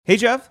Hey,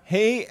 Jeff.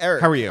 Hey,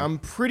 Eric. How are you? I'm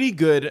pretty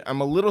good. I'm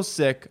a little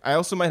sick. I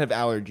also might have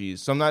allergies,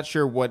 so I'm not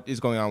sure what is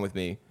going on with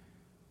me.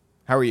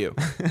 How are you?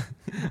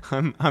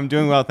 I'm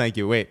doing well, thank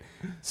you. Wait,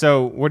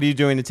 so what are you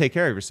doing to take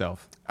care of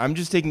yourself? I'm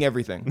just taking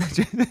everything.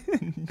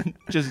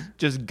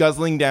 just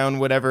guzzling down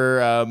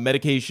whatever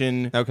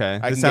medication. Okay,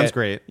 I this can sounds get.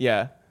 great.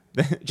 Yeah.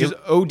 Just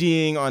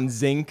ODing on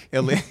zinc.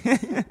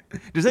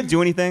 Does that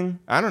do anything?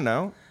 I don't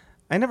know.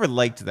 I never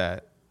liked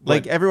that. What?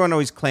 Like everyone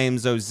always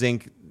claims,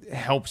 zinc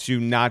helps you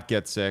not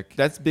get sick.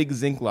 That's big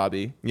zinc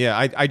lobby. Yeah,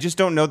 I just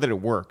don't know that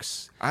it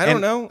works. I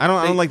don't know. I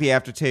don't like the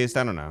aftertaste.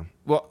 I don't know.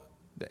 Well,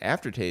 the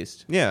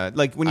aftertaste. Yeah,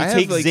 like when you I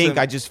take have, like, zinc, some-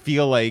 I just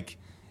feel like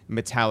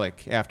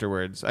metallic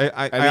afterwards. I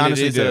I mean,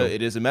 honestly do.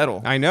 it is a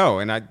metal. I know,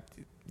 and I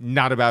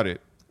not about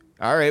it.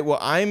 All right. Well,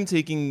 I'm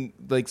taking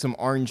like some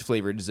orange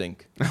flavored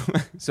zinc.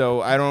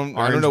 So I don't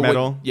know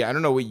metal? what. Yeah, I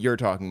don't know what you're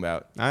talking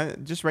about.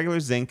 Just regular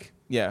zinc.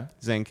 Yeah.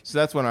 Zinc. So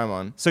that's what I'm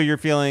on. So you're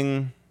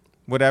feeling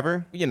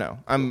whatever? You know,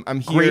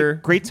 I'm here.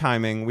 Great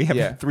timing. We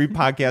have 3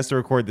 podcasts to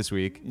record this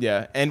week.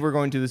 Yeah, and we're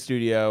going to the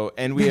studio,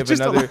 and we have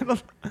Just another.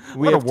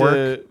 We lot have of work.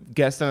 to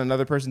guest on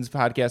another person's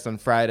podcast on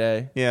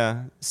Friday.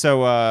 Yeah.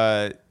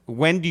 So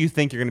when do you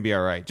think you're going to be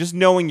all right? Just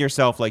knowing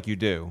yourself like you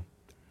do.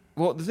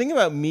 Well, the thing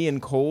about me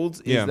and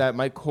colds is Yeah. that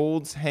my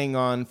colds hang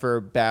on for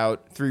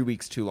about 3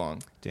 weeks too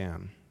long.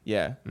 Damn.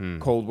 Yeah,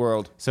 cold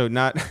world. So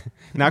not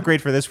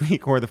great for this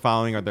week or the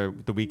following or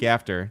the week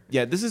after.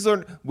 Yeah, this is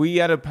we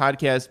had a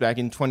podcast back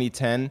in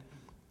 2010,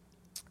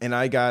 and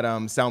I got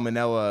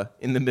salmonella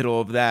in the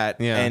middle of that.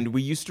 Yeah. And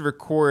we used to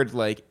record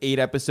like 8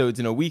 episodes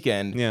in a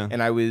weekend. Yeah.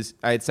 And I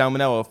had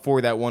salmonella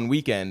for that one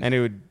weekend. And it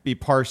would be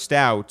parsed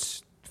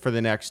out for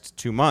the next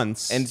 2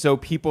 months. And so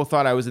people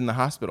thought I was in the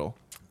hospital.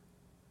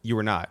 You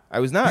were not. I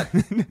was not.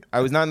 I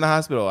was not in the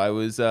hospital. I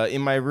was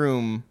in my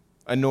room,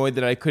 annoyed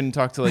that I couldn't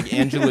talk to like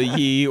Angela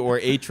Yee or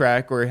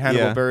A-Track or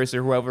Hannibal Buress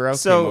or whoever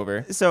else came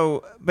over.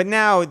 But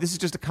now this is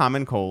just a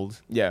common cold.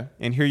 Yeah.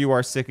 And here you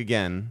are sick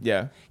again.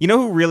 Yeah. You know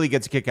who really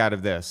gets a kick out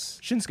of this?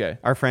 Shinsuke.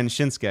 Our friend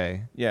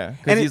Shinsuke. Yeah.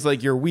 Because he's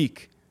like, you're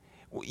weak.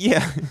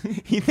 Yeah.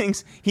 he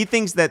thinks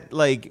that,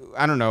 like,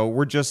 I don't know,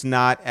 we're just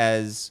not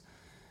as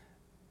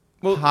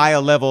high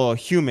a level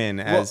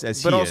human as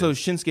he But also is.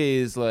 Shinsuke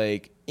is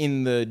like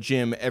in the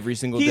gym every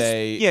single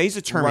day. Yeah, he's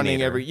a Running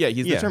Terminator.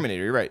 he's the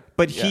Terminator. You're right.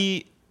 But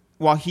yeah.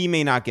 while he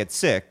may not get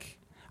sick,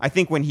 I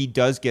think when he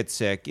does get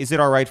sick, is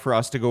it all right for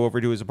us to go over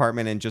to his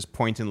apartment and just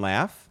point and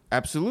laugh?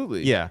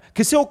 Absolutely. Yeah,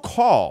 because he'll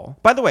call.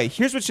 By the way,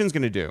 here's what Shin's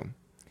going to do.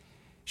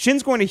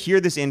 Shin's going to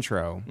hear this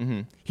intro.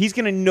 Mm-hmm. He's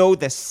going to know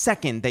the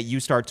second that you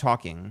start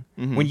talking,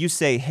 when you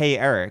say, hey,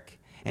 Eric,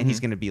 and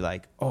he's going to be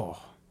like,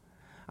 oh,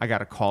 I got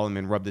to call him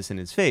and rub this in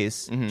his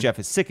face. Jeff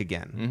is sick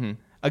again.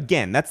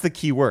 Again, that's the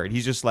key word.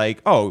 He's just like,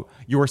 oh,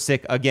 you're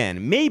sick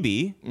again.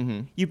 Maybe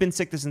you've been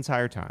sick this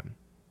entire time.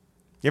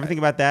 You ever think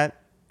about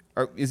that?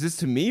 Is this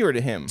to me or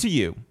to him? To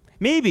you.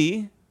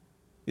 Maybe.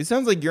 It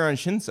sounds like you're on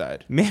Shin's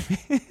side. Maybe.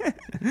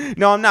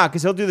 No, I'm not,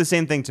 because he'll do the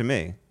same thing to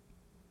me.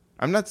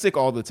 I'm not sick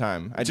all the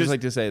time. I just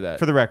like to say that.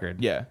 For the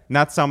record. Yeah.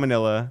 Not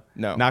salmonella.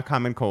 No. Not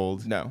common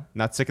cold. No.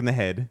 Not sick in the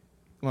head.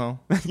 Well,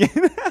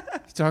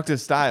 talk to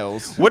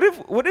Styles. What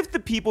if the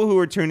people who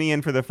are tuning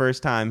in for the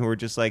first time who are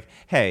just like,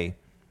 hey,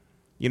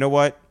 you know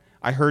what?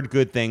 I heard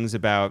good things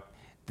about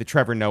the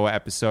Trevor Noah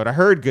episode. I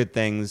heard good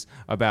things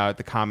about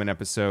the Common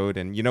episode.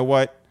 And you know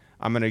what?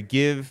 I'm going to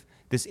give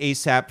this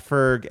ASAP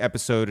Ferg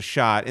episode a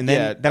shot. And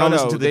then I'll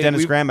listen to the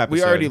Dennis Graham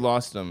episode. We already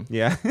lost them.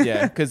 Yeah.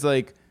 Yeah, because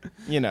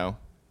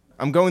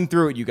I'm going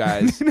through it, you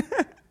guys.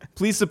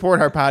 Please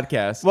support our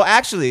podcast. Well,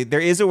 actually, there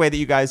is a way that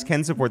you guys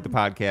can support the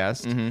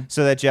podcast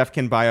so that Jeff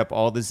can buy up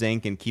all the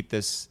zinc and keep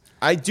this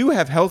I do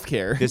have health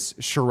care. this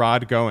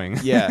charade going.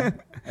 Yeah.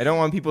 I don't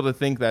want people to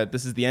think that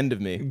this is the end of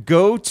me.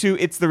 Go to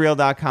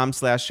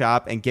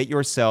itsthereal.com/shop and get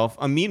yourself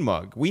a mean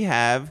mug. We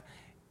have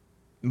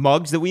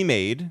mugs that we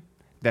made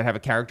that have a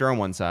character on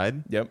one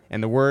side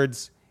and the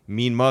words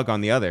mean mug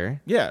on the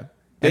other. Yeah.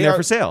 And they're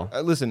for sale.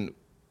 Listen,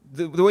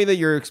 the way that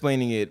you're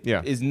explaining it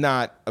is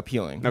not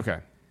appealing. Okay.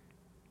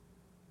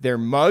 They're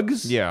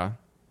mugs. Yeah.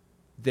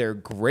 They're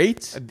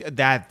great.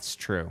 That's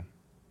true.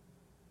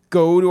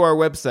 Go to our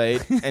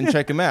website and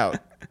check them out.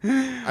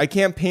 I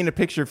can't paint a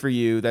picture for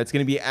you that's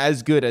going to be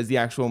as good as the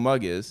actual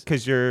mug is.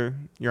 Because you're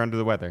under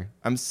the weather.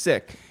 I'm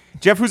sick.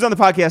 Jeff, who's on the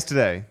podcast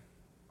today?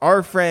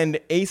 Our friend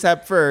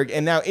A$AP Ferg.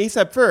 And now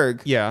A$AP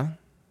Ferg, Yeah.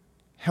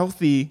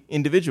 healthy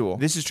individual.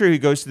 This is true. He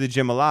goes to the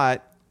gym a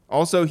lot.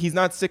 Also, he's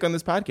not sick on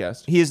this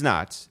podcast. He is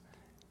not.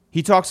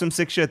 He talks some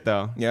sick shit,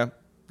 though. Yeah.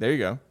 There you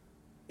go.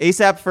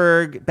 A$AP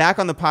Ferg, back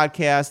on the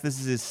podcast. This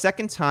is his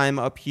second time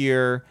up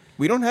here.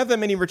 We don't have that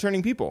many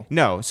returning people.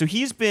 No. So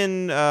he's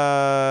been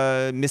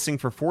missing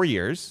for 4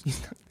 years.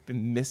 He's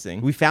been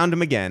missing. We found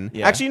him again.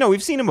 Yeah. Actually, no,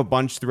 we've seen him a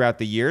bunch throughout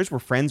the years. We're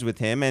friends with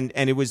him. And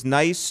it was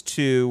nice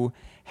to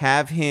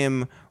have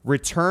him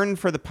return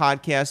for the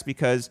podcast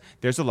because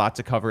there's a lot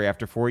to cover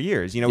after 4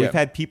 years. You know, we've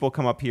had people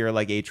come up here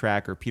like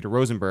A-Track or Peter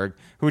Rosenberg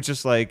who are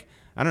just like,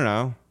 I don't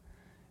know.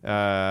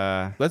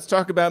 Let's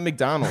talk about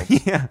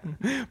McDonald's. Yeah.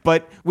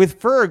 But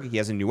with Ferg, he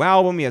has a new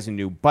album. He has a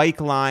new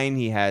bike line.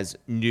 He has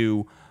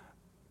new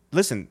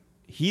listen,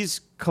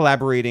 he's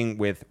collaborating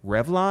with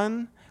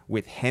Revlon,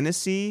 with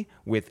Hennessy,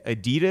 with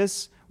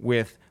Adidas,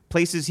 with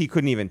places he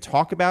couldn't even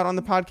talk about on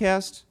the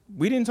podcast.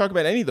 We didn't talk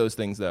about any of those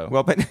things, though.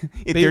 Well, but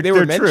they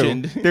were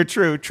mentioned. They're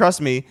true.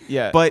 Trust me.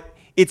 Yeah. But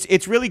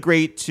it's really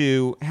great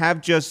to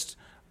have just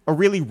a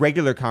really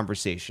regular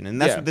conversation,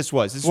 and that's what this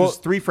was. This was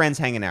three friends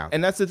hanging out.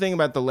 And that's the thing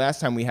about the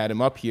last time we had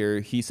him up here.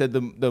 He said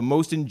the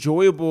most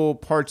enjoyable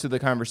parts of the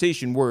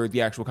conversation were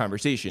the actual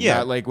conversation,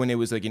 not like when it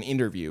was like an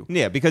interview.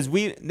 Yeah, because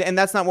and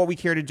that's not what we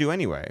care to do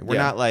anyway. We're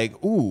not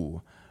like,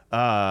 ooh,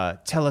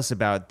 tell us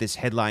about this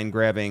headline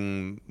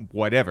grabbing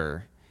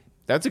whatever.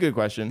 That's a good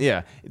question.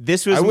 Yeah,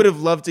 this was. I would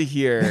have loved to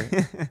hear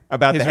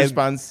about his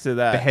response to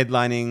that. The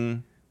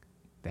headlining,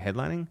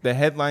 the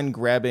headline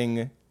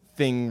grabbing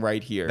thing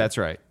right here. That's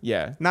right.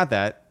 Yeah, not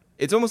that.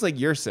 It's almost like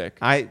you're sick.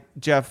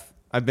 Jeff,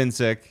 I've been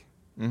sick.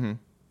 Mm-hmm.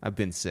 I've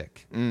been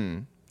sick.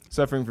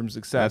 Suffering from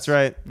success. That's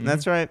right. Mm-hmm.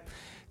 That's right.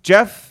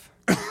 Jeff,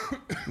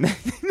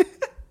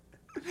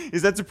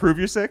 is that to prove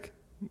you're sick?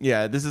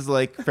 Yeah, this is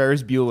like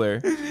Ferris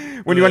Bueller.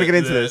 When you want to get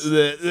into this?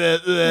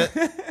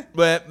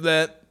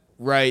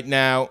 Right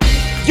now.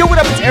 Yo, what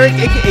up? It's Eric,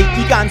 a.k.a.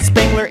 Egon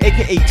Spengler,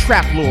 a.k.a.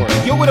 Trap Lord.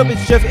 Yo, what up?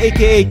 It's Jeff,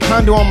 a.k.a.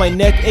 Condo on my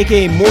neck,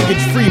 a.k.a.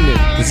 Mortgage Freeman.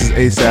 This is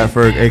ASAP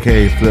Ferg,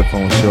 a.k.a. Flip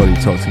Phone Shorty.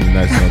 Talk to me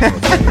nice, don't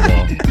talk to me at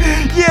all.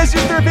 Yeah, it's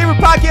your third favorite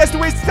podcast to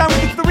waste time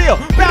with. It's the real.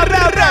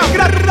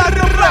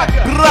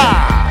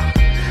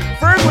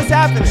 Ferg, what's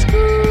happening?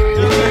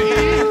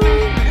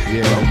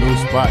 Yeah, new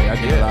spot. I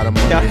get a lot of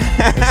money.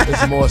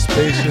 It's more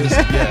spacious.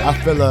 I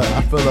feel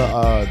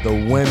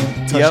the wind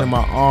touching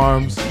my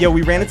arms. Yeah,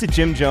 we ran into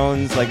Jim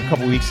Jones like a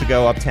couple weeks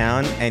ago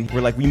uptown, and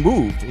we're like, we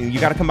moved, and you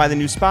got to come by the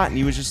new spot. And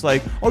he was just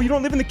like, oh, you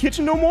don't live in the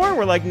kitchen no more?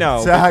 We're like,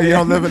 no. So how you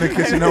don't live in the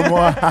kitchen no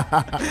more?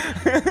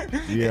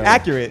 Yeah.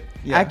 Accurate.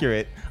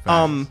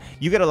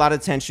 You get a lot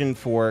of attention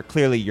for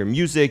clearly your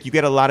music. You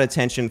get a lot of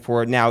attention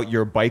for now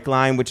your bike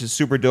line, which is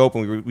super dope.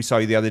 And we saw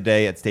you the other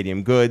day at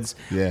Stadium Goods.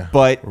 Yeah.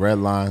 But Red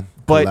Line.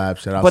 But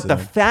the them.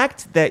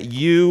 fact that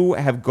you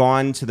have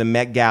gone to the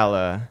Met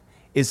Gala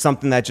is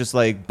something that just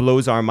like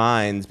blows our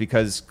minds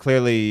because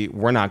clearly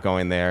we're not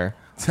going there.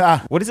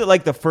 What is it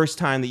like the first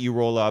time that you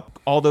roll up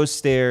all those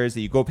stairs,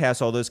 that you go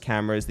past all those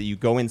cameras, that you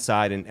go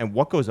inside, and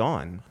what goes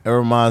on? It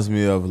reminds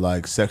me of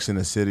like Sex and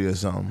the City or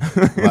something.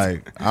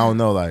 Like, I don't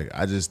know, like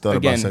I just thought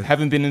about Sex.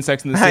 Haven't been in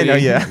Sex and the City. I know,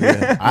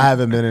 yeah. I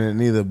haven't been in it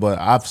neither, but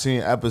I've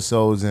seen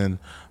episodes and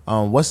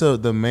what's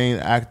the main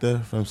actor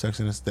from Sex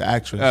and the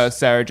actress?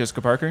 Sarah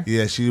Jessica Parker.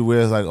 Yeah, she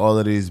wears like all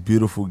of these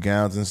beautiful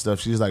gowns and stuff.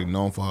 She's like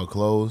known for her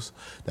clothes.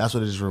 That's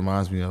what it just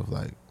reminds me of,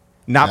 like.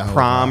 Not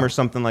prom or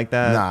something like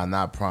that? Nah,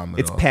 not prom at all.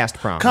 It's past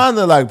prom. Kind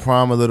of like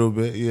prom a little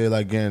bit. Yeah,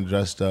 like getting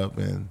dressed up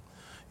and,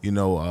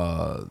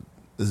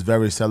 it's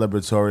very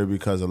celebratory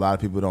because a lot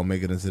of people don't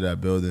make it into that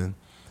building.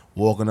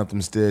 Walking up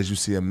them stairs, you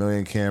see a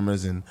million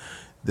cameras and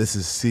this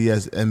is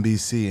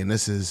CSNBC and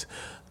this is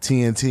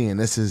TNT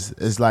and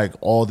it's like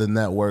all the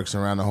networks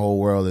around the whole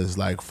world is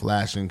like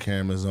flashing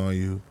cameras on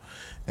you.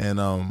 And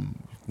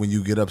when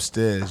you get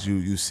upstairs,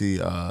 you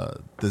see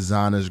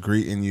designers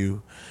greeting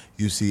you.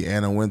 You see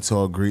Anna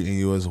Wintour greeting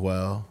you as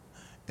well.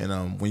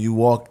 And when you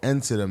walk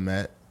into the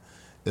Met,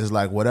 it's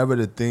like whatever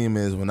the theme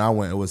is. When I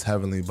went, it was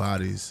Heavenly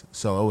Bodies.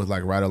 So it was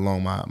like right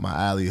along my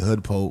alley,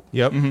 Hood Pope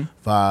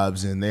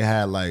vibes. And they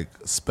had like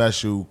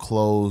special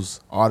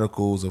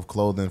articles of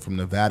clothing from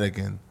the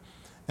Vatican.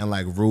 And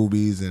like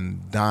rubies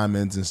and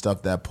diamonds and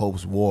stuff that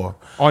popes wore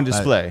on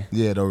display. Like,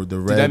 yeah, the red.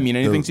 Did that mean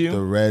anything to you? The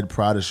red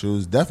Prada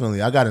shoes,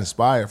 definitely. I got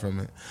inspired from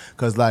it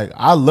because like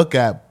I look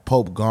at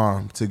Pope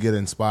Garm to get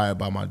inspired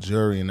by my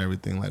jewelry and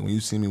everything. Like when you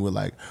see me with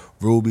like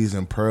rubies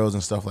and pearls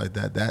and stuff like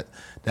that,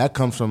 that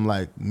comes from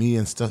like me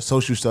in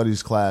social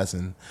studies class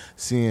and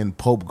seeing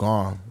Pope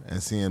Garm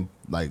and seeing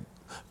like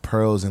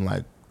pearls and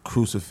like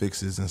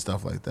crucifixes and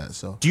stuff like that.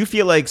 So do you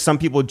feel like some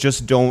people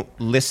just don't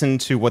listen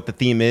to what the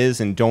theme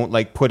is and don't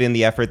like put in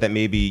the effort that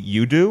maybe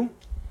you do?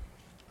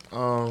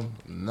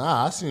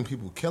 Nah, I seen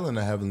people killing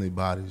the Heavenly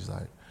Bodies.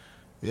 Like,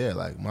 yeah,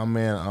 like my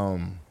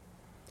man,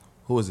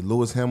 who was it?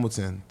 Lewis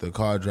Hamilton, the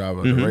car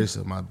driver, the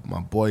racer. My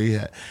boy,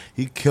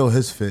 he killed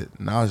his fit,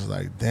 and I was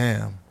like,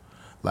 damn,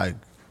 like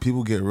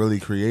people get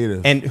really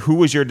creative. And who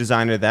was your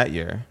designer that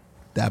year?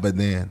 Dapper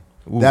Dan.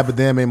 Dapper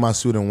Dan made my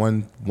suit in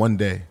one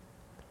day.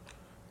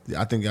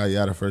 I think y'all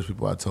the first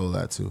people I told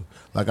that to.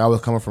 Like I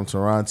was coming from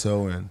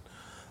Toronto and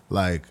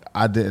like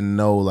I didn't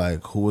know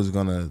like who was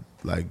gonna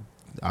like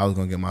I was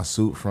gonna get my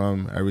suit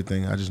from,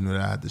 everything. I just knew that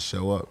I had to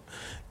show up.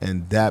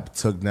 And Dap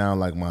took down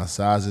like my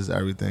sizes,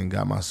 everything,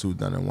 got my suit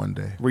done in one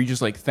day. Were you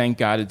just like, thank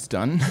God it's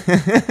done?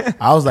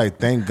 I was like,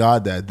 thank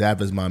God that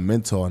Dap is my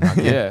mentor.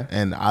 And yeah.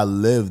 And I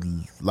lived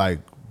like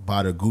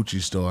by the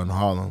Gucci store in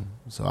Harlem.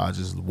 So I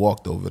just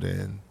walked over there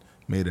and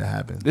made it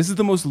happen. This is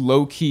the most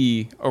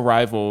low-key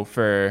arrival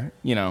for,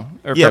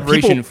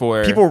 preparation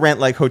for... People rent,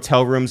 like,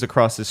 hotel rooms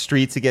across the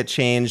street to get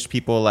changed.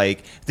 People,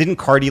 like... Didn't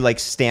Cardi, like,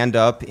 stand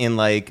up in,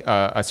 like,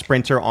 a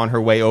Sprinter on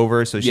her way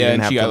over so she didn't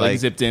have to, and she got, like,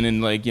 zipped in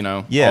and, like,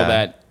 all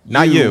that.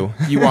 Not you.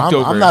 You walked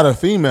over. I'm not a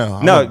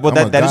female. No, I'm a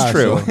that is guy,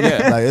 true. So,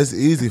 Yeah. like it's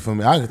easy for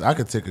me. I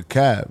could take a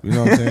cab. You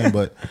know what I'm saying?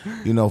 But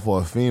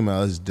for a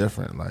female, it's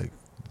different. Like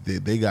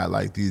they got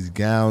like these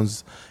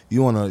gowns.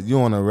 You on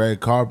a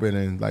red carpet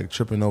and like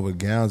tripping over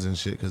gowns and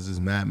shit because it's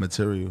mad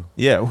material.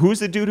 Yeah. Who's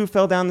the dude who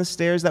fell down the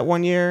stairs that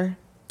one year?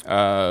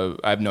 I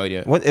have no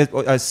idea. What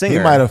a singer?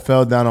 He might have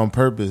fell down on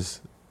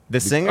purpose. The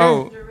singer?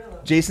 Oh,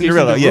 Jason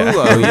Derulo. Yeah.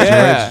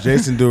 Yeah.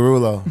 Jason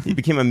Derulo. He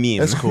became a meme.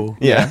 That's cool.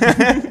 Yeah.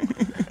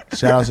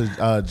 Shout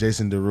out to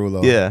Jason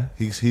Derulo. Yeah.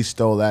 He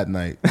stole that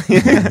night.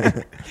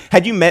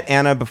 Had you met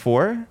Anna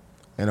before?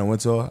 And I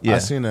went to her. Yeah. I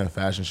seen her in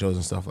fashion shows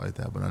and stuff like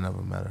that, but I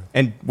never met her.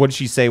 And what did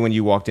she say when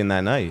you walked in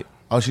that night?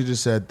 Oh, she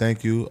just said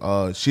thank you.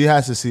 She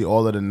has to see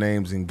all of the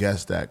names and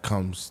guests that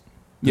comes.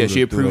 Yeah,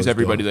 she approves those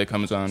everybody doors. that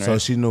comes on, right? So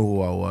she knew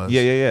who I was.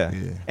 Yeah.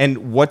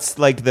 And what's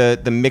like the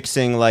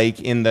mixing like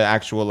in the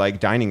actual like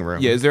dining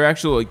room? Yeah, is there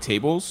actual like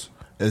tables?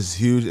 It's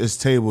huge. It's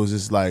tables.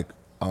 It's like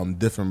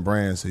different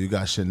brands. So you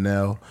got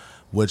Chanel,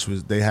 which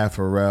was they had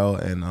Pharrell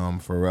and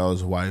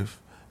Pharrell's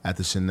wife at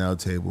the Chanel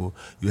table.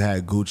 You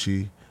had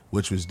Gucci,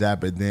 which was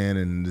Dapper Dan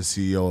and the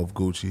CEO of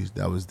Gucci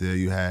that was there.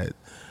 You had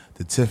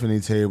the Tiffany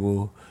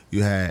table.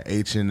 You had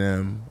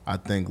H&M. I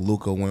think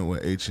Luca went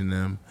with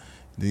H&M.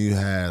 Then you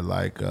had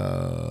like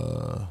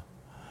you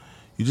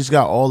just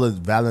got all the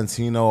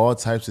Valentino, all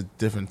types of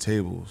different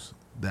tables.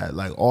 That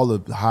like all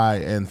the high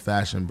end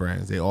fashion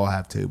brands, they all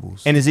have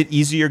tables. And is it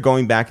easier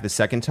going back the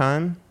second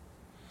time?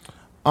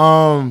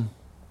 I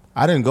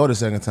didn't go the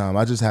second time.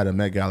 I just had a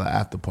Met Gala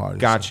after party.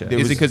 Gotcha. So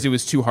Is it because it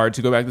was too hard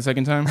to go back the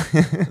second time?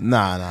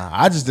 Nah.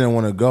 I just didn't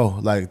want to go.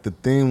 Like the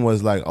theme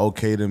was like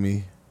okay to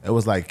me. It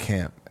was like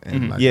camp.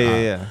 And like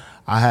Yeah.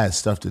 I had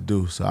stuff to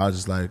do, so I was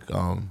just like,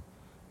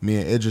 me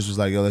and Idris was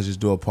like, yo, let's just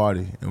do a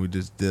party, and we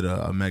just did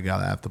a Met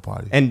Gala after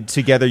party. And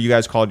together you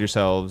guys called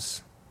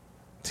yourselves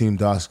Team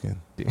Darskin.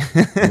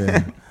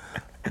 Yeah.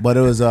 But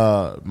it was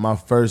my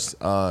first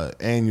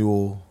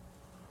annual,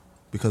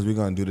 because we're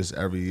gonna do this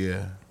every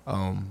year,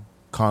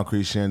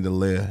 Concrete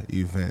Chandelier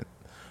event,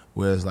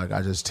 where it's like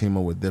I just team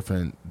up with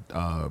different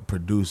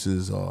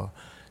producers or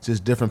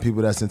just different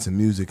people that's into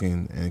music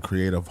and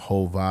create a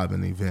whole vibe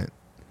and event.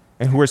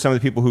 And who are some of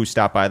the people who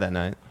stopped by that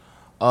night?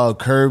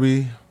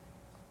 Kirby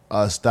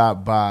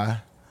stopped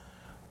by.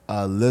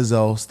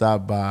 Lizzo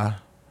stopped by.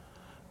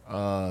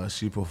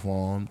 She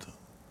performed.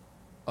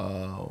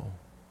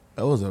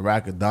 It was a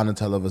racket.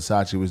 Donatella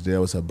Versace was there. It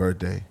was her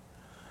birthday.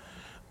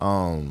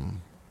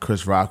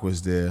 Chris Rock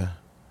was there.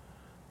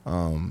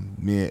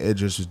 Me and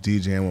Idris was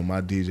DJing with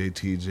my DJ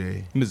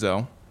TJ.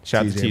 Mizell.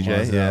 Shout out to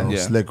TJ. Mizell. Yeah.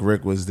 Slick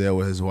Rick was there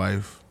with his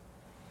wife.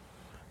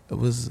 It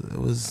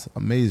was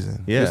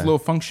amazing. Yeah. It was a little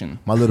function.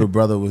 My little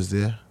brother was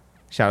there.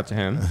 Shout out to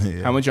him.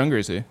 Yeah. How much younger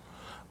is he?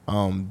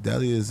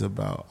 Deli is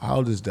about, how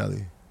old is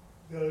Deli?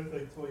 Deli's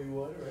like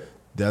 21, right?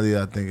 Deli,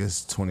 I think,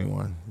 is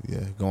 21. Yeah,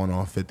 going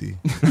on 50.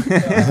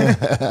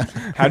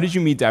 How did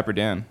you meet Dapper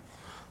Dan?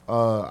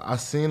 I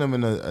seen him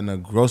in a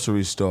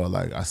grocery store.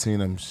 Like I seen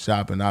him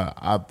shopping.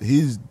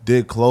 He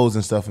did clothes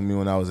and stuff for me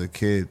when I was a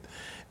kid,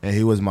 and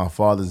he was my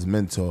father's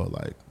mentor.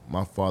 Like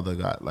my father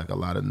got like a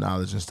lot of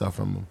knowledge and stuff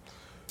from him.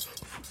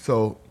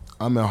 So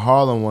I'm in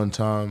Harlem one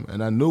time,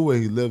 and I knew where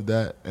he lived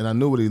at, and I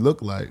knew what he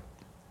looked like.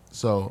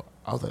 So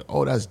I was like,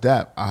 "Oh, that's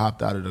Dap." I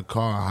hopped out of the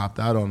car. I hopped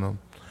out on him,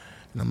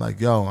 and I'm like,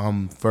 "Yo,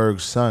 I'm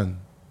Ferg's son."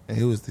 And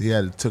he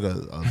took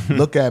a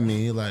look at me.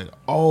 He like,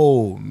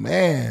 "Oh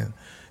man."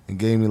 And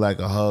gave me like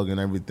a hug and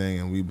everything,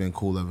 and we've been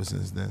cool ever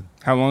since then.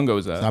 How long ago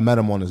was that? So I met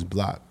him on his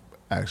block,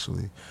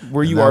 actually.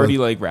 Were And you that already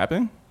was- like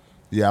rapping?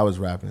 Yeah, I was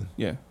rapping.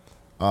 Yeah.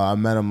 I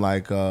met him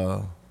like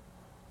I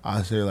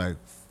say like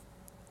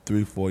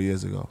 3-4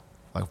 years ago,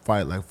 like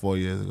 4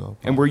 years ago.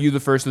 And were you the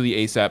first of the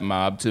ASAP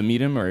mob to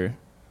meet him, or?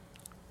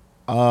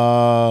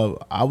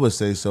 I would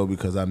say so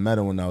because I met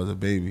him when I was a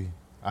baby.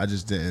 I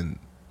just didn't.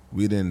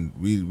 We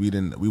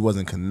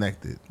wasn't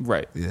connected.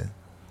 Right. Yeah.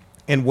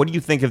 And what do you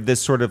think of this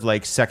sort of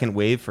like second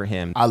wave for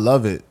him? I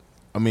love it.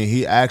 I mean,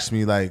 he asked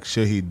me like,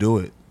 should he do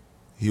it?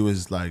 He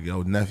was like,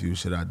 yo, nephew,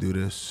 should I do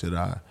this? Should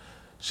I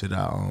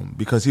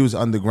because he was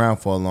underground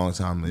for a long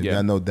time. Yeah.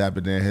 I know Dapper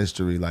Dan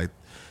history. Like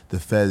the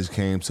feds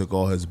came, took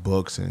all his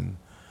books and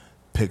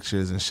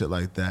pictures and shit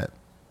like that.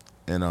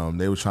 And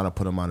they were trying to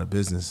put him out of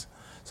business.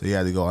 So he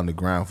had to go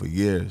underground for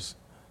years.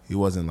 He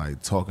wasn't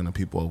like talking to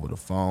people over the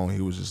phone. He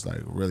was just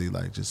like really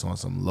like just on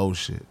some low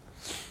shit.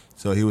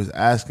 So he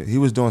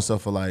was doing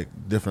stuff for like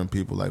different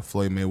people. Like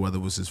Floyd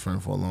Mayweather was his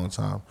friend for a long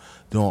time,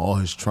 doing all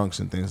his trunks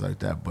and things like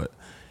that. But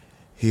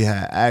he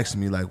had asked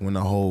me like when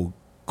the whole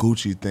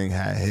Gucci thing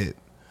had hit,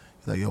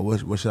 he's like, yo,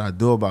 what should I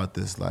do about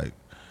this? Like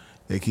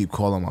they keep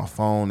calling my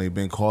phone. They've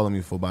been calling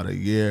me for about a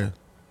year.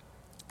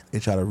 They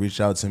try to reach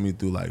out to me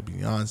through like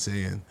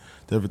Beyonce and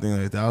different things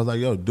like that. I was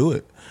like, yo, do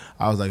it.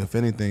 I was like, if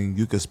anything,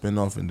 you could spin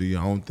off and do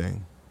your own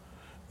thing,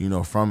 you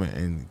know, from it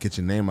and get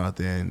your name out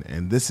there.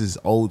 And this is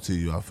old to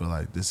you. I feel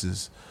like this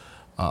is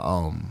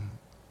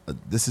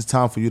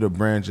time for you to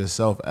brand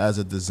yourself as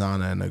a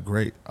designer and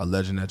a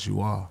legend that you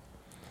are.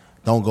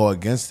 Don't go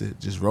against it.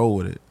 Just roll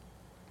with it.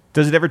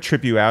 Does it ever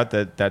trip you out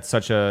that that's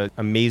such a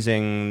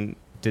amazing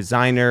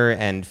designer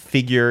and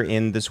figure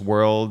in this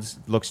world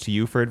looks to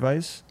you for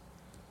advice?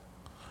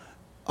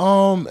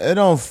 It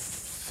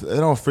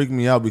don't freak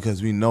me out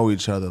because we know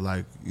each other.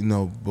 Like, you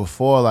know,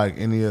 before like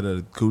any of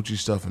the Gucci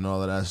stuff and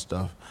all of that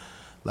stuff,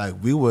 like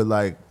we would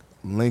like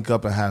link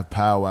up and have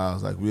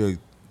powwows. Like we would,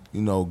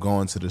 you know,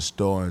 go into the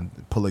store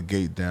and pull a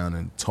gate down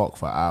and talk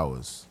for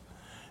hours,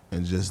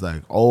 and just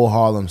like old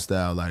Harlem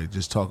style, like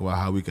just talk about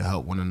how we could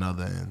help one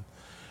another. And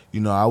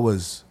you know, I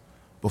was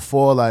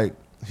before like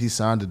he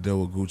signed a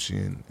deal with Gucci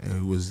and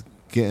he was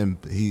getting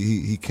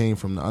he came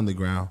from the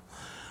underground.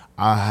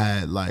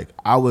 I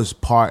was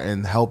part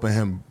in helping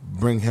him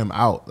bring him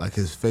out, like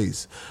his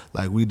face.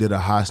 Like we did a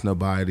Hash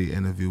Nobody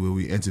interview where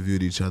we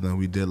interviewed each other and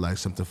we did like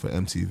something for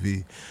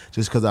MTV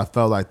just because I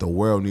felt like the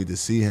world needed to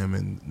see him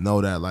and know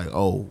that like,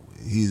 oh,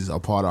 he's a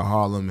part of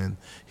Harlem and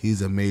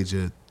he's a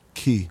major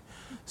key.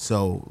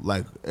 So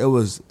like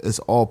it's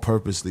all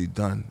purposely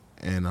done.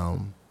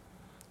 And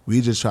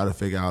we just try to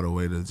figure out a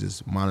way to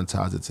just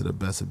monetize it to the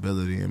best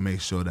ability and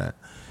make sure that,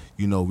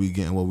 you know, we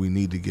getting what we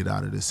need to get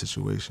out of this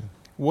situation.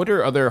 What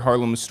are other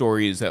Harlem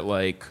stories that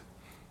like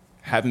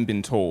haven't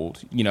been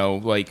told? You know,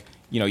 like,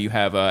 you know, you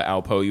have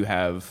Alpo, you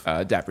have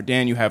Dapper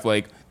Dan, you have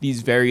like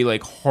these very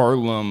like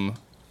Harlem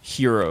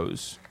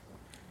heroes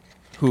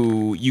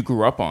who you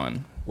grew up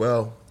on.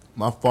 Well,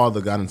 my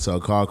father got into a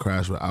car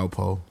crash with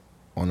Alpo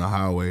on the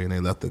highway, and they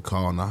left the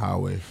car on the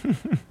highway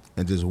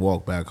and just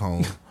walked back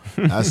home.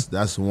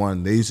 That's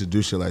one. They used to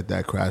do shit like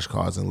that, crash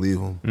cars and leave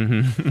them.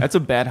 Mm-hmm. That's a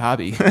bad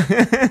hobby.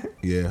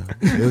 Yeah,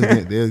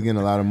 they was getting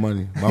a lot of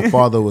money. My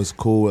father was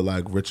cool with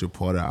like Richard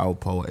Porter,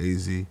 Alpo,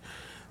 AZ.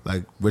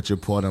 Like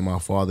Richard Porter and my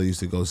father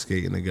used to go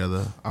skating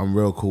together. I'm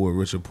real cool with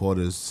Richard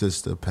Porter's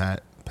sister,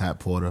 Pat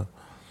Porter.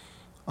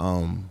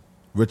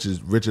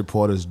 Richard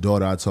Porter's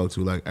daughter I talk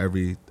to like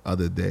every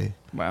other day.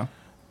 Wow.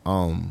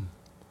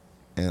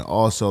 And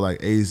also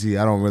like AZ,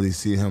 I don't really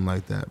see him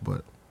like that,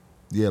 but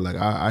yeah, like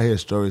I hear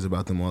stories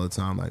about them all the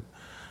time. Like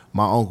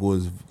my uncle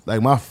is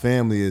like, my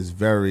family is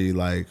very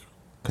like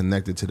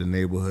connected to the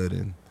neighborhood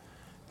and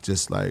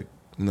just like,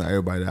 you know,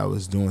 everybody that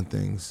was doing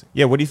things.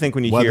 Yeah, what do you think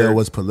when you whether hear... it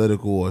was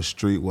political or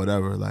street,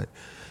 whatever, like,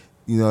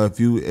 you know, if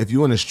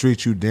you in the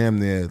street, you damn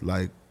near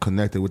like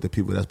connected with the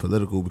people that's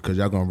political because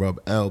y'all gonna rub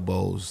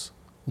elbows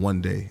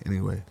one day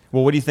anyway.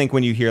 Well, what do you think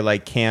when you hear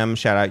like Cam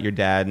shout out your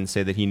dad and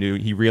say that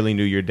he really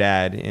knew your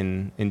dad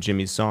in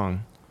Jimmy's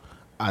song?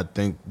 I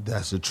think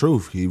that's the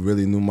truth. He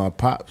really knew my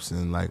pops,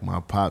 and like my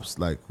pops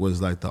like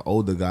was like the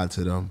older guy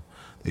to them.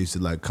 They used to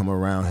like come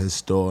around his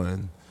store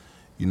and,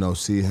 you know,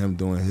 see him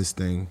doing his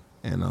thing.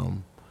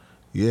 And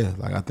yeah,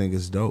 like I think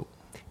it's dope.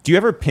 Do you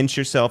ever pinch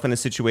yourself in a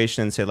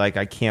situation and say like,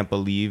 I can't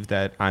believe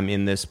that I'm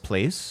in this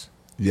place?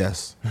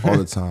 Yes, all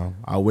the time.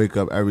 I wake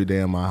up every day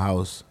in my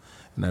house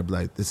and I'd be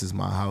like, this is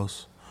my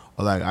house.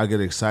 Or like I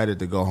get excited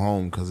to go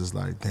home because it's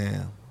like,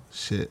 damn,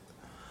 shit.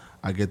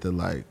 I get to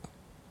like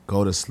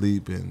go to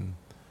sleep and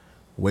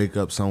wake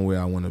up somewhere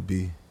I want to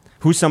be.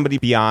 Who's somebody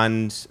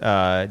beyond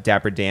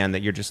Dapper Dan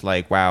that you're just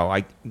like,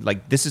 wow,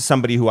 this is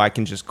somebody who I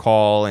can just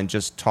call and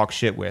just talk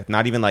shit with,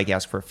 not even like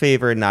ask for a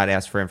favor, not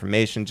ask for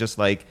information, just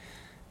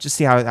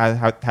see how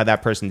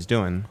that person's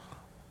doing.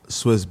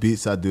 Swiss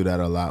Beats, I do that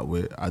a lot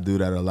with. I do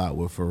that a lot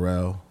with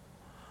Pharrell.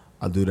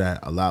 I do that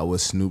a lot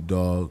with Snoop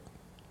Dogg.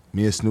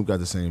 Me and Snoop got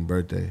the same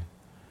birthday.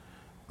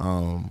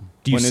 Do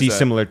you see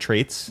similar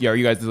traits? Yeah, are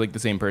you guys like the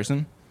same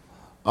person?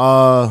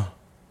 A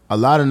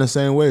lot in the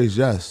same ways,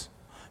 yes.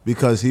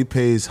 Because he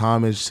pays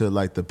homage to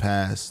like the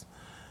past.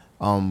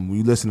 When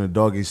you listen to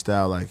Doggy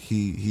Style, like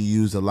he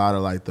used a lot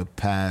of like the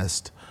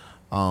past,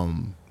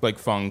 like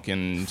funk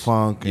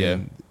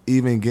and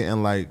even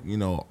getting like, you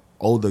know,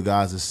 older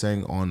guys to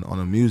sing on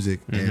the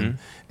music and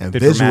the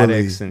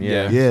visually,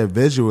 and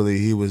visually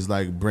he was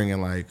like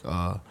bringing like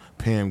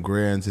Pam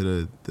Grier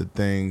into the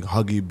thing,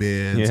 Huggy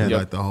Bear into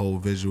like the whole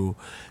visual.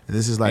 And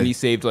this is like, and he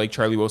saved like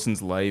Charlie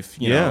Wilson's life.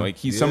 You know, like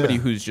he's somebody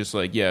who's just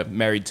like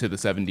married to the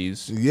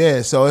 70s.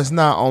 Yeah, so it's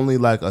not only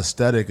like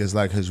aesthetic, it's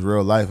like his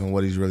real life and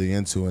what he's really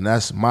into. And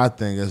that's my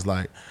thing. Is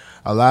like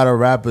a lot of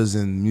rappers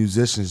and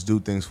musicians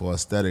do things for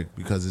aesthetic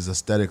because it's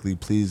aesthetically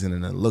pleasing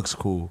and it looks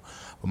cool.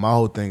 But my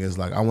whole thing is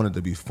like I want it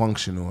to be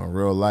functional in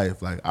real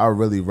life. Like I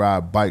really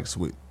ride bikes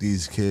with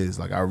these kids.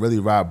 Like I really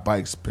ride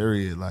bikes,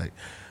 period. Like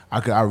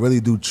I really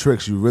do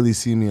tricks. You really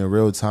see me in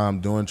real time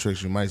doing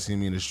tricks. You might see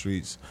me in the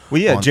streets. Well,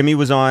 yeah, Jimmy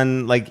was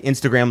on like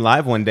Instagram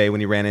Live one day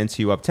when he ran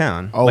into you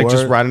uptown,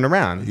 just riding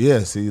around. Yeah,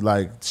 see,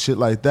 like shit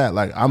like that.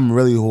 Like I'm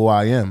really who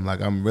I am.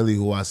 Like I'm really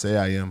who I say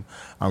I am.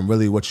 I'm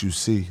really what you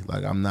see.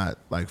 Like I'm not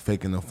like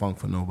faking the funk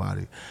for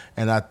nobody.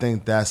 And I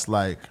think that's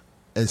like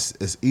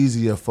it's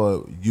easier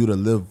for you to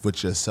live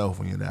with yourself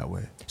when you're that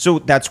way. So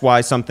that's why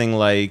something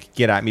like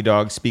Get At Me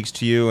Dog speaks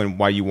to you, and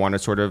why you want to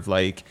sort of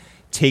like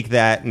take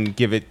that and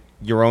give it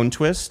your own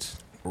twist?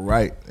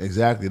 Right,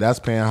 exactly. That's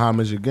paying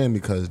homage again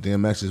because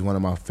DMX is one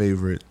of my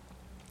favorite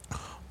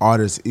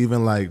artists.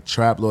 Even like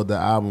Trap Lord, the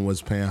album,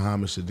 was paying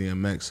homage to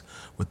DMX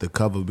with the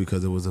cover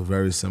because it was a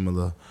very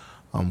similar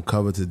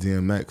cover to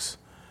DMX.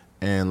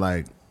 And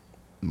like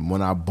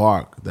when I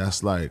bark,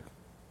 that's like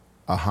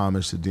a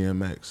homage to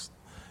DMX.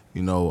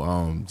 You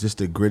know, just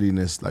the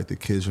grittiness, like the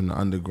kids from the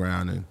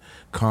underground and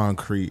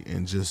concrete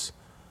and just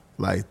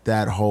like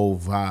that whole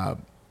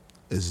vibe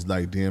is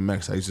like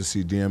DMX. I used to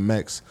see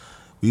DMX.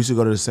 We used to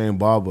go to the same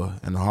barber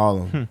in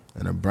Harlem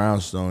in a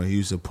brownstone. He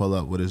used to pull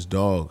up with his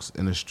dogs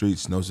in the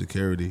streets, no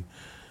security,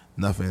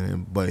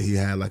 nothing. But he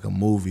had like a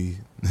movie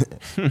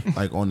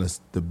like on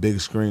the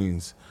big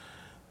screens.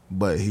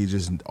 But he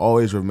just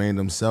always remained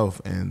himself,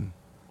 and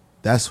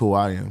that's who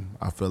I am.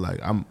 I feel like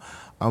I'm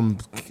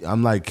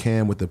like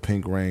Cam with the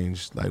Pink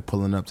Range, like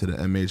pulling up to the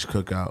MH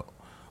cookout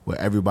with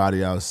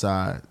everybody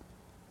outside.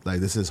 Like,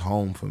 this is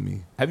home for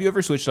me. Have you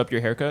ever switched up your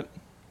haircut?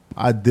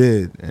 I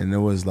did, and it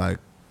was like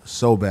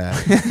so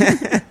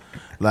bad.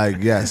 Like,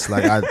 yes,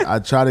 like I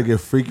tried to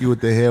get freaky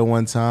with the hair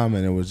one time,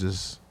 and it was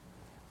just.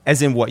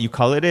 As in what, you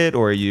colored it,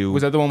 or you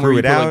was that the one where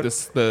you put like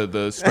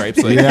the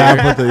stripes? Like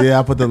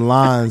I put the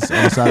lines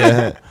on the side of the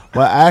head.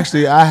 But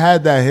actually, I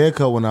had that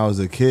haircut when I was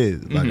a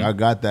kid. Like I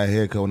got that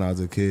haircut when I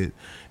was a kid,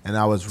 and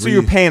I was. So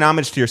you're paying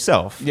homage to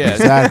yourself. Yeah,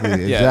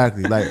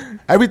 exactly. Like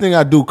everything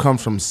I do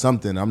comes from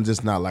something. I'm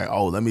just not like,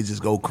 oh, let me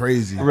just go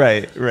crazy.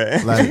 Right.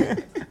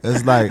 Like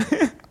it's like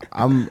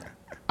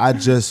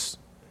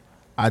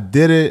I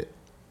did it,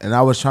 and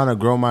I was trying to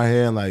grow my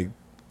hair, and like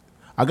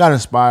I got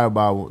inspired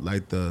by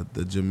like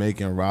the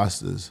Jamaican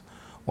Rastas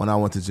when I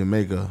went to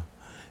Jamaica,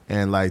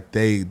 and like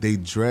they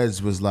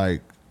dreads was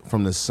like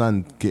from the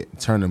sun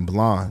turning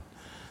blonde,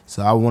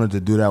 so I wanted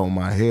to do that with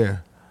my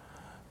hair,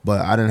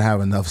 but I didn't have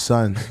enough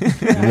sun.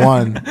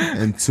 One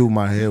and two,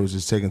 my hair was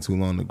just taking too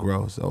long to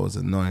grow, so it was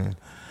annoying.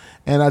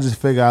 And I just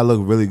figured I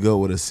looked really good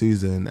with a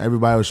Caesar, and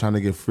everybody was trying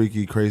to get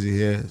freaky, crazy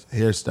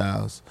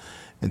hairstyles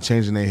and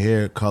changing their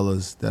hair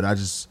colors. That I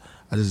just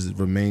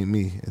remained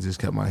me and just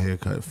kept my hair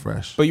cut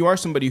fresh. But you are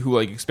somebody who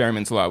like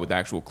experiments a lot with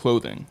actual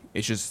clothing.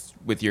 It's just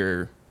with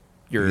your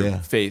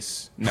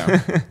face. No.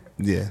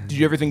 Yeah. Did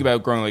you ever think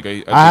about growing like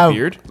a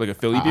beard, like a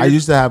Philly beard? I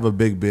used to have a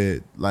big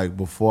beard. Like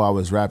before I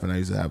was rapping, I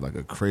used to have like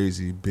a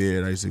crazy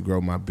beard. I used to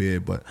grow my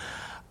beard, but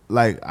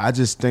like I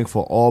just think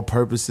for all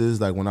purposes,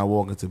 like when I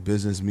walk into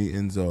business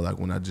meetings or like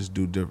when I just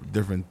do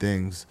different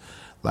things,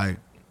 like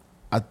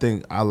I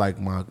think I like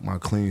my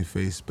clean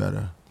face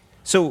better.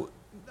 So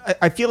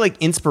I feel like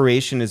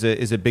inspiration is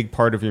a big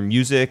part of your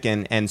music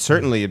and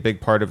certainly a big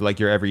part of like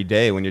your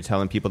everyday when you're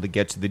telling people to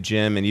get to the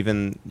gym. And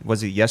even,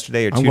 was it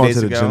yesterday or 2 days ago? I'm going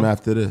to the gym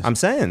after this. I'm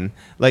saying,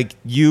 like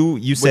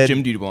you said. What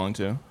gym do you belong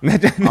to? We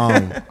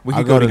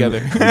could go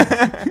together.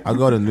 I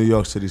go to New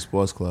York City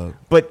Sports Club.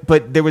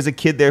 But there was a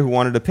kid there who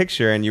wanted a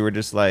picture, and you were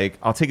just like,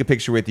 I'll take a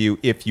picture with you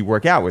if you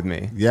work out with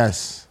me.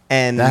 Yes.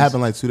 And that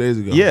happened like 2 days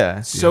ago.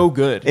 Yeah. So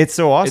good. It's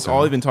so awesome. It's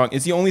all I've been talking.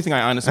 It's the only thing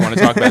I honestly want to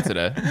talk about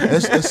today.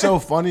 It's so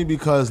funny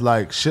because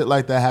like shit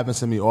like that happens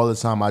to me all the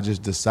time. I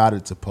just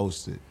decided to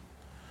post it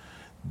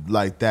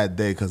like that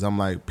day because I'm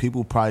like,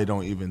 people probably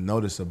don't even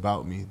notice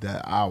about me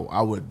that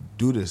I would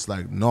do this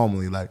like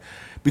normally, like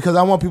because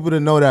I want people to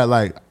know that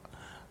like,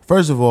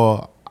 first of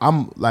all,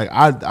 I'm like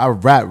I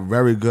rap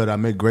very good. I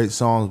make great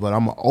songs, but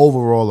I'm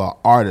overall an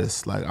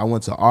artist. Like I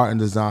went to art and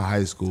design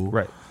high school.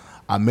 Right.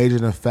 I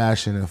majored in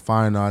fashion and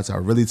fine arts. I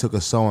really took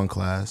a sewing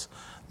class.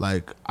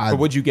 Like But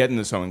what'd you get in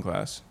the sewing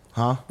class?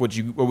 Huh? What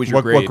was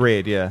your grade? What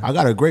grade? Yeah. I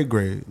got a great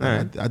grade.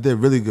 Like, I did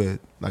really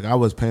good. Like I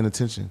was paying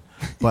attention.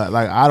 But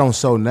like I don't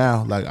sew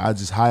now. Like I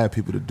just hire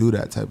people to do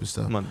that type of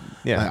stuff.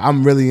 Yeah. Like,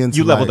 I'm really into.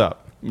 You leveled like,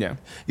 up. Yeah.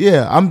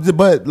 Yeah.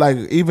 But like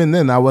even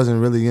then I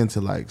wasn't really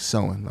into like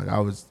sewing. Like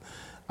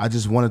I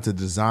just wanted to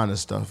design the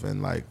stuff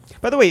and like.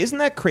 By the way, isn't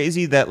that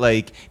crazy that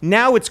like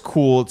now it's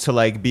cool to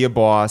like be a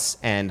boss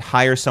and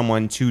hire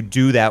someone to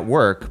do that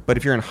work, but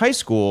if you're in high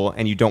school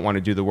and you don't want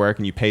to do the work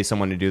and you pay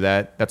someone to do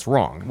that, that's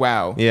wrong.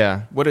 Wow.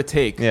 Yeah. What a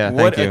take. Yeah.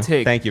 What thank a you.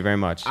 take. Thank you very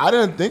much. I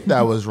didn't think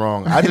that was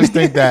wrong. I just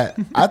think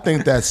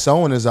that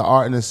sewing is an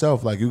art in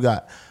itself. Like you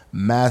got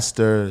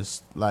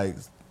masters, like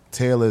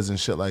tailors and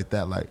shit like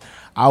that. Like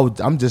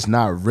I'm just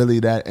not really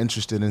that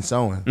interested in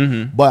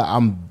sewing, but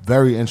I'm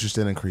very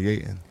interested in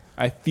creating.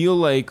 I feel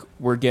like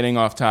we're getting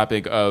off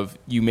topic of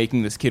you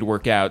making this kid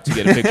work out to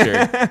get a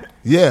picture.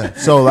 Yeah.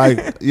 So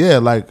like,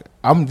 like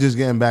I'm just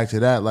getting back to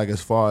that. Like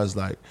as far as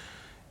like,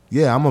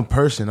 I'm a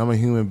person. I'm a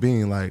human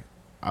being. Like,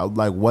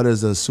 like what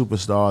is a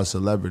superstar or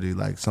celebrity?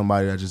 Like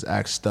somebody that just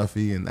acts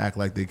stuffy and act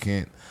like they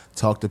can't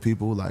talk to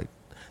people. Like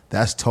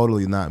that's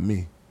totally not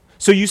me.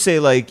 So you say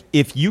like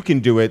if you can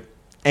do it,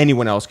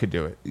 anyone else could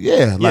do it.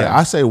 Yeah, like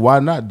I say, why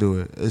not do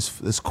it?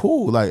 It's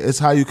cool. Like it's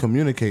how you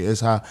communicate. It's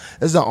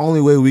the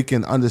only way we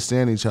can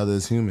understand each other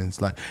as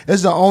humans. Like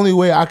it's the only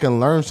way I can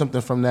learn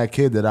something from that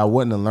kid that I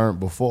wouldn't have learned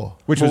before.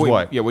 Which was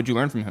what? Yeah, what'd you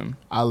learn from him?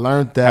 I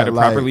learned that how to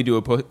properly do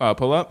a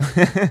pull up.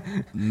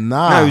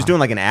 Nah, no, he was doing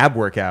like an ab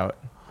workout.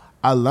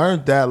 I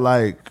learned that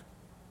like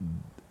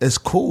it's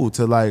cool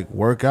to like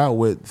work out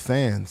with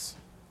fans,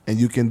 and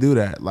you can do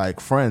that like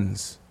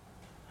friends,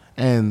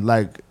 and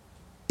like.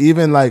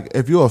 Even like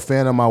if you're a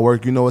fan of my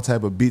work, you know what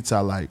type of beats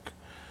I like.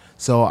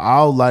 So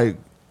I'll like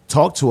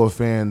talk to a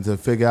fan to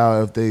figure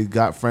out if they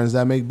got friends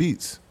that make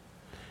beats.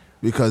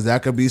 Because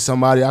that could be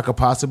somebody I could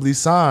possibly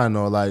sign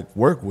or like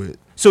work with.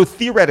 So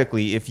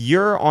theoretically, if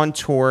you're on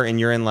tour and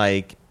you're in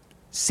like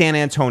San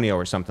Antonio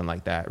or something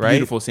like that, right?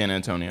 Beautiful San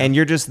Antonio. And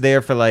you're just there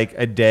for like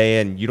a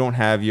day and you don't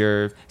have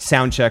your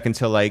sound check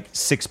until like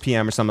 6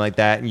 p.m. or something like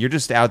that. And you're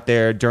just out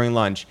there during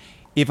lunch.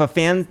 If a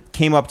fan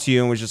came up to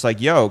you and was just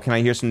like, yo, can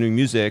I hear some new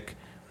music?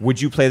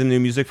 Would you play the new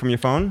music from your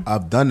phone?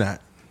 I've done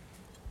that.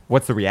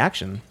 What's the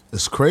reaction?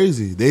 It's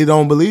crazy. They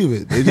don't believe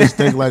it. They just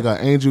think like an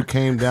angel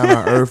came down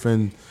on earth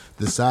and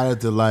decided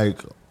to like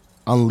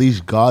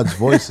unleash God's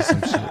voice or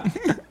some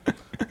shit.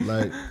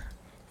 Like,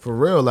 for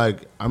real,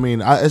 like, I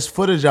mean, it's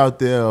footage out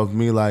there of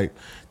me, like,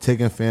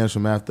 taking fans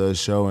from after a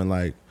show and,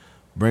 like,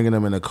 bringing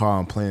them in the car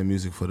and playing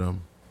music for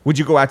them. Would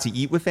you go out to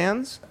eat with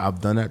fans? I've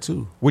done that,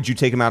 too. Would you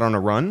take them out on a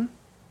run?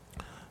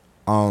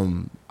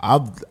 I'm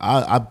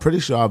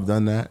pretty sure I've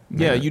done that.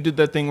 Yeah, you did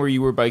that thing where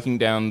you were biking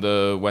down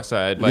the west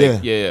side.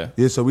 Like, yeah.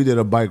 Yeah, so we did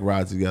a bike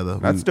ride together.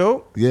 That's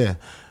dope. Yeah.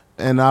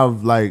 And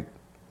I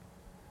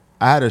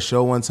had a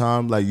show one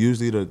time, like,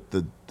 usually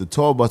the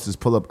tour buses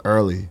pull up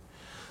early.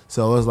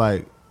 So it was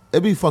like,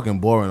 it'd be fucking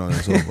boring on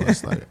this tour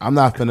bus. Like, I'm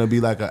not finna be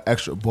like an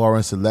extra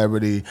boring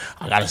celebrity.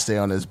 I gotta stay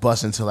on this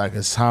bus until like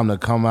it's time to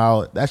come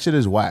out. That shit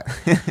is whack.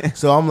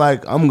 So I'm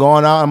like, I'm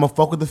going out. I'm gonna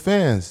fuck with the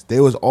fans. They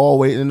was all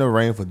waiting in the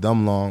rain for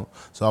dumb long.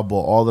 So I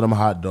bought all of them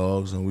hot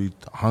dogs and we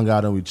hung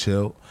out and we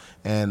chilled.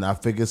 And I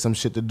figured some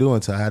shit to do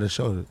until I had a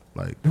show.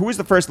 Like, who was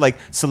the first like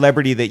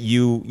celebrity that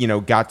you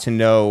got to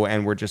know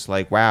and were just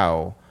like,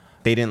 wow,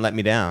 they didn't let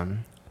me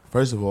down?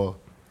 First of all,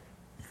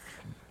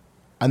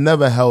 I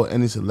never held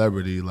any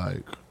celebrity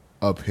like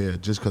up here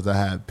just because I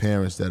had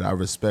parents that I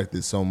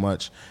respected so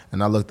much,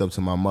 and I looked up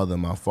to my mother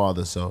and my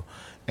father. So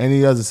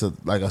any other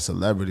like a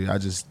celebrity,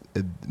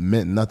 it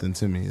meant nothing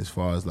to me as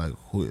far as like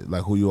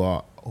who you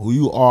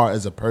are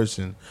as a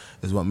person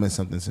is what meant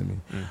something to me.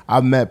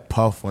 I met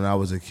Puff when I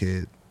was a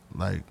kid.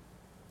 Like,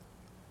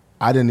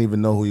 I didn't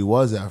even know who he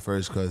was at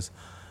first because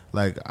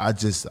like I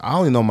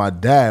only know my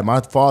dad.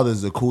 My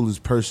father's the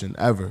coolest person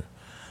ever.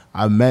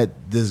 I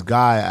met this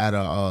guy at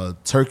a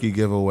turkey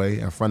giveaway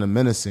in front of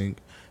Menacing.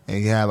 And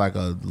he had like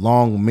a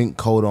long mink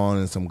coat on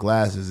and some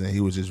glasses, and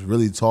he was just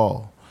really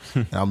tall.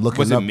 And I'm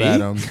looking up at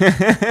him.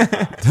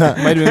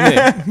 Might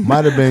have been me.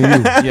 Might have been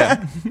you.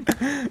 Yeah.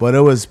 But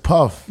it was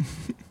Puff.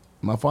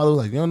 My father was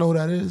like, "You don't know who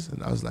that is?"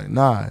 And I was like,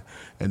 "Nah."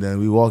 And then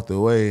we walked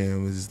away,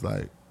 and it was just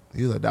like,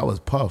 he was like, "That was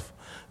Puff."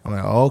 I'm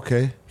like, "Oh,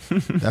 okay,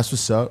 that's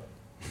what's up."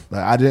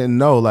 Like, I didn't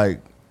know.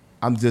 Like,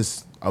 I'm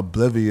just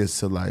oblivious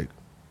to like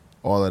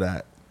all of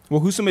that. Well,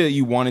 who's somebody that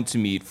you wanted to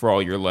meet for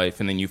all your life,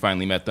 and then you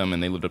finally met them,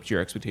 and they lived up to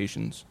your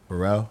expectations?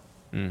 Pharrell.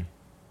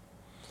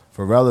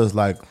 Pharrell is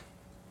like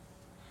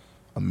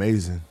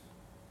amazing.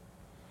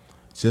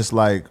 Just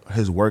like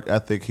his work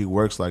ethic, he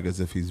works like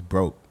as if he's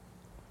broke.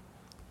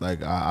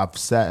 Like I've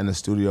sat in the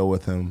studio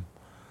with him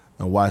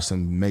and watched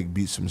him make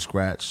beats from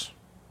scratch.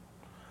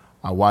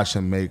 I watch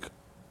him make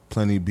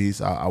plenty beats.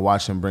 I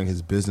watch him bring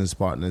his business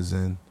partners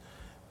in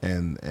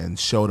and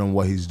show them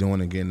what he's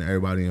doing and getting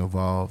everybody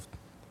involved.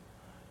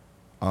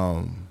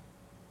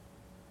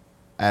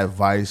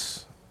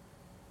 Advice,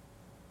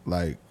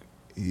 like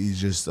he's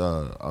just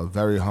a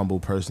very humble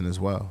person as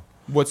well.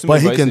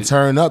 But he can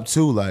turn up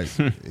too. Like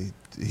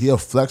he'll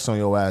flex on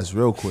your ass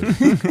real quick.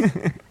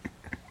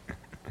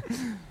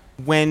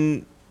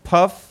 When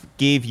Puff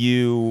gave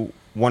you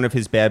one of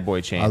his bad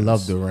boy chains, I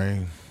love the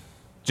rain.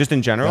 Just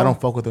in general, I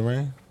don't fuck with the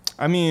rain.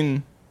 I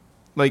mean,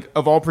 like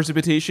of all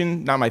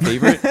precipitation, not my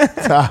favorite.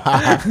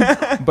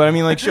 But I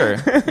mean, like, sure,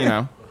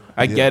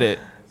 I get it.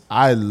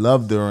 I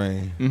love the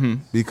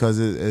rain because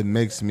it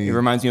makes me. It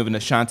reminds me of an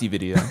Ashanti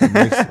video.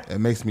 It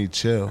makes me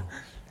chill.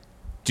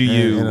 Do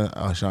you in an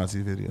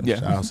Ashanti video? Yeah.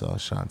 Shout out to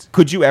Ashanti.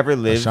 Could you ever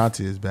live?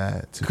 Ashanti is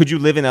bad too. Could you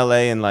live in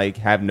LA and like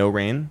have no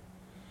rain?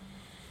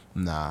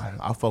 Nah,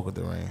 I fuck with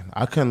the rain.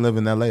 I couldn't live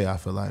in LA. I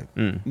feel like.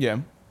 Yeah,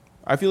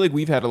 I feel like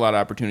we've had a lot of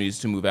opportunities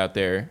to move out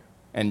there,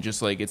 and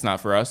just like it's not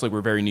for us. Like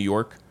we're very New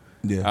York.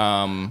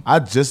 Yeah. I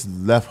just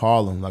left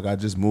Harlem. Like I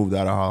just moved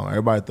out of Harlem.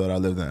 Everybody thought I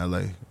lived in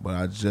LA, but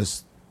I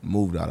just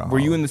moved out of Harlem. Were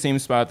you in the same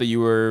spot that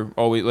you were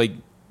always like?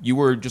 You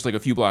were just like a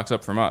few blocks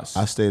up from us.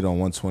 I stayed on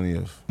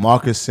 120th.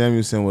 Marcus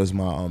Samuelson was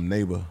my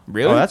neighbor.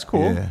 Really? Oh, that's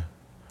cool. Yeah.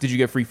 Did you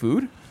get free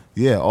food?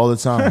 Yeah, all the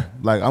time.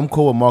 Like I'm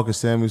cool with Marcus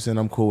Samuelson.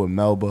 I'm cool with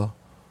Melba.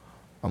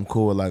 I'm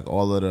cool with like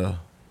all of the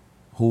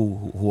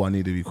who I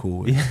need to be cool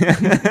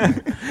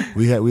with.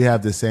 we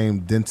have the same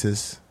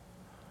dentist.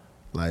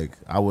 Like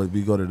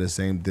we go to the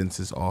same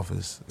dentist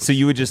office. So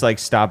you would just like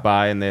stop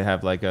by and they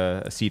have like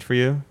a seat for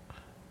you?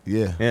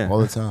 Yeah, all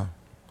the time.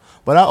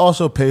 But I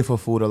also pay for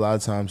food a lot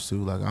of times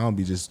too. Like I don't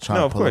be just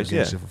trying to pull up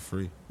shit for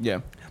free. Yeah.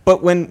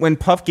 But when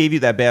Puff gave you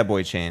that bad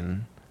boy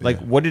chain, like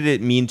what did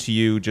it mean to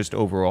you just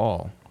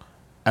overall?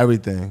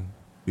 Everything,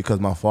 because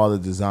my father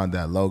designed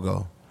that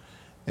logo,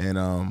 and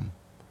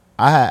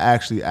I had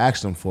actually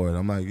asked him for it.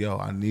 I'm like, yo,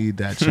 I need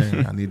that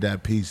chain. I need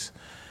that piece,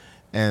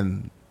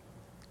 and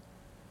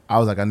I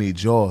was like, I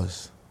need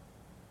yours,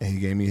 and he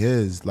gave me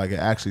his. Like it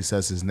actually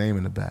says his name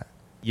in the back.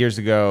 Years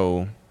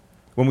ago,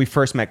 when we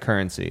first met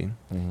Currency,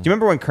 do you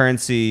remember when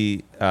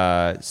Currency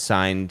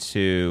signed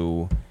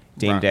to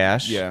Dame Right.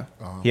 Dash. Yeah.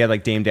 He had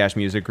like Dame Dash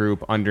Music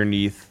Group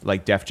underneath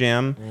like Def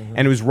Jam,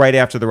 and it was right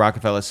after the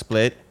Rockefeller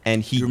split.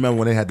 And You remember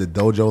when they had the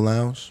Dojo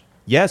Lounge?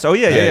 yes, oh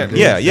yeah, That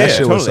shit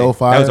totally. was so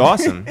fire. That was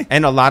awesome,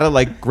 and a lot of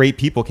like great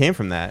people came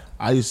from that.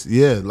 I used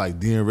like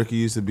D and Ricky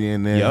used to be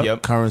in there.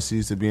 Yep. Currency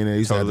used to be in there. He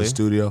used to have the Totally.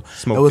 studio.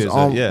 Smoke it was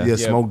DZA, yeah.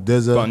 Smoke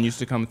DZA. Bun used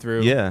to come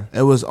through. Yeah,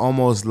 It was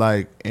almost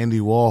like Andy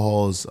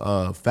Warhol's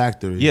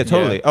factory. yeah,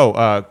 totally. Yeah.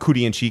 Oh,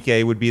 Cootie and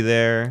Chike would be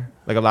there.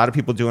 Like a lot of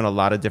people doing a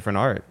lot of different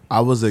art.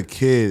 I was a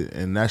kid,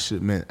 and that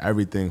shit meant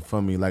everything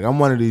for me. Like I'm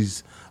one of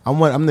these.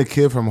 I'm the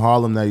kid from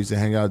Harlem that used to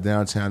hang out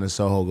downtown in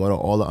Soho, go to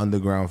all the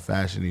underground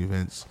fashion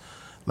events,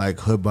 like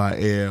Hood by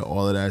Air,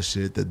 all of that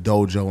shit. The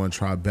Dojo in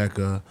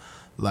Tribeca,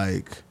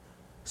 like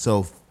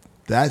so.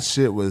 That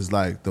shit was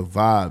like the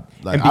vibe.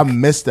 Like I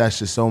missed that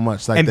shit so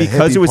much. Like And the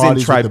because hippie it was in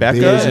parties with the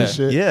beers and Tribeca,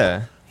 shit.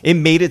 yeah, it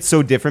made it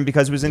so different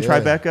because it was in Yeah.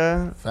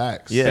 Tribeca.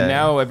 Facts. Yeah. And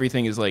now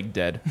everything is like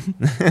dead.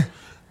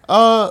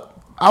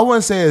 I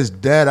wouldn't say it's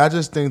dead. I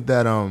just think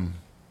that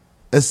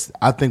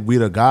I think we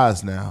the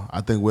guys now.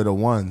 I think we're the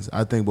ones.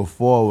 I think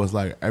before it was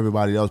like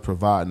everybody else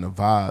providing the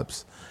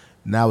vibes.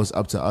 Now it's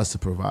up to us to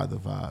provide the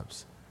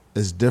vibes.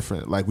 It's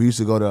different. Like we used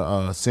to go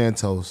to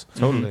Santos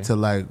Totally.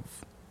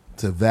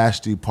 to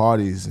Vashti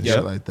parties and Yep.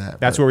 shit like that.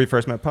 That's but, where we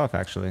first met Puff,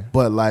 actually.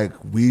 But like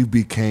we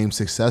became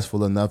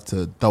successful enough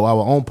to throw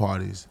our own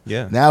parties.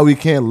 Yeah. Now we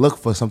can't look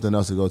for something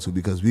else to go to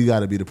because we got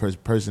to be the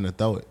person to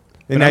throw it.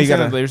 And But now I'm you saying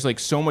gotta. that there's like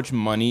so much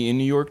money in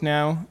New York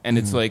now, and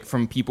it's like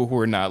from people who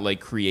are not like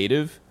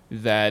creative,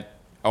 that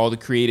all the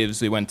creatives,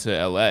 they went to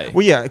LA.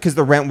 Well, yeah, because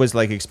the rent was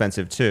like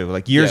expensive too.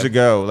 Like years Yeah.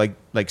 ago,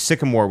 like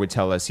Sycamore would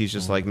tell us, he's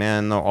just like,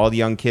 man, no, all the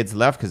young kids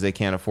left because they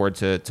can't afford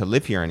to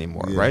live here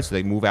anymore, Yeah. right? So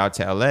they move out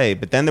to LA.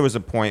 But then there was a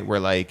point where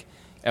like,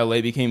 LA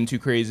became too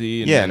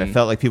crazy. yeah, and then- it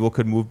felt like people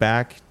could move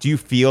back. Do you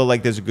feel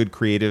like there's a good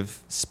creative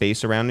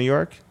space around New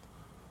York?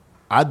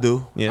 I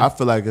do. Yeah. I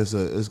feel like I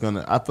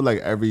feel like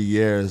every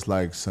year is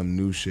like some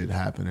new shit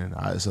happening.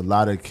 It's a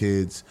lot of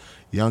kids,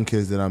 young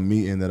kids that I'm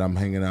meeting, that I'm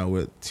hanging out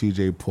with.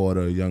 TJ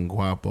Porter, Young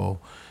Guapo,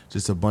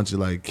 just a bunch of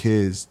like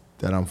kids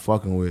that I'm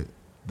fucking with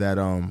that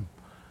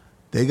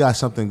they got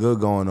something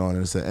good going on.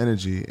 And it's an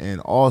energy, and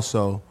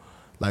also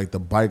like the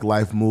bike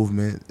life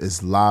movement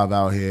is live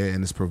out here,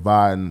 and it's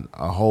providing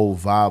a whole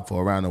vibe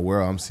for around the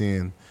world. I'm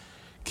seeing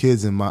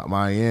kids in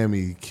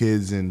Miami,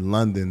 kids in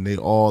London. They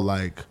all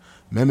like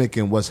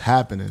mimicking what's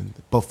happening,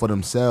 but for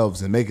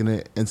themselves and making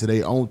it into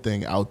their own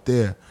thing out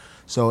there.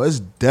 So it's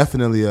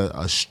definitely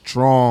a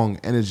strong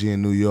energy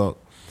in New York.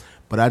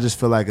 But I just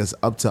feel like it's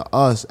up to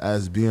us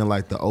as being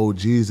like the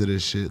OGs of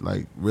this shit,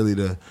 like really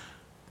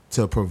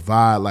to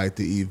provide like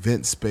the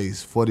event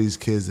space for these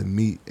kids to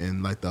meet,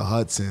 and like the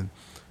huts, and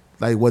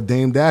like what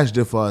Dame Dash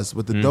did for us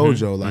with the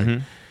dojo.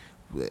 Like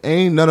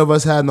ain't none of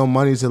us had no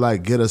money to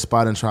like get a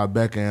spot in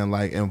Tribeca and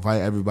like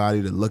invite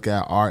everybody to look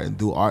at art and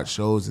do art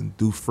shows and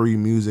do free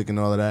music and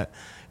all of that.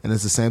 And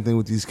it's the same thing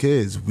with these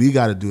kids. We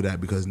got to do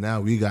that because now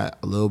we got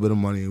a little bit of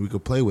money and we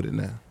could play with it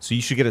now. So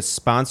you should get a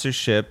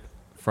sponsorship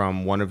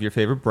from one of your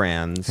favorite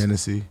brands.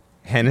 Hennessy.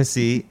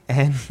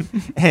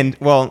 And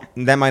well,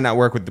 that might not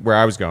work with where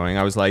I was going.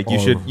 I was like,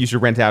 you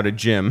should rent out a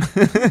gym.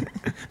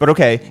 But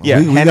okay, yeah,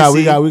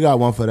 we got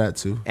one for that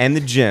too. and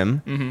the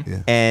gym,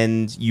 Yeah.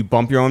 and you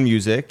bump your own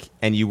music,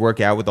 and you work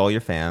out with all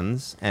your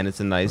fans, and it's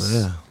a nice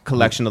Yeah.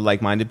 collection of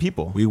like-minded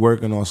people. We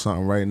working on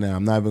something right now.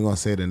 I'm not even gonna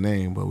say the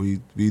name, but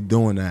we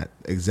doing that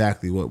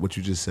exactly what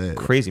you just said.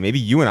 Crazy. Maybe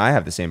you and I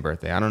have the same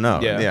birthday. I don't know.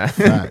 Yeah.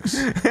 Facts.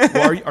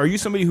 Well, are you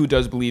somebody who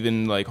does believe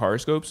in like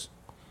horoscopes?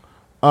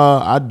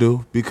 I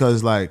do,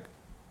 because like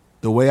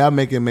the way I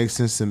make it make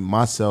sense to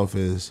myself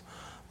is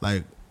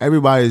like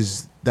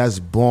everybody's that's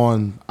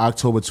born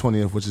October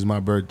 20th, which is my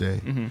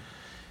birthday.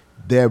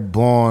 They're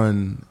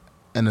born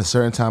in a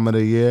certain time of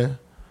the year.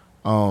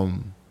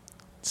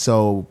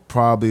 So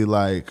probably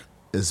like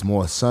it's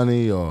more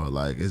sunny, or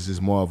like it's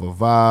just more of a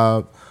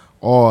vibe,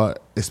 or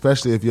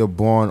especially if you're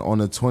born on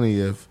the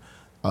 20th,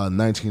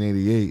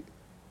 1988,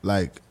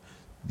 like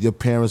your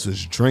parents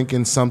was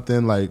drinking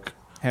something like,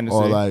 Hennessy.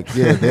 or like,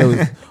 yeah, they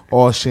was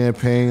all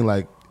champagne,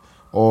 like,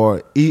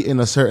 or eating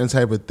a certain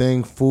type of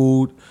thing,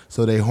 food,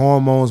 so their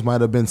hormones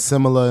might have been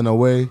similar in a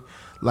way.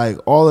 Like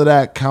all of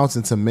that counts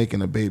into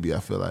making a baby, I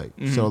feel like.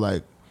 So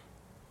like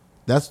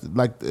that's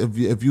like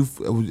if you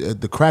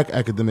the crack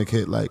epidemic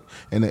hit like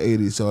in the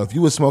 80s. So if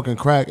you was smoking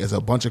crack, it's a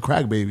bunch of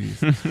crack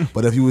babies.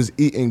 But if you was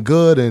eating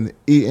good and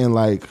eating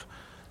like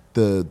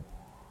the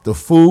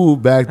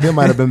food back then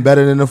might have been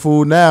better than the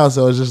food now.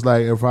 So it's just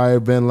like it probably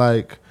been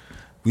like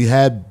we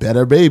had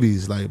better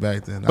babies like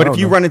back then. But if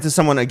you run into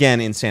someone again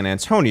in San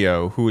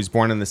Antonio who was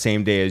born on the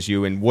same day as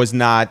you and was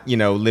not,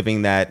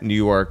 living that New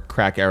York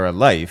crack era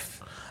life,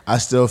 I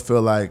still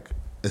feel like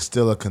it's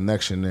still a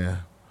connection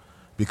there,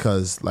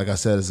 because like I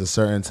said, it's a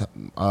certain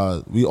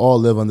we all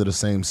live under the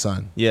same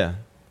sun, yeah.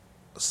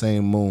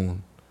 same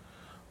moon.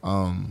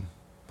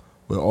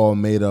 We're all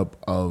made up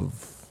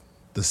of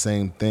the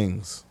same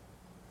things.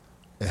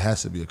 It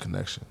has to be a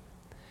connection.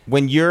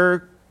 When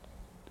you're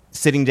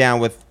sitting down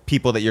with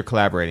people that you're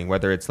collaborating,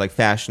 whether it's like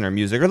fashion or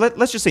music, or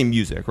let's just say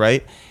music,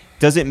 right?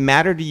 Does it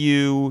matter to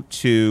you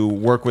to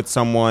work with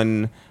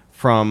someone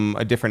from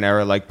a different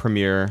era like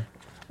Premier?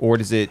 Or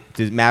does it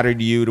matter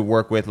to you to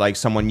work with like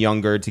someone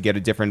younger to get a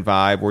different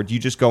vibe? Or do you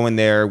just go in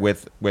there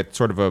with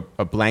sort of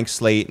a blank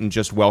slate and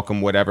just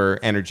welcome whatever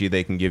energy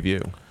they can give you?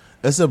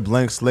 It's a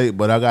blank slate,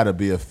 but I got to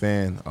be a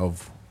fan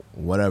of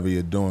whatever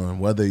you're doing,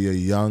 whether you're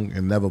young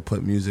and never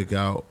put music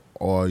out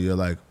or you're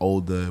like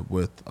older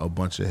with a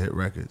bunch of hit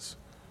records.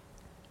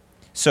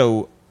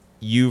 So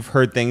you've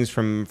heard things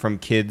from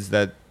kids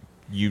that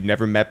you've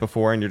never met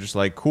before and you're just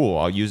like, cool,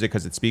 I'll use it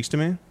because it speaks to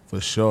me? For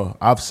sure.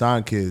 I've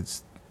signed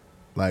kids,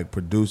 like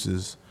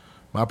producers.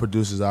 My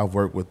producers, I've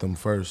worked with them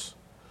first.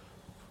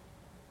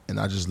 And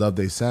I just love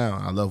their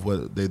sound. I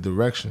love their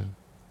direction.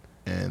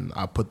 And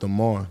I put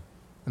them on.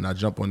 And I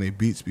jump on their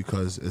beats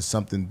because it's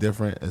something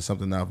different. It's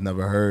something I've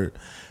never heard.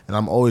 And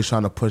I'm always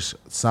trying to push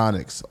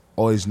sonics,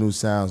 always new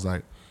sounds.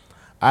 Like,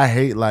 I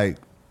hate, like,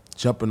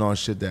 jumping on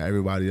shit that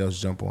everybody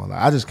else jump on.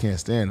 Like, I just can't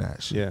stand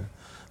that shit. Yeah.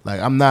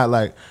 Like, I'm not,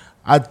 like,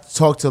 I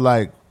talk to,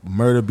 like,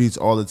 Murder Beats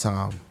all the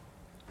time.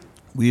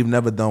 We've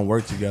never done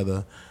work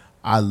together.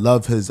 I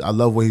love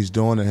what he's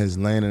doing in his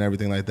lane and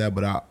everything like that.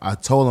 But I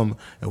told him,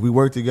 if we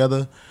work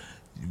together,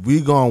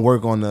 we gonna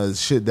work on the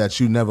shit that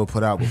you never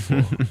put out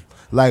before.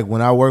 Like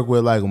when I worked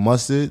with like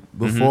Mustard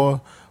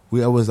before,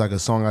 it was like a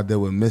song I did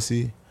with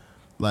Missy.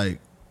 Like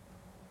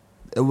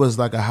it was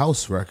like a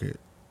house record.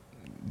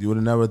 You would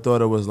have never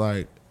thought it was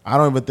like. I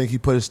don't even think he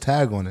put his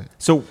tag on it.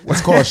 So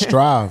it's called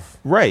Strive.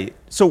 Right.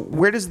 So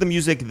where does the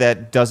music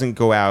that doesn't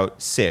go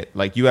out sit?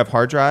 Like you have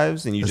hard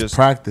drives and you It's just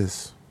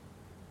practice.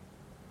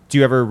 Do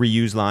you ever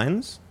reuse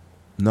lines?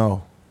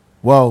 No.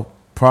 Well,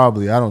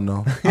 probably. I don't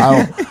know.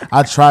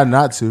 I try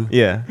not to.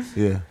 Yeah.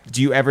 Yeah.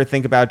 Do you ever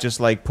think about just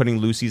like putting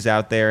Lucy's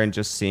out there and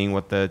just seeing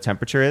what the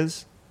temperature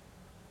is?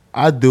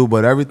 I do,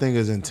 but everything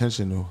is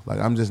intentional. Like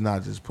I'm just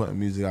not just putting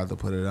music out to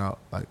put it out.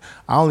 Like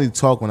I only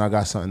talk when I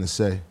got something to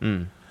say.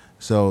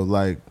 So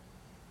like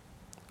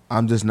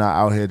I'm just not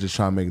out here just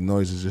trying to make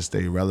noise to just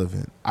stay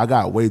relevant. I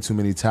got way too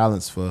many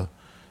talents for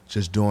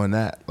just doing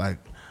that. Like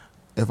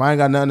if I ain't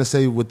got nothing to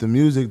say with the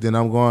music, then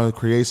I'm going to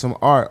create some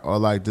art or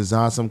like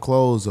design some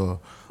clothes or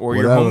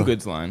whatever. Your home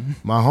goods line.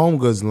 My home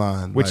goods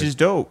line. Which like, is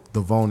dope.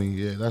 The Voni,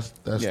 yeah, that's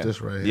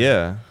this right here.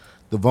 Yeah.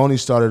 The Voni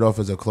started off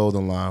as a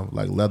clothing line,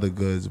 like leather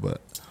goods,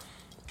 but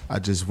I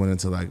just went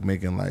into like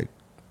making like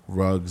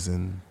rugs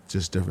and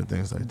just different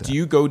things like that. Do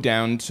you go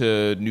down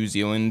to New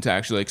Zealand to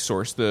actually like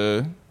source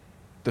the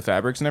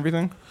fabrics and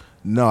everything?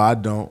 No, I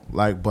don't.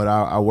 Like, but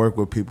I work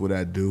with people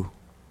that do.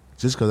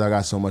 Just because I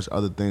got so much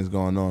other things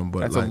going on. But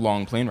that's like, a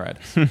long plane ride.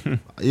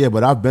 Yeah,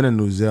 but I've been in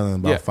New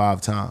Zealand about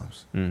 5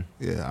 times. Mm.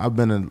 Yeah, I've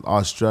been in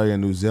Australia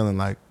and New Zealand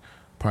like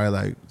probably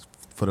like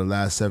for the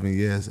last 7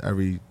 years,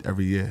 every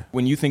year.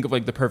 When you think of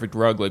like the perfect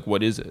rug, like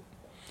what is it?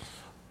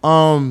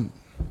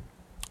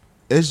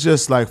 It's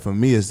just like for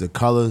me, it's the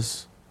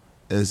colors.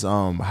 It's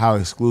how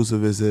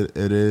exclusive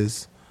it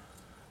is.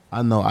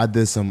 I know I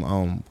did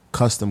some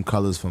custom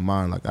colors for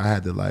mine. Like I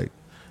had to like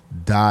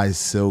dye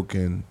silk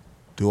and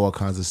do all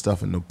kinds of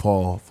stuff in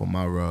Nepal for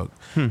my rug,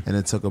 and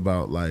it took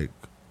about like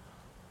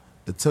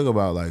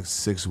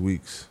 6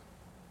 weeks.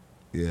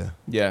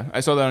 Yeah,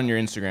 I saw that on your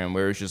Instagram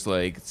where it's just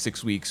like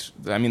 6 weeks.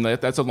 I mean,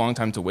 that's a long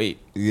time to wait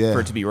Yeah. for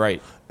it to be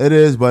right. It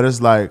is, but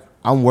it's like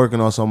I'm working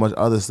on so much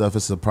other stuff.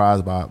 It's a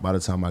surprise by the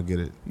time I get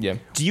it. Yeah.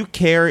 Do you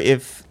care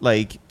if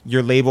like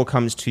your label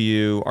comes to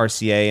you,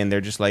 RCA, and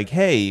they're just like,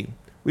 hey,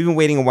 we've been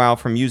waiting a while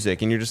for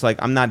music, and you're just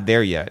like, I'm not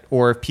there yet?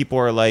 Or if people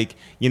are like,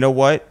 you know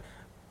what,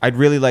 I'd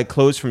really like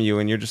clothes from you,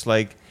 and you're just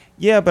like,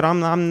 yeah, but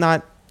I'm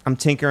not. I'm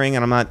tinkering,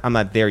 and I'm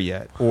not there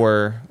yet,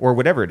 or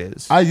whatever it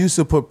is. I used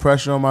to put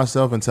pressure on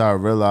myself until I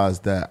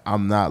realized that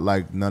I'm not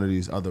like none of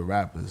these other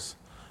rappers.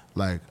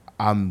 Like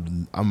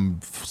I'm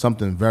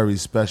something very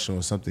special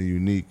and something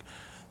unique,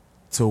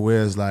 to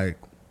where it's like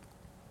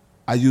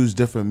I use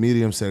different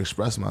mediums to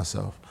express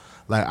myself.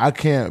 Like I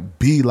can't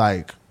be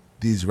like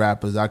these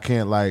rappers. I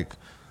can't like.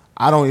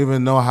 I don't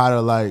even know how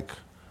to like.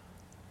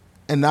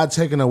 And not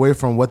taking away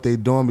from what they're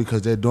doing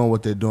because they're doing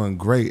what they're doing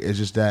great. It's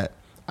just that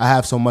I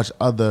have so much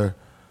other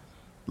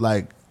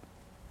like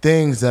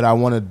things that I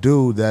want to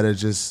do that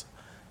it's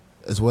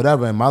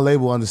whatever. And my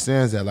label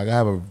understands that. Like I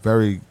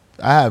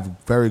have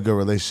very good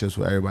relationships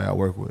with everybody I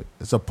work with.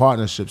 It's a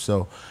partnership,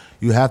 so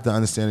you have to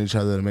understand each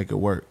other to make it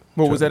work.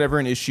 Well, was that ever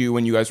an issue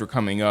when you guys were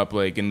coming up,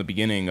 like in the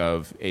beginning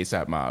of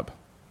ASAP Mob?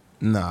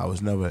 Nah, it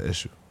was never an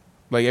issue.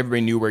 Like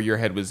everybody knew where your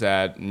head was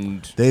at,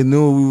 and they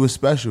knew we were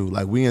special.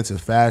 Like we into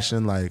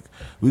fashion. Like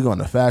we going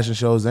to fashion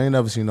shows. They ain't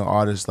never seen no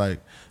artist like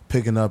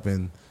picking up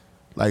and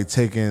like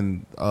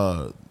taking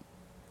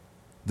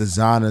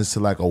designers to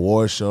like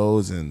award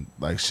shows and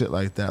like shit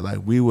like that. Like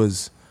we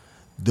was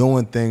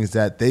doing things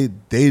that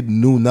they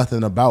knew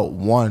nothing about.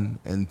 1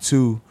 and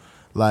 2,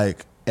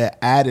 like it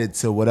added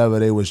to whatever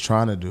they was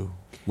trying to do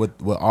with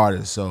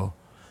artists. So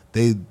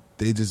they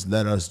just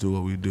let us do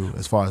what we do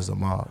as far as the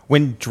mob.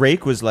 When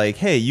Drake was like,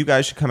 hey, you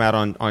guys should come out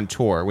on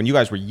tour, when you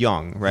guys were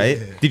young, right?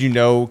 Yeah. Did you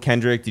know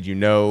Kendrick? Did you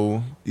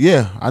know?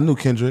 Yeah, I knew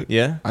Kendrick.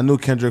 Yeah? I knew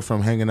Kendrick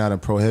from hanging out in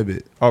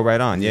Prohibit. Oh,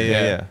 right on.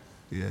 Yeah.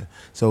 Yeah.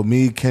 So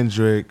me,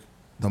 Kendrick,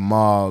 The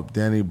Mob,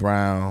 Danny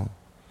Brown,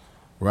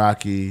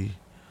 Rocky.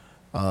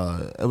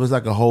 It was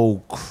like a whole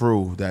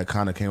crew that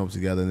kind of came up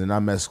together. And then I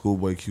met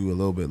Schoolboy Q a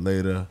little bit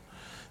later.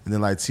 And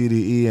then like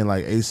TDE and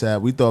like ASAP,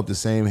 we throw up the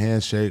same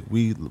handshake.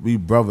 We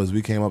brothers.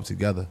 We came up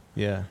together.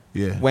 Yeah.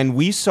 Yeah. When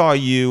we saw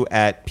you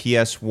at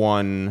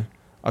PS1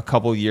 a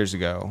couple years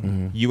ago,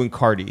 you and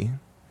Cardi,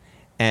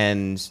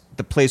 and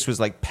the place was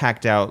like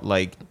packed out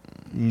like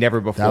never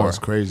before. That was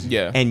crazy.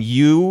 Yeah. And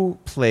you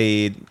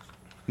played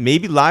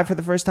maybe live for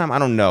the first time, I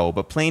don't know,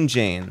 but Plain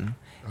Jane.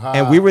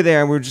 And we were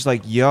there and we were just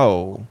like,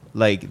 yo,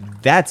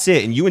 like that's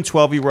it. And you and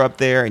 12 were up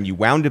there and you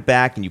wound it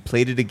back and you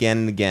played it again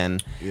and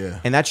again. Yeah.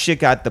 And that shit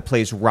got the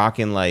place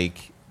rocking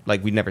like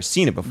we'd never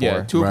seen it before.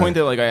 Yeah, to a Right. point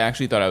that like I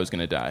actually thought I was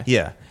gonna die.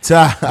 Yeah.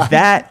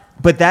 that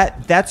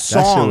That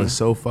song was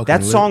so fucking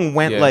that lit. song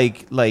went Yeah.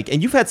 like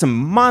and you've had some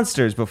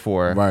monsters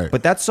before. Right.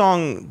 But that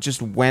song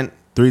just went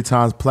 3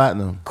 times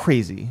platinum.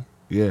 crazy.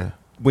 Yeah.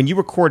 When you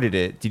recorded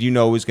it, did you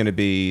know it was gonna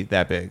be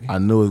that big? I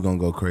knew it was gonna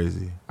go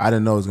crazy. I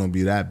didn't know it was gonna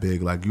be that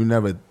big. Like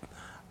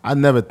I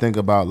never think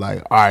about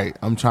like, all right,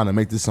 I'm trying to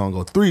make this song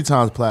go 3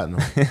 times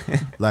platinum.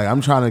 Like I'm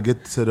trying to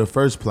get to the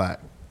first plat,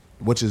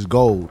 which is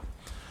gold.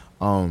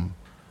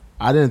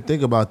 I didn't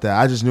think about that.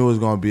 I just knew it was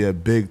gonna be a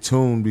big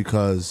tune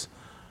because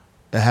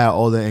it had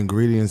all the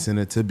ingredients in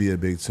it to be a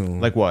big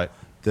tune. Like what?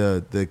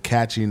 The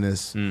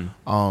catchiness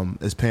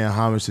is paying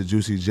homage to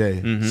Juicy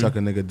J, Suck a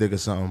Nigga Dick or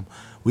something.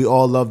 We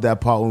all loved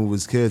that part when we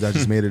was kids. I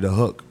just made it a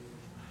hook.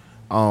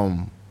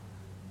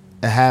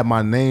 It had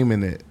my name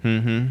in it.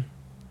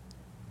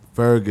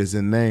 Ferg is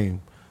the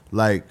name.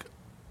 Like,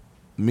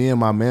 me and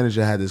my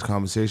manager had this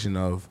conversation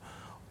of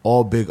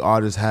all big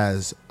artists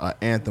has an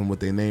anthem with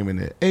their name in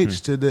it.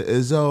 H to the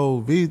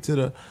Izzo, V to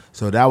the...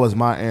 So that was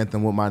my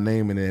anthem with my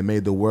name in it. It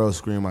made the world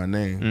scream my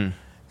name.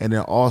 And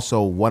then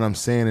also what I'm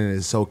saying in it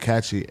is so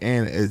catchy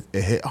and it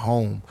hit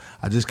home.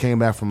 I just came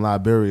back from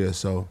Liberia,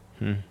 so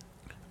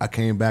I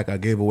came back, I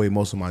gave away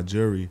most of my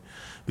jewelry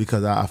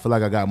because I feel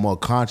like I got more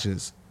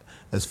conscience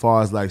as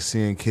far as like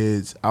seeing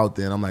kids out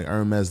there. And I'm like,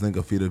 Hermes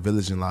Linkafita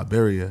Village in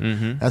Liberia.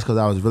 That's because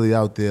I was really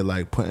out there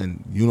like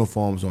putting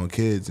uniforms on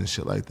kids and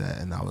shit like that.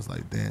 And I was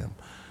like, damn,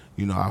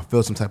 you know, I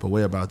feel some type of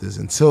way about this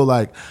until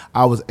like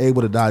I was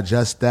able to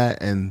digest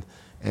that and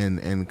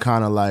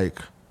kind of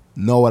like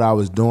know what I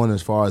was doing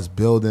as far as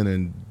building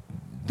and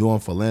doing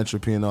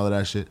philanthropy and all of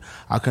that shit.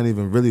 I couldn't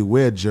even really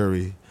wear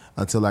jewelry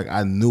until like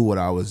I knew what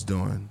I was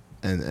doing.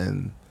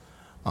 And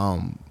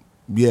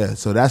yeah,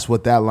 so that's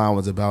what that line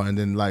was about. And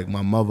then like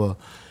my mother,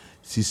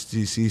 she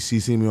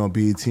seen me on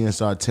BET and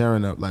started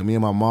tearing up. Like me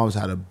and my mom's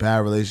had a bad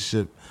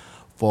relationship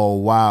for a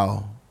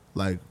while,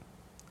 like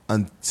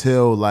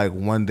until like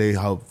one day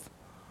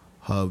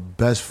her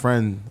best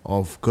friend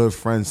or good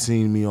friend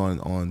seen me on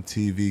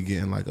TV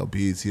getting like a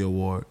BET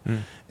award,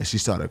 and she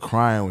started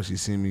crying when she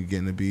seen me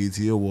getting a BET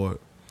award.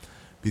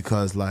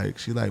 Because like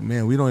she like,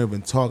 man, we don't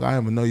even talk. I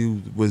didn't even know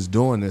you was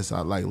doing this.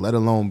 I like, let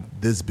alone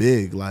this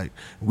big. Like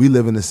we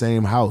live in the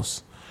same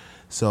house,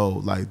 so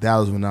like that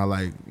was when I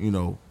like, you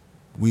know,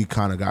 we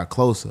kind of got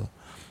closer,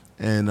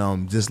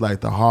 and just like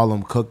the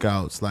Harlem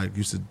cookouts, like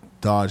used to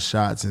dodge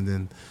shots, and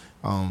then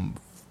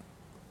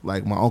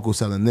like my uncle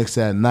selling Knicks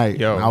at night.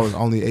 Yo. I was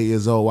only 8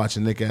 years old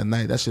watching Nick at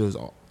night. That shit was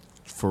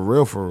for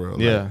real, like,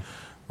 Yeah.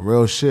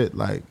 real shit.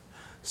 Like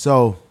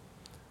so.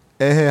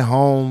 It hit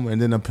home, and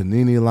then a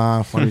Panini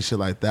line, funny shit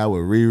like that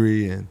with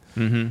Riri,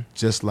 and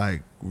just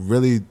like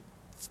really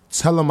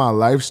telling my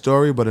life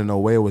story, but in a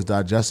way it was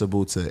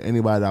digestible to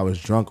anybody that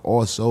was drunk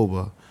or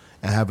sober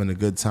and having a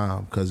good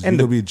time. Because you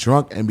could be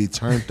drunk and be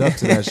turned up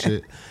to that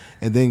shit,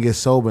 and then get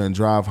sober and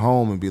drive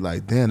home and be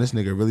like, damn, this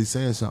nigga really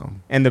saying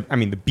something. And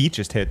the beat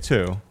just hit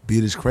too.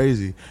 Beat is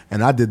crazy,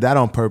 and I did that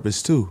on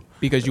purpose too.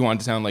 Because you wanted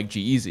to sound like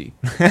G-Eazy.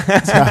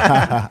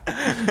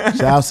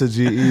 Shout out to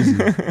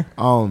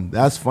G-Eazy.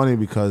 That's funny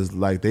because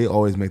like they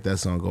always make that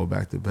song go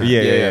back to back.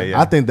 Yeah.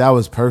 I think that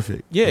was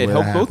perfect. Yeah, the it way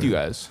helped that both you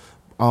happened.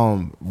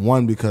 guys.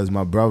 One, because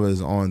my brother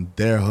is on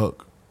their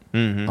hook. I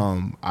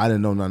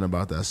didn't know nothing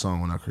about that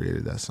song when I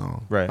created that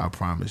song. Right. I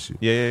promise you.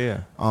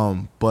 Yeah.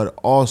 But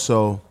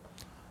also,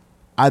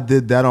 I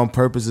did that on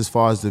purpose as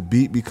far as the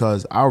beat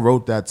because I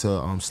wrote that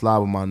to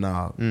Slob on My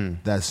Knob,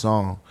 that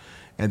song.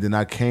 And then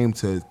I came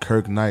to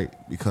Kirk Knight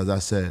because I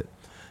said,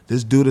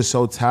 this dude is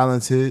so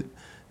talented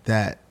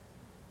that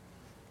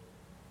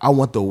I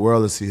want the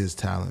world to see his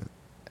talent.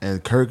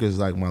 And Kirk is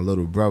like my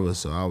little brother,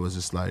 so I was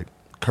just like,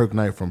 Kirk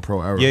Knight from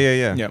Pro Era.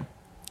 Yeah.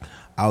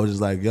 I was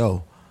just like,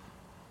 yo,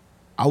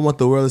 I want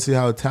the world to see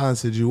how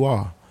talented you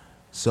are.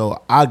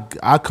 So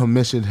I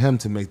commissioned him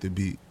to make the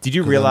beat. Did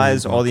you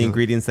realize all the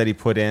ingredients that he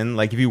put in?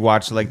 Like if you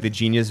watch like the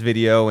Genius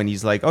video and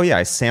he's like, oh yeah,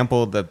 I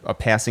sampled a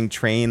passing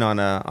train on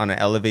an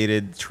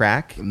elevated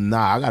track.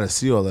 Nah, I got to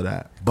see all of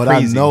that. But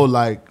Crazy. I know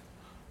like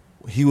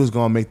he was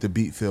going to make the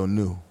beat feel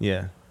new.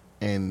 Yeah.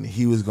 And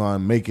he was going to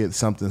make it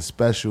something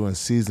special and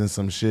season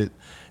some shit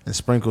and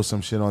sprinkle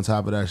some shit on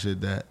top of that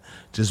shit that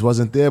just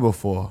wasn't there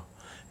before.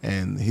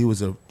 And he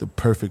was the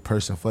perfect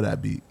person for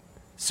that beat.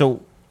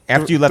 So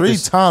After you left 3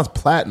 this, times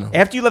platinum.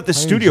 after you left the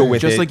studio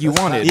with Just it, like you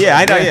wanted. Yeah,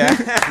 I know. Yeah.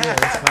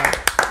 Yeah,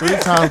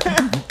 it's not 3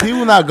 times.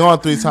 People not going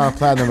 3 times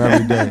platinum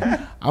every day.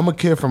 I'm a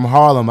kid from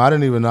Harlem. I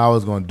didn't even know I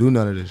was going to do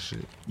none of this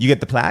shit. You get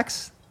the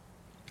plaques?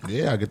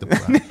 Yeah, I get the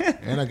plaque.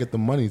 And I get the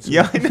money, too.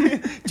 Yeah.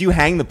 Do you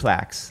hang the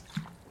plaques?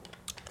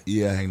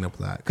 Yeah, I hang the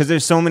plaque. Because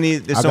there's so many.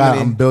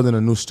 I'm building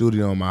a new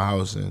studio in my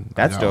house, and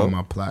That's I got all dope.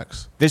 my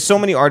plaques. There's so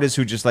many artists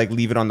who just like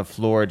leave it on the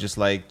floor, just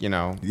like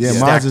Yeah,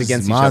 stacked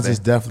against each mine's other. is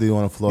definitely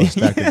on the floor,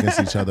 stacked against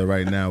each other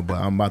right now. But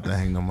I'm about to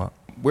hang them up.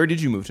 Where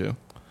did you move to?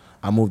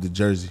 I moved to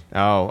Jersey.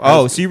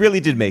 Oh, so you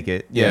really did make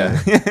it.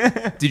 Yeah.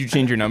 Did you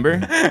change your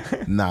number?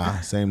 Nah,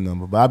 same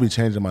number. But I'll be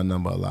changing my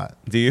number a lot.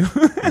 Do you?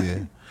 Yeah.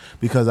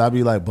 Because I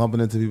be like bumping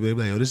into people. They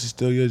be like, yo, this is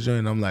still your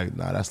joint. I'm like,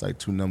 nah, that's like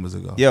 2 numbers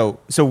ago. Yo,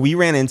 so we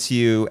ran into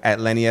you at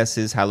Lenny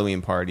S's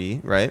Halloween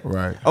party, right?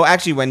 Right. Oh,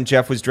 actually, when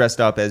Jeff was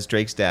dressed up as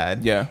Drake's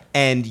dad. Yeah.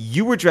 And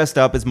you were dressed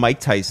up as Mike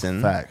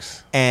Tyson.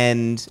 Facts.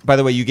 And by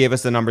the way, you gave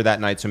us the number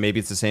that night, so maybe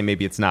it's the same,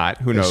 maybe it's not.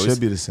 Who knows? It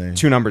should be the same.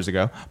 2 numbers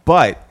ago.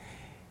 But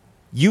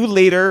you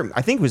later,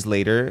 I think it was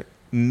later,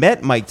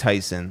 met Mike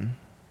Tyson.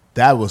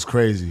 That was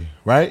crazy,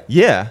 right?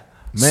 Yeah.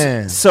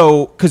 Man.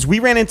 So, because we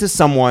ran into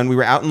someone, we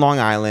were out in Long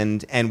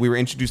Island, and we were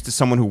introduced to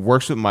someone who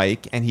works with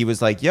Mike, and he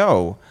was like,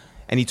 yo,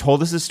 and he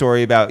told us a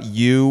story about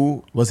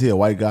you. Was he a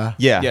white guy?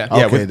 Yeah. Yeah.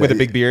 Yeah, Okay, with a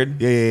big beard.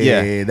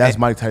 Yeah. That's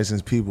Mike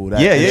Tyson's people.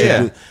 That Yeah, yeah,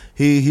 introdu-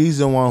 He's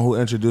the one who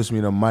introduced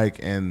me to Mike,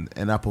 and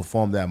I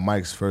performed at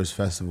Mike's first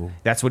festival.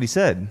 That's what he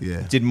said.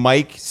 Yeah. Did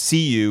Mike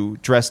see you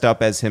dressed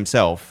up as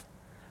himself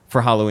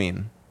for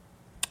Halloween?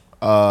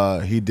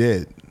 He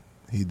did.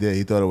 He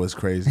thought it was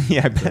crazy.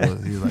 Yeah, I bet.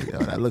 He was like, yo,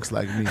 that looks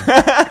like me.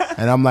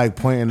 And I'm like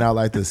pointing out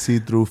like the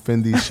see-through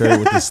Fendi shirt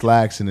with the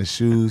slacks and the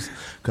shoes.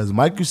 Because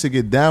Mike used to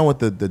get down with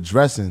the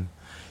dressing.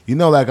 You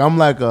know, like I'm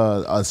like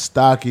a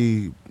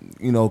stocky,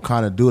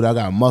 kind of dude. I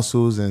got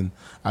muscles and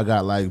I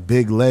got like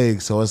big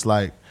legs. So it's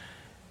like,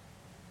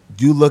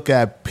 you look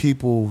at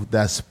people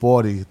that's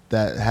sporty,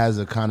 that has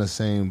a kind of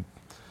same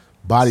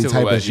body type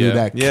Silhouette, as you,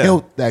 yeah.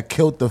 that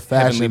killed the Heavenly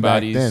fashion back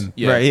bodies. then.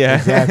 Yeah. Right, yeah.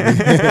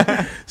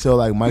 Exactly. So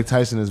like Mike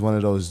Tyson is one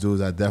of those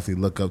dudes I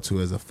definitely look up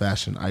to as a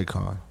fashion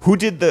icon. Who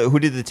did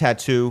the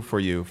tattoo for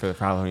you for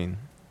Halloween?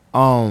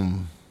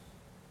 Who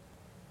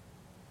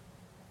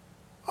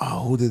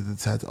did the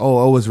tattoo?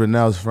 Oh, it was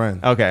Renell's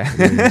friend. Okay.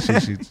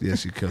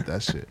 She killed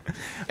that shit.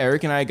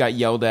 Eric and I got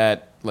yelled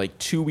at like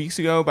 2 weeks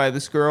ago by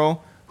this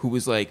girl who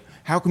was like,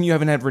 how come you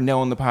haven't had Renell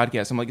on the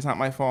podcast? I'm like, it's not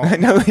my fault.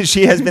 No,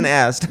 she has been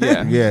asked.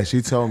 Yeah. Yeah,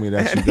 she told me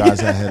that you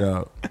guys had hit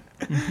up.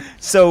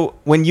 So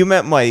when you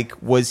met Mike,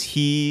 was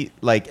he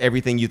like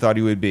everything you thought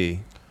he would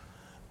be?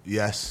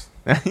 Yes.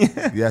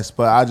 Yes,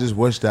 but I just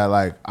wish that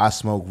like I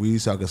smoke weed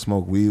so I could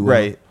smoke weed with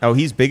him. Right. Oh,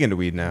 he's big into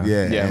weed now.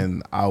 Yeah, Yeah.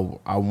 and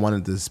I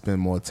wanted to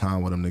spend more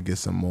time with him to get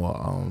some more.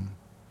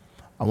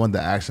 I wanted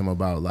to ask him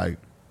about like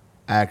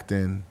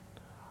acting.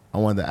 I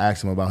wanted to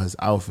ask him about his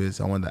outfits.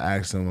 I wanted to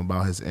ask him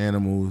about his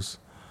animals.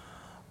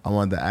 I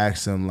wanted to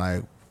ask him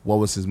like what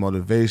was his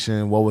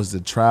motivation, what was the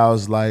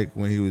trials like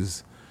when he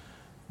was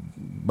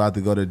about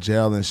to go to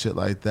jail and shit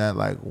like that.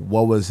 Like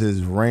what was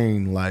his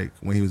reign like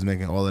when he was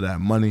making all of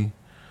that money.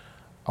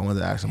 I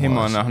wanted to ask him Him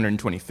all on that shit.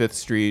 125th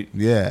Street.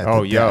 Yeah.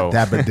 Oh, yo.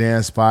 Dapper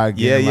Dan spot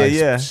getting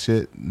Yeah.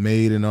 shit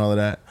made and all of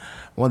that.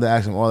 I wanted to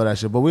ask him all of that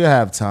shit, but we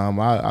have time.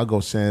 I'll go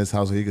stay in his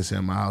house or he can stay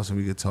in my house and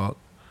we could talk.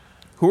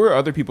 Who are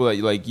other people that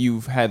like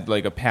you've had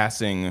like a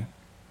passing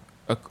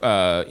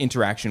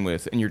interaction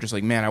with, and you're just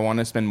like, man, I want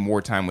to spend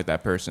more time with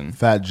that person?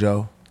 Fat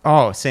Joe.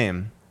 Oh,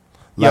 same.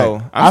 Like, Yo,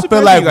 I'm I surprised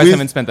feel like you guys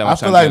haven't spent that much I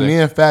feel time like together. me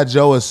and Fat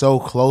Joe is so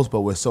close,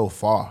 but we're so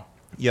far.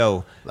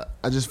 yo.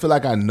 I just feel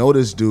like I know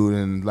this dude,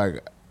 and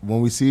like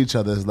when we see each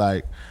other, it's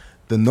like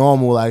the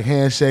normal like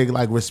handshake,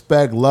 like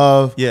respect,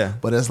 love. Yeah.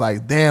 But it's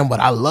like, damn, but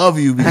I love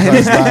you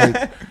because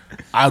like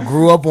I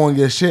grew up on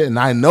your shit, and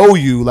I know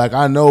you. Like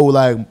I know,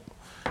 like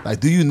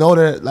do you know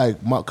that?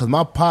 Like, cause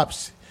my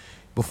pops,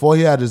 before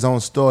he had his own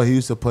store, he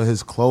used to put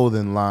his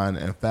clothing line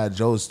in Fat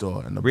Joe's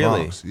store in the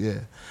Really? Bronx. Yeah.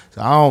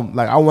 So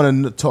I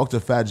want to talk to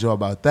Fat Joe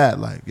about that.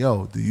 Like,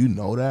 yo, do you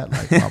know that?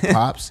 Like my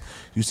pops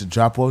used to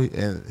drop off,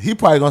 and he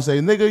probably gonna say,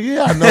 nigga,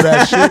 yeah, I know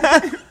that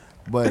shit.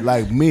 But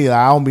like me,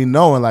 I don't be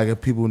knowing like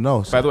if people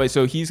know. So. By the way,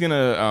 so he's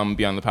gonna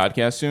be on the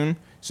podcast soon,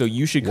 so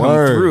you should come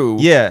Word. through.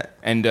 Yeah.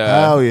 And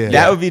Hell yeah.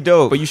 That would be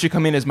dope. But you should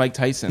come in as Mike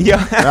Tyson. Yeah.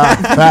 Nah,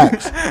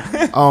 facts.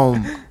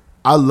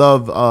 I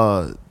love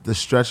the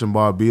Stretch and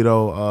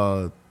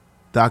Barbito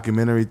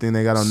documentary thing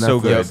they got on So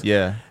Netflix. good.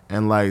 Yeah.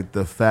 And like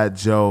the Fat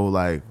Joe,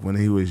 like when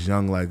he was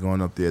young, like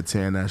going up there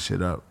tearing that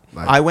shit up.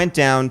 Like, I went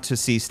down to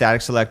see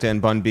Static Selecta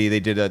and Bun B. They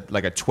did a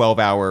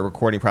 12-hour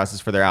recording process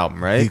for their album,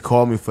 he right?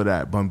 called me for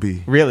that, Bun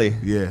B. Really?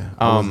 Yeah,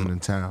 I wasn't in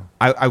town.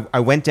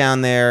 I went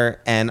down there,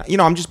 and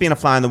I'm just being a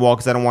fly on the wall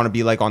because I don't want to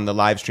be like on the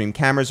live stream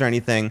cameras or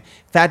anything.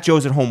 Fat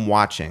Joe's at home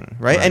watching,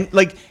 right? And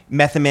like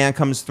Method Man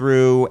comes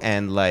through,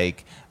 and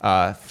like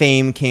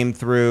Fame came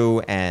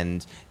through,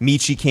 and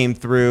Michi came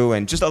through,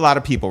 and just a lot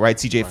of people, right?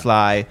 CJ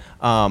Fly,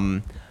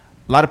 a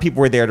lot of people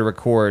were there to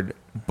record,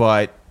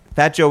 but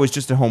Fat Joe was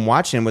just at home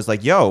watching and was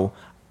like, "Yo,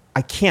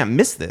 I can't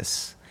miss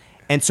this."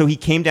 And so he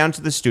came down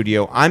to the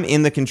studio. I'm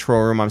in the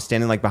control room. I'm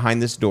standing like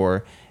behind this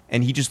door.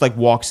 And he just like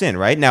walks in,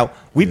 right? Now,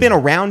 we've been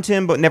around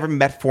him, but never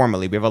met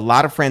formally. We have a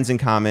lot of friends in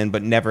common,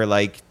 but never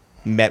like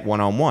met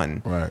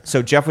one-on-one. Right.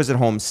 So Jeff was at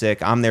home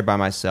sick. I'm there by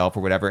myself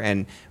or whatever.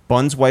 And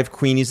Bun's wife,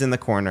 Queenie's in the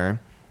corner.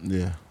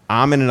 Yeah.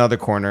 I'm in another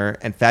corner.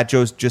 And Fat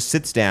Joe just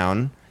sits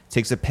down,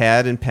 takes a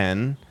pad and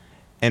pen,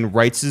 and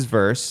writes his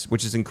verse,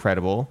 which is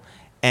incredible.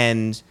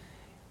 And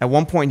at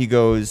one point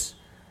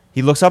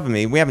he looks up at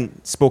me. We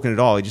haven't spoken at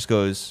all. He just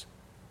goes,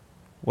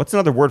 "What's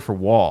another word for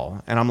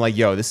wall?" And I'm like,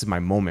 yo, this is my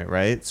moment,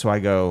 right? So I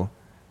go,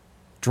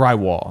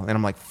 drywall. And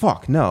I'm like,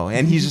 fuck, no.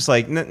 And he's just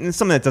like, it's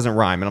something that doesn't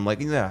rhyme. And I'm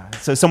like, yeah.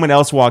 So someone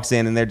else walks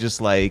in and they're just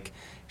like,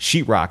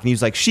 sheetrock. And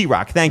he's like,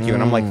 sheetrock, thank you.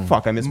 And I'm like,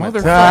 fuck, I missed my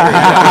Motherfucker.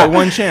 Yeah,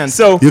 one chance.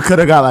 So You could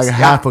have got like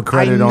half a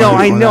credit on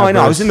I on know. that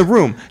I was verse. in the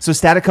room. So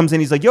Static comes in.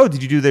 He's like, yo,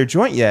 did you do their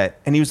joint yet?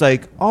 And he was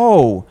like,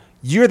 oh,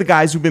 you're the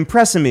guys who've been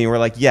pressing me. And we're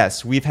like,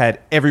 yes, we've had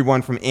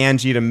everyone from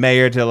Angie to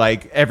Mayor to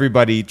like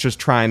everybody just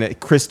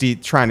Christy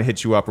trying to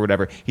hit you up or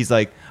whatever. He's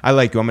like, I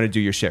like you. I'm going to do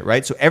your shit,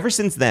 right? So ever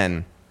since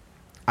then,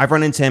 I've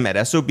run into him at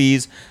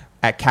SOBs,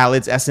 at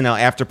Khaled's SNL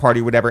after party,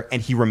 whatever,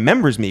 and he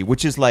remembers me,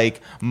 which is like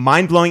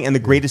mind-blowing and the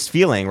greatest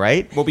feeling,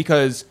 right? Well,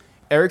 because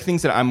Eric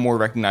thinks that I'm more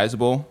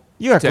recognizable.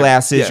 You got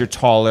glasses, Yeah. you're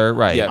taller,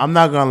 right? Yeah. I'm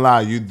not gonna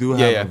lie, you do have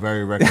Yeah. a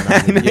very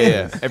recognizable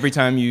Yeah. voice. Every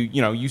time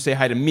you say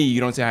hi to me,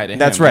 you don't say hi to him.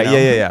 That's right. you know?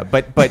 Yeah.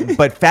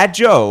 But Fat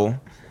Joe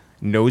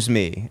knows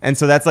me, and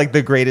so that's like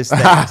the greatest thing.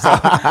 So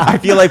I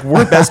feel like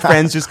we're best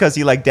friends just because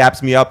he like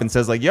daps me up and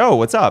says like, "Yo,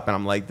 what's up?" And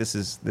I'm like, "This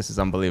is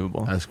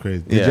unbelievable." That's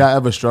crazy. Did Yeah. y'all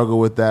ever struggle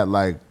with that,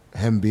 like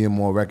him being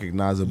more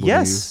recognizable?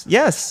 Yes,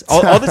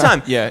 all the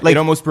time. Yeah, like it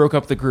almost broke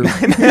up the group.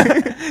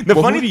 the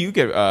Well, funny. who do you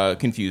get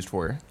confused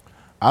for?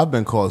 I've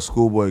been called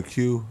Schoolboy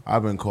Q.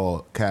 I've been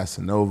called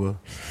Casanova.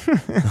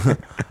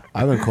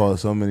 I've been called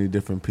so many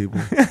different people.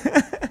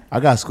 I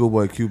got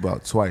Schoolboy Q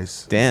about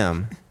twice.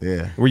 Damn.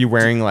 Yeah. Were you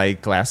wearing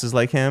like glasses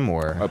like him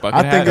or? A bucket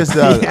I think hat? it's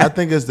the I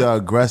think it's the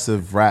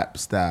aggressive rap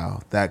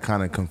style that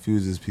kind of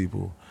confuses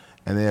people,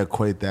 and they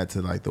equate that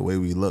to like the way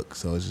we look.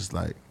 So it's just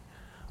like,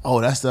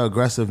 oh, that's the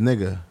aggressive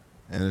nigga,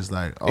 and it's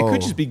like, oh, It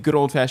could just be good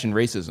old fashioned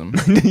racism.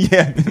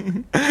 Yeah.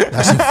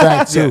 that's a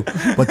fact too.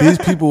 But these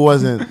people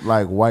wasn't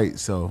like white,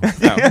 so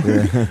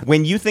yeah.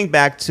 When you think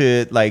back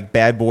to like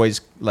Bad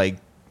Boys, like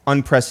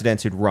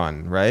unprecedented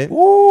run, right?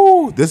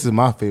 Woo, this is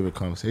my favorite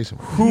conversation.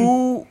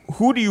 Who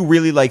do you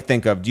really like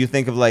think of? Do you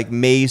think of like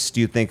Mace?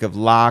 Do you think of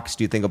Locks?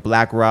 Do you think of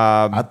Black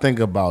Rob? I think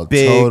about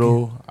Big.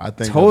 Total. I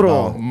think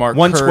Total. about Mark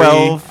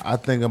 112. I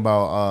think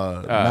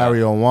about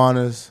Mario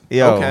Juanas.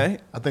 Yo. Okay.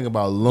 I think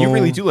about Loon. You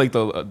really do like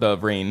the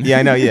rain. Yeah,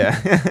 I know.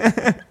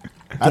 Yeah.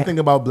 I think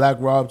about Black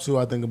Rob too.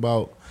 I think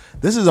about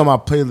this is on my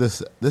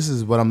playlist. This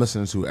is what I'm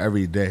listening to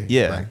every day.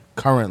 Yeah. Like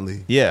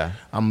currently. Yeah.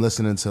 I'm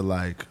listening to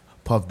like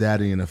Puff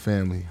Daddy and the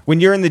Family.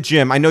 When you're in the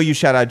gym, I know you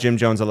shout out Jim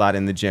Jones a lot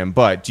in the gym,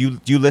 but do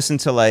you listen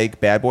to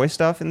like Bad Boy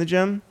stuff in the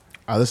gym?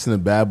 I listen to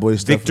Bad Boy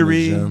stuff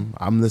Victory. in the gym.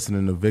 I'm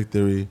listening to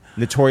Victory.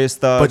 Notorious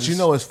Thugs. But you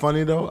know what's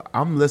funny though?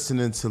 I'm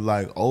listening to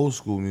like old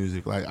school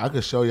music. Like I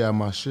could show y'all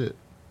my shit.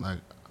 Like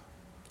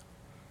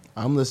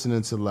I'm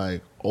listening to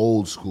like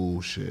old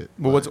school shit.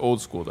 Well, what's old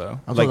school though?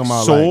 I'm like talking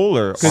about soul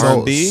like, or soul,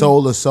 R&B?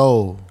 Soul of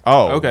Soul.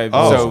 Oh, Okay,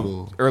 Oh. so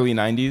School. early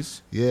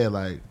 '90s. Yeah,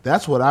 like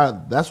that's what I I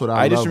just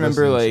love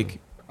remember listening to. like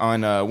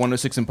on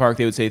 106 in Park,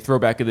 they would say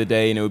 "Throwback of the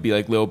Day," and it would be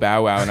like Lil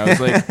Bow Wow, and I was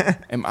like,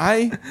 "Am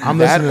I I'm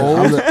that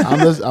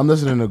listening. old?" I'm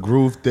listening to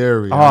Groove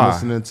Theory. Ah.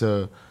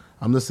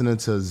 I'm listening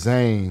to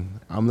Zayn.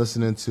 I'm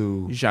listening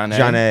to Jeanne.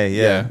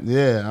 Yeah.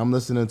 yeah. I'm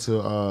listening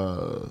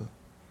to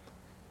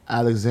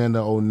Alexander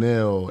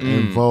O'Neal,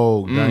 In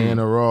Vogue,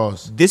 Diana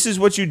Ross. This is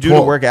what you do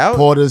to work out?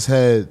 Porter's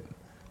Head.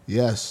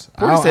 Yes.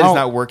 Portishead is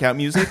not workout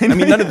music. I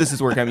mean, none of this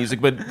is workout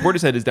music, but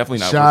Portishead is definitely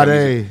not workout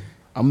music. Sade.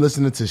 I'm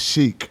listening to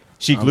Chic.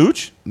 Chic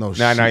Luch? No, No,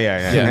 Chic. no,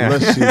 yeah. Yeah.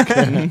 Less Chic.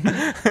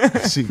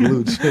 Chic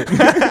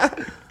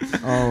Luch.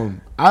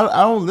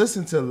 I don't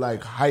listen to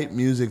like hype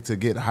music to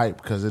get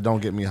hype because it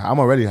don't get me. I'm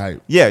already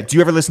hype. Yeah. Do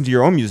you ever listen to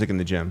your own music in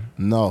the gym?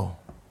 No,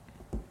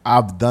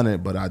 I've done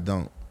it, but I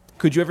don't.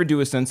 Could you ever do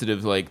a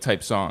sensitive like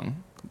type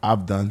song?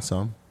 I've done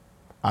some.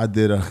 I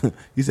did a.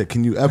 He said,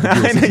 "Can you ever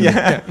do a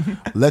sensitive?"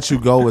 Let You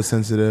Go was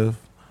sensitive.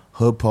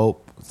 Hood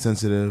Pope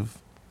sensitive.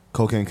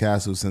 Cocaine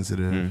Castle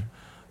sensitive.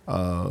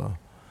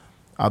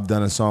 I've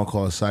done a song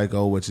called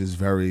Psycho, which is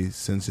very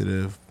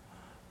sensitive.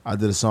 I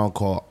did a song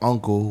called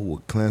Uncle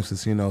with Clem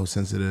Casino,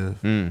 sensitive.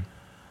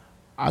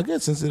 I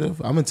get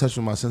sensitive. I'm in touch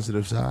with my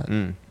sensitive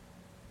side.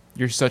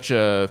 You're such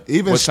a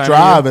Even what sign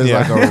are Strive you? is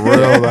like a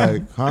real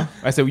like, huh?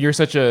 I said you're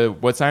such a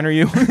what sign are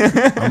you?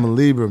 I'm a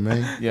Libra,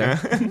 man. Yeah,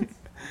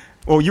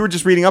 Well, you were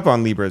just reading up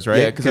on Libras, right?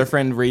 yeah. Because our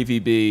friend Ravy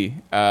B,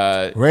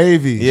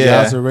 Ravy, Yeah.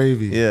 shout out to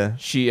Ravy.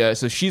 Yeah.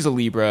 so she's a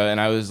Libra,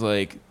 and I was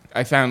like,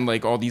 I found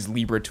like all these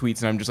Libra tweets,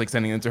 and I'm just like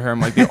sending them to her. I'm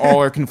like, they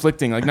all are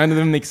conflicting. Like none of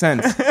them make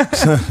sense.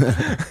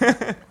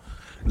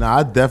 Nah,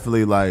 I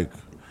definitely like.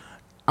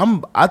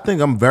 I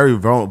think I'm very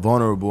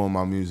vulnerable in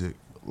my music.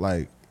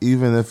 Like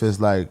even if it's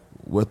like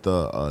with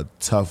a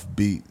tough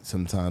beat,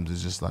 sometimes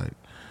it's just like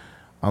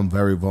I'm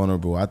very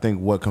vulnerable. I think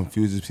what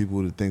confuses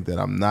people to think that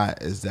I'm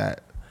not is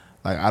that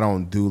like I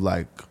don't do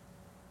like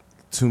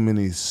too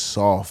many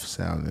soft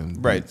sounding beats.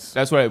 Right.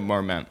 That's what I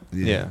more meant.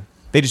 Yeah.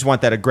 They just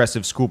want that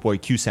aggressive schoolboy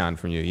Q sound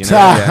from you. You know.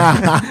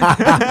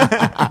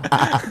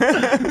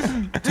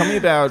 Tell me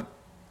about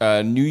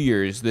New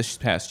Year's this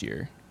past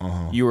year.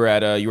 You were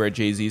at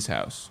Jay-Z's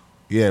house.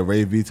 Yeah,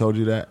 Ray V told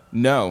you that?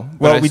 No.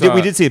 Well, we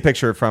did see a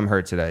picture from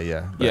her today.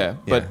 Yeah.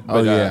 But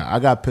I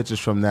got pictures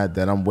from that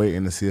I'm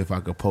waiting to see if I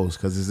could post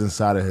because it's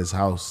inside of his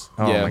house.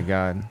 Oh my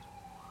God.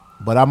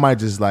 But I might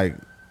just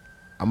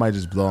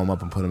blow him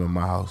up and put him in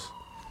my house.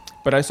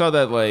 But I saw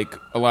that like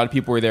a lot of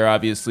people were there,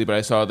 obviously. But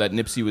I saw that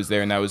Nipsey was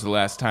there, and that was the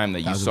last time that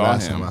you saw him. That was the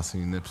last time I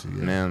seen Nipsey.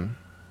 Yeah. Man,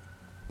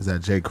 it was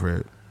at J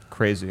crib.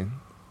 Crazy.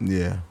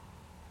 Yeah.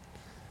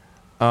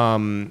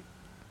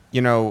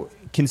 You know,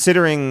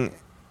 considering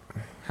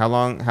how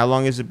long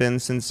has it been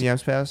since he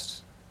has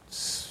passed?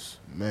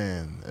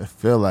 Man, it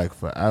feel like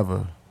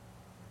forever.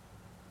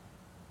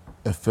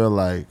 It feels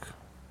like.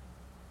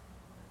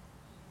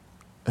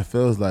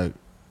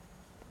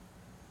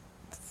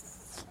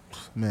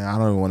 Man, I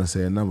don't even want to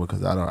say a number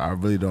because I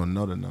really don't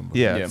know the number.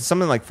 Yeah,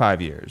 something like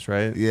 5 years,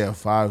 right? Yeah,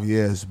 5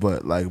 years.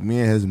 But like me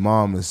and his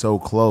mom is so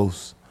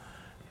close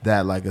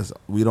that like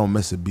we don't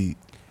miss a beat.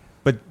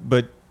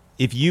 But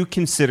if you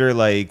consider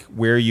like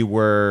where you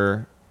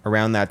were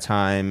around that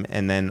time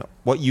and then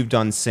what you've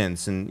done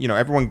since, and you know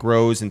everyone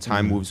grows and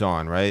time moves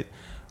on, right?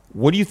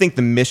 What do you think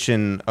the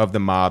mission of the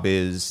mob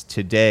is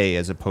today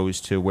as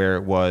opposed to where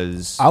it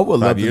was 5 years ago? I would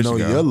love to know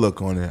your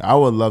look on it. I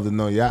would love to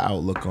know your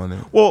outlook on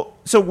it. Well,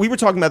 so we were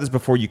talking about this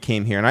before you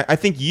came here, and I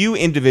think you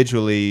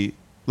individually,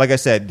 like I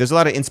said, there's a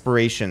lot of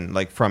inspiration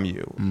like from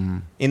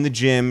you in the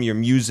gym, your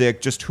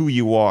music, just who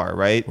you are,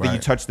 right? That you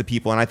touch the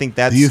people, and I think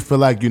that's. Do you feel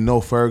like you know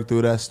Ferg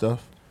through that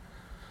stuff?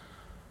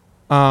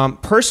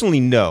 Personally,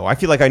 no. I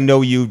feel like I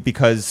know you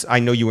because I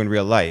know you in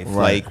real life.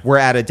 Right. Like we're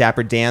at a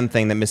Dapper Dan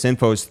thing that Miss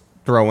Info's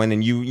throwing,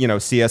 and you know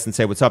see us and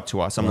say what's up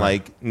to us. I'm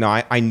like, no,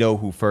 I know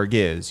who Ferg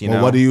is. You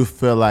know. What do you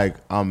feel like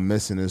I'm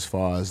missing as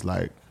far as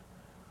the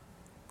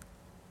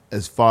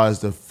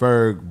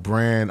Ferg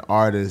brand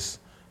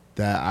artist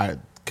that I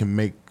can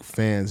make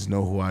fans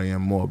know who I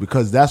am more?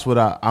 Because that's what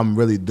I'm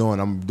really doing.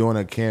 I'm doing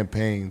a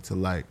campaign to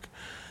like,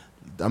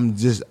 I'm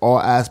just all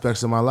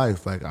aspects of my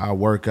life. Like I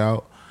work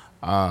out.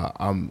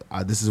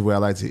 This is where I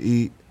like to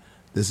eat.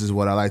 This is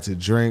what I like to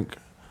drink.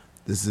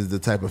 This is the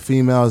type of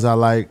females I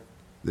like.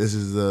 This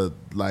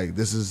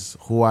is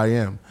who I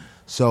am.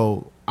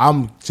 So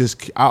I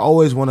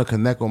always want to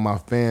connect with my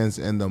fans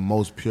in the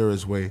most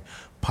purest way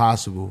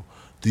possible.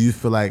 Do you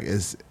feel like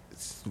it's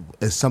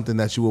something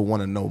that you would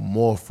want to know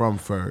more from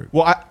Ferg?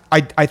 Well,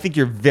 I think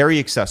you're very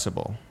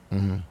accessible.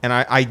 And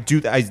I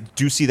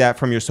do see that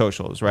from your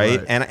socials,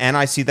 right? And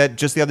I see that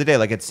just the other day,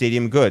 like at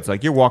Stadium Goods,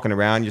 like you're walking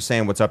around, you're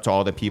saying what's up to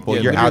all the people,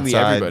 you're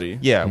outside, everybody.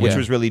 Which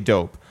was really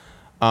dope.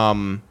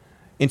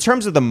 In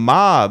terms of the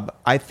mob,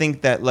 I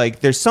think that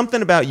like there's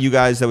something about you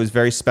guys that was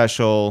very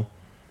special.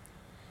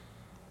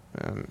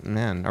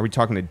 Man, are we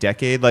talking a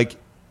decade? Like,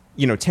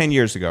 10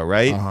 years ago,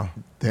 right?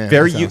 Damn,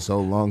 that sounds so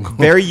long ago.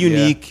 Very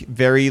unique,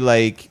 very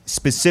like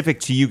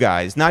specific to you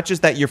guys. Not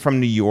just that you're from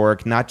New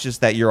York, not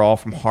just that you're all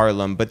from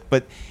Harlem,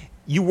 but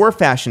you were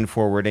fashion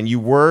forward and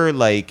you were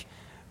like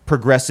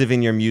progressive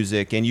in your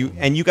music, and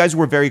you guys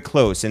were very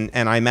close, and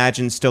I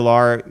imagine still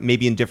are,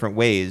 maybe in different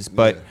ways.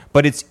 But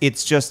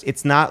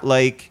it's not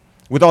like,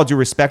 with all due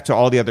respect to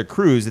all the other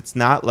crews, it's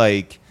not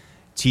like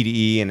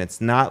TDE, and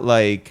it's not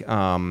like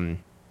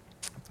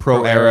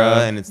Pro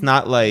Era, and it's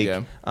not like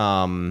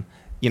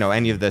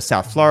any of the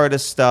South Florida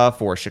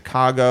stuff or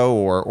Chicago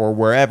or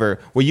wherever.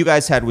 What you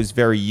guys had was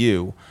very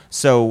you.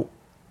 So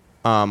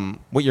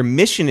what your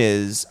mission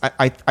is,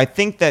 I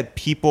think that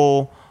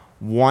people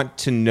want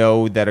to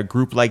know that a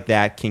group like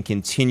that can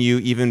continue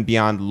even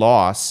beyond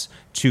loss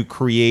to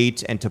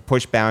create and to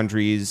push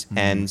boundaries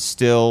and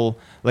still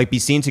like be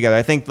seen together.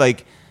 I think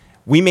like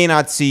we may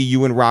not see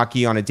you and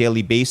Rocky on a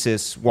daily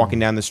basis walking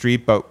down the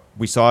street, but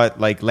we saw it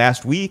like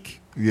last week.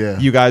 Yeah,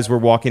 you guys were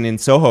walking in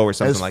Soho or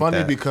something like that. It's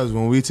funny because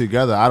when we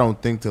together, I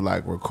don't think to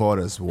like record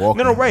us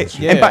walking. No, right.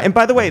 Yeah. And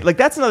by the way, like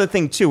that's another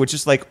thing too. It's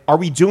just like, are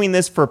we doing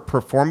this for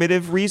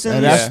performative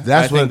reasons? And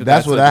that's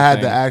what I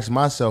had to ask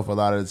myself a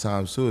lot of the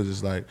times too. Is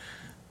just like,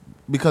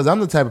 because I'm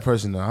the type of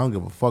person that I don't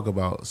give a fuck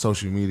about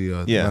social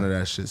media, none of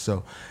that shit.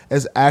 So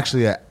it's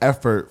actually an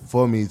effort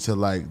for me to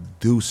like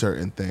do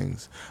certain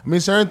things. I mean,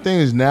 certain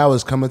things now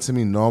is coming to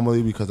me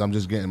normally because I'm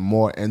just getting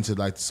more into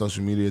like the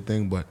social media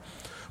thing. But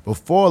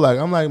before, like,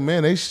 I'm like,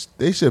 man, they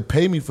should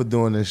pay me for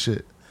doing this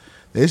shit.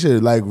 They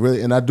should like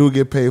really, and I do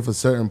get paid for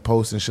certain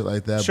posts and shit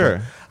like that. Sure.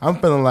 But I'm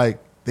feeling like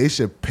they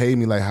should pay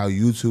me like how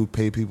YouTube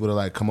pay people to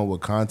like come up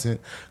with content,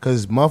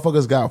 because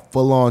motherfuckers got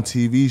full on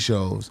TV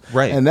shows,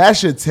 right? And that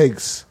shit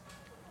takes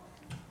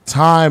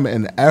time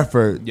and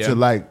effort to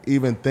like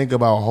even think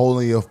about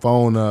holding your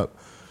phone up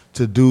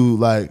to do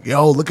like,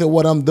 yo, look at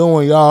what I'm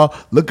doing, y'all.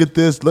 Look at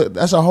this. Look,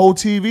 that's a whole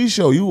TV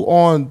show. You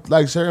on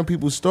like certain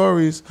people's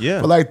stories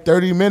for like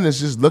 30 minutes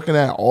just looking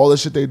at all the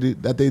shit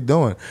that they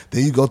doing.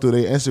 Then you go through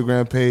their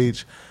Instagram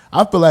page.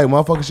 I feel like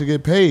motherfuckers should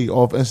get paid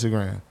off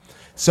Instagram.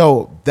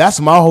 So that's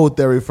my whole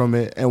theory from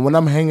it. And when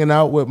I'm hanging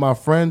out with my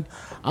friend,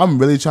 I'm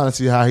really trying to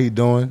see how he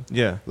doing.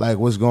 Yeah. Like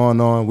what's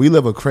going on. We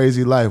live a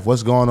crazy life.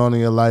 What's going on in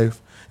your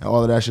life and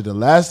all of that shit. The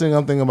last thing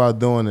I'm thinking about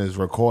doing is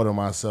recording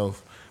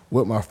myself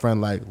with my friend.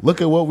 Like,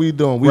 look at what we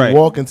doing. We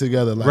walking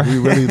together. Like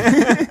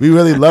we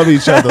really love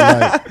each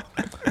other.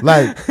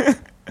 Like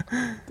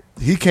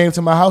he came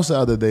to my house the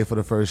other day for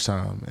the first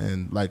time.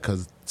 And like,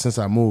 cause since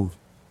I moved,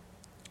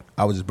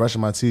 I was just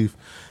brushing my teeth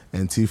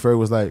and T Ferg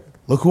was like,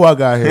 look who I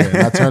got here. And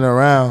I turned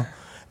around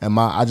and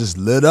I just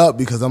lit up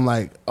because I'm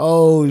like,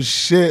 oh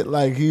shit,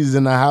 like he's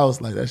in the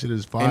house. Like that shit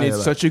is fire. And it's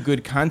like, such a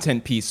good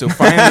content piece. So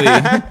finally,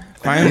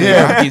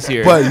 Rocky's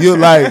here. But you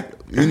like,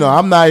 you know,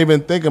 I'm not even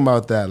thinking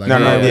about that. Like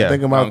I'm not even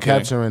thinking about Okay.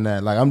 capturing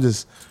that. Like I'm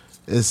just,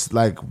 it's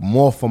like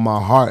more for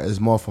my heart, it's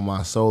more for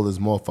my soul, it's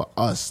more for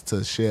us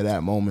to share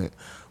that moment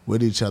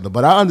with each other.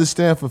 But I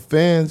understand for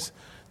fans,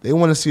 they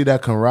want to see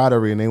that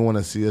camaraderie and they want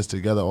to see us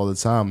together all the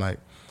time. Like,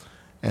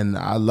 and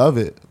I love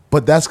it.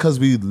 But that's because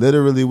we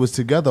literally was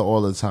together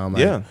all the time.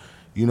 Like,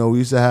 you know, we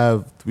used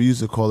to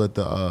call it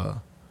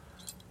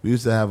we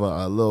used to have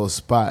a little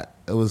spot.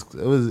 It was a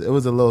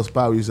little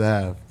spot we used to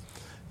have.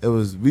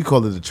 We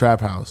called it the trap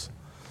house.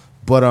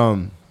 But,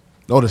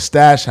 the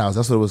stash house,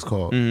 that's what it was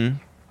called. Mm-hmm.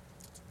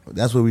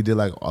 That's what we did,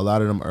 like, a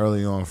lot of them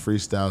early on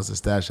freestyles, the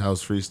stash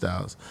house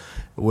freestyles,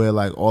 where,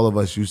 like, all of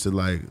us used to,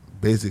 like,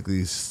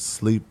 basically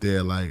sleep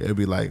there. Like, it'd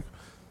be, like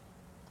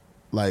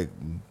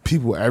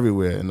people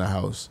everywhere in the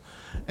house.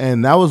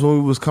 And that was when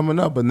we was coming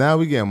up. But now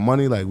we get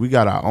money. Like, we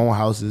got our own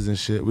houses and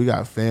shit. We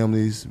got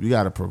families. We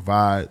got to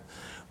provide.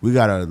 We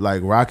got to,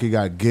 like, Rocky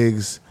got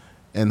gigs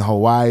in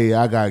Hawaii.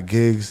 I got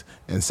gigs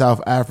in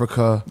South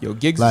Africa. Yo,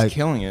 Gigs like, is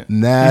killing it.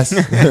 Nas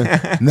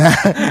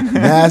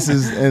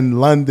is in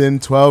London.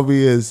 12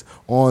 is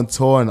on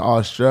tour in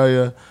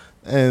Australia.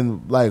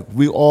 And, like,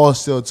 we all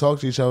still talk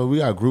to each other. We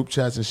got group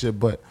chats and shit,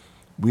 but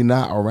we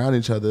not around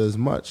each other as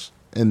much.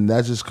 And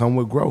that just come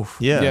with growth.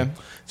 Yeah.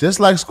 Just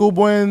like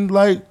Schoolboy and,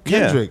 like,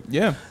 Kendrick.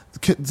 Yeah.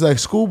 It's like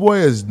Schoolboy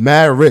is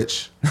mad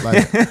rich,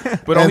 like,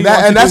 But and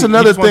that's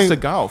another thing.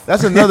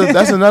 That's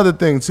another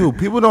thing too.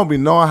 People don't be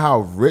knowing how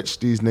rich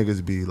these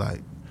niggas be.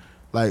 Like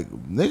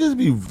niggas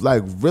be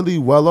like really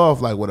well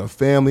off, like with a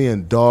family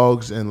and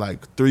dogs and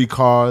like 3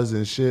 cars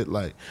and shit.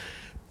 Like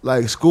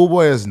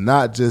Schoolboy is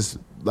not just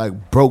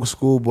like broke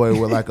Schoolboy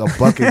with like a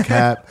bucket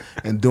cap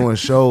and doing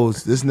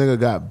shows. This nigga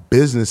got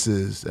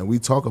businesses, and we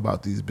talk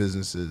about these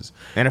businesses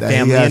and a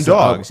family and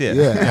dogs. It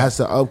has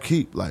to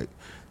upkeep. Like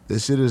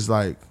this shit is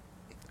like.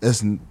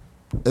 It's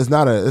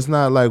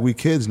not like we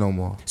kids no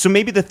more. So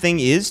maybe the thing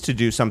is to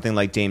do something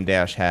like Dame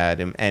Dash had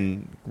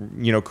and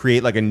you know,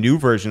 create like a new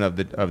version of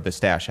the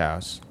Stash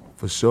House.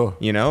 For sure.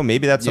 You know,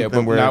 maybe that's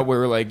something but now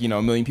where like, you know,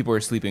 a million people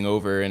are sleeping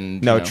over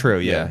and true,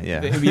 yeah.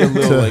 It'd be a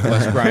little like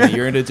less grimy.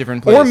 You're in a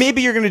different place. Or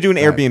maybe you're gonna do an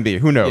Airbnb.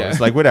 Who knows? Yeah.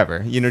 Like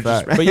whatever. You know,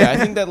 just but yeah, I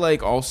think that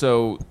like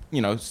also, you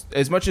know,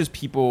 as much as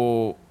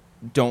people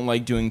don't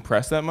like doing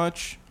press that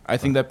much, I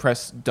think that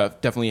press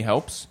definitely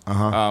helps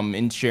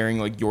in sharing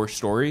like your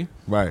story.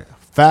 Right.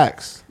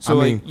 Facts. So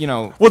I mean, you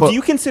know. Well, do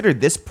you consider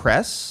this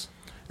press?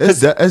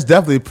 It's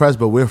definitely press,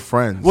 but we're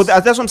friends. Well,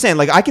 that's what I'm saying.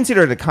 Like I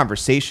consider it a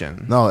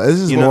conversation. No, this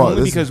is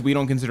only because we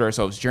don't consider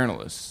ourselves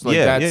journalists. Like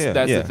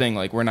that's the thing.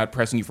 Like we're not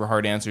pressing you for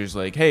hard answers.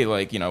 Like, hey,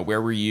 like, you know,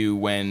 where were you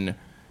when?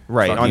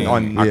 Right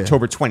on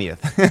October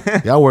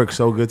 20th. Y'all work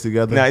so good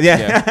together. Nah,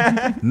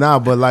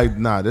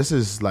 This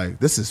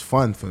is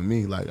fun for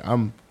me. Like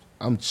I'm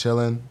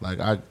chilling. Like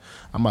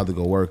I'm about to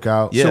go work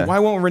out. Yeah. So why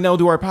won't Renelle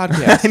do our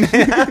podcast?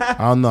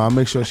 I don't know. I'll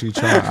make sure she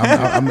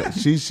tries.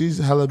 She's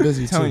hella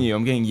busy. I'm telling you,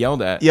 I'm getting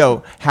yelled at.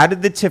 Yo, how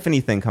did the Tiffany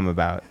thing come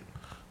about?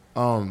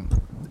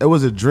 It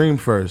was a dream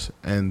first,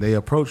 and they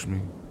approached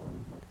me.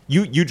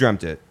 You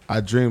dreamt it. I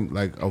dreamed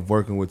like of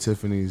working with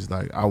Tiffany's.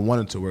 Like I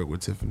wanted to work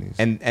with Tiffany's.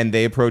 And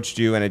they approached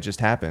you, and it just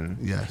happened.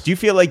 Yes. Do you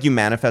feel like you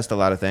manifest a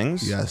lot of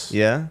things? Yes.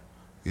 Yeah.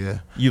 Yeah.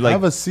 You like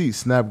have a seat,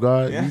 Snap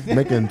God. Yeah. You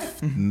making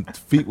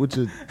feet with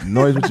your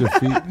noise with your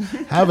feet.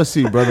 Have a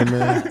seat, brother,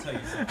 man.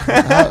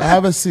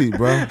 Have a seat,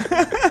 bro.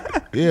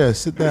 Yeah,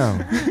 sit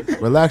down.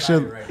 Relax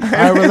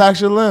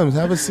your limbs.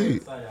 Have a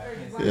seat.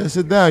 Yeah,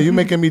 sit down. You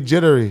making me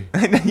jittery.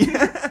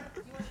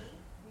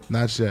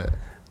 Not yet.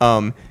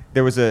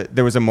 There was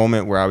a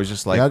moment where I was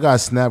just like, I got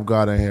Snap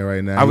God in here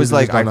right now. I was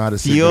like, I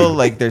feel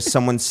like there's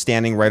someone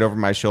standing right over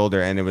my shoulder,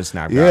 and it was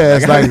Snap God. Yeah,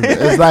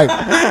 it's like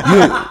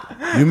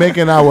you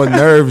making our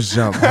nerves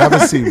jump. Have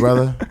a seat,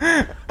 brother.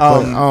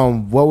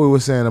 What we were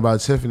saying about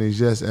Tiffany's,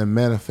 yes, and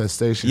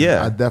manifestation.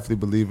 Yeah, I definitely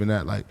believe in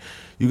that. Like,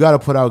 you got to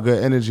put out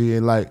good energy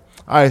and like.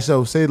 All right,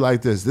 so say it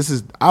like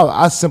this.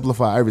 I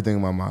simplify everything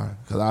in my mind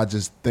because I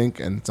just think,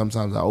 and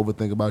sometimes I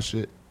overthink about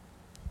shit.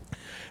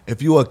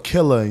 If you a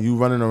killer and you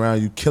running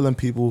around, you killing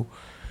people,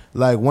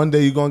 like one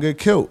day you're gonna get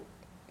killed.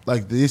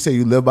 Like they say,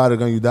 you live by the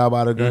gun, you die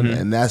by the gun,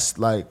 and that's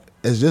like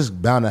it's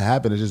just bound to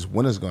happen. It's just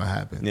when it's gonna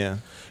happen. Yeah. You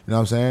know what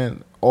I'm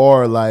saying?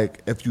 Or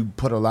like if you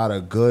put a lot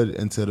of good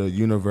into the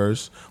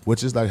universe,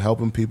 which is like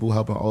helping people,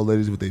 helping old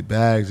ladies with their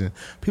bags, and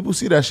people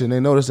see that shit and they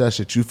notice that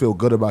shit. You feel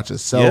good about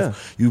yourself.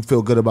 Yeah. You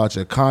feel good about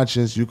your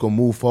conscience. You can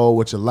move forward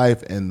with your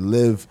life and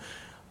live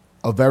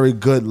a very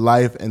good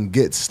life and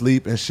get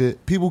sleep and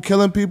shit. People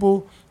killing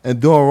people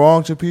and doing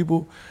wrong to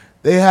people,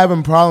 they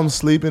having problems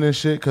sleeping and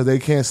shit because they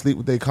can't sleep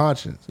with their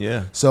conscience.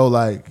 Yeah. So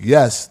like,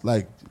 yes,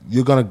 like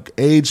you're gonna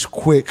age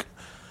quick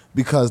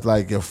because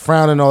like you're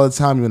frowning all the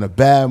time, you're in a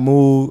bad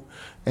mood,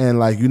 and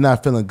like you're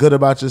not feeling good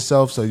about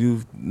yourself, so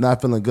you're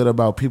not feeling good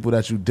about people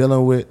that you're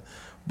dealing with.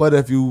 But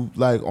if you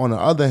like on the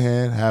other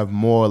hand have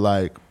more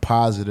like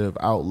positive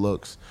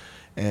outlooks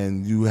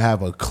and you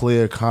have a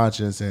clear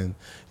conscience and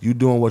you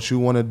doing what you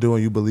want to do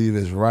and you believe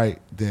is right,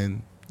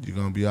 then you're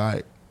gonna be all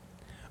right.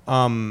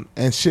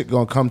 And shit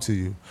gonna come to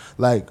you.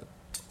 Like,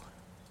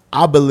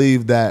 I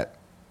believe that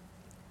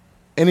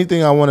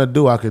anything I want to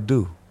do, I could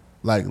do.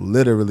 Like,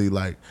 literally,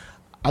 like,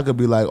 I could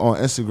be like on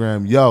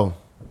Instagram, yo,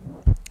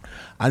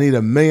 I need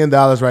 $1 million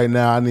right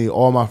now. I need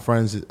all my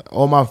friends,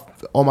 all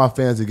my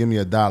fans to give me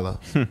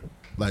 $1.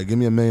 Like, give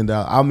me $1 million.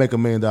 I'll make $1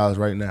 million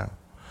right now.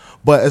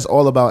 But it's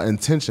all about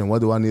intention. What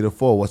do I need it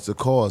for? What's the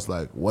cause?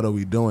 Like, what are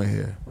we doing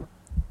here?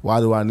 Why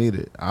do I need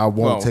it? I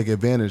won't take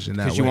advantage in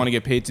that way. Because you want to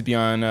get paid to be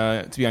on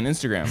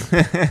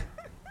Instagram.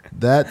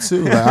 That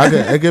too. Like,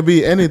 it could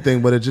be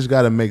anything, but it just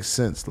got to make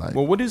sense. Like,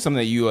 well, what is something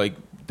that you like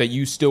that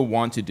you still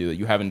want to do that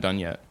you haven't done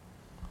yet?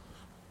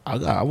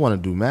 I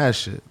want to do mad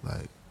shit.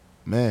 Like,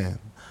 man,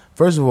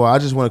 first of all, I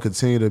just want to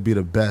continue to be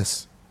the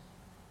best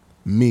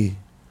me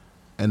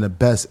and the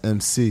best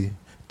MC.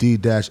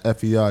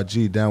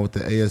 D-Ferg down with the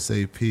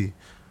ASAP.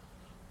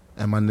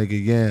 And my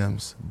nigga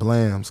Yams,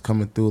 Blams,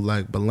 coming through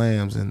like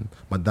Balams, and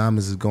my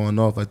diamonds is going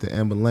off like the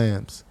Amber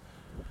Lambs.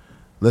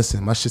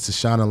 Listen, my shit's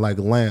shining like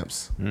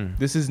lamps.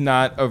 This is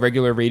not a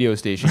regular radio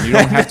station. You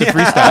don't have to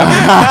freestyle.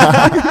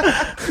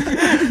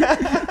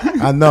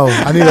 I know.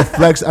 I need a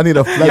flex. I need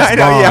a flex I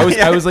know, bomb.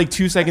 yeah. I was like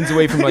 2 seconds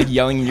away from like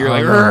yelling, and you're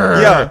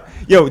like,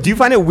 yo, do you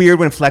find it weird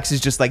when Flex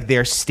is just like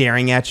there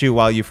staring at you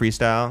while you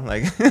freestyle?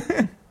 Like,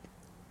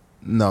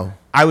 No.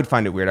 I would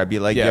find it weird. I'd be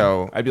like,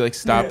 yo, I'd be like,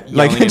 stop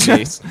like, yelling at me.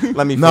 just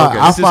let me No,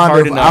 focus.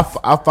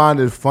 I find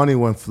it funny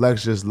when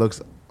Flex just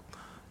looks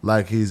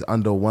like he's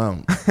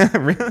underwhelmed.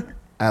 Really?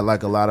 At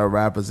like a lot of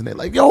rappers, and they're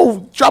like,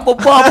 yo, drop a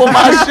bomb on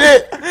my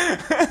shit.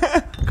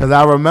 Because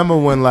I remember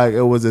when like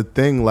it was a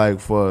thing like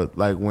for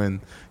like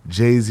when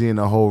Jay-Z and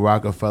the whole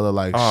Rockefeller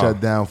like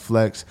shut down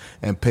Flex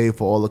and paid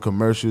for all the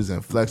commercials,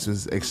 and Flex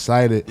was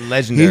excited.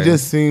 Legendary. He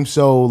just seemed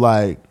so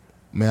like,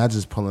 man, I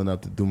just pulling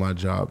up to do my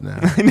job now.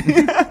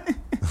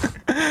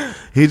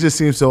 He just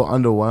seems so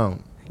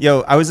underwhelmed.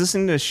 Yo, I was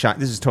listening to Shine.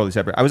 This is totally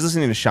separate. I was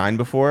listening to Shine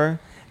before,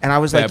 and I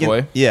was Bad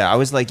like, boy. I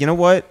was like, you know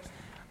what?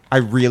 I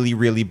really,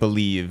 really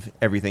believe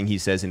everything he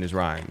says in his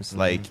rhymes.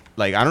 Like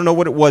I don't know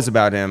what it was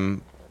about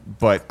him,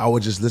 but I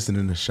was just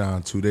listening to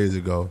Sean 2 days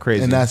ago.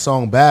 Crazy. And that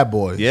song Bad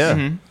Boys.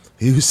 yeah.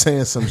 He was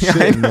saying some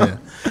shit in there.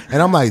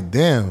 And I'm like,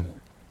 damn,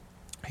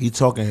 he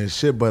talking his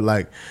shit, but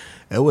like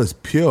it was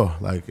pure.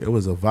 Like it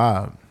was a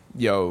vibe.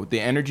 Yo, the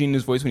energy in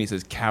his voice when he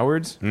says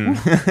cowards. And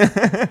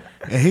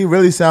he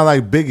really sound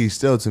like Biggie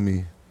still to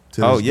me.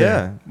 To Oh this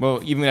yeah. day.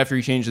 Well, even after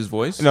he changed his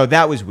voice. No,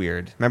 that was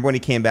weird. Remember when he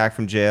came back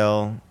from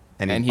jail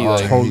and he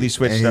like, totally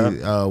switched up?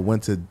 He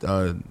went to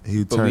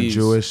he turned Believes.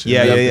 Jewish.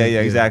 Yeah,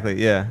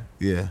 exactly. Yeah.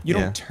 Yeah. You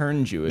don't Yeah.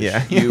 turn Jewish.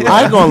 Yeah. You,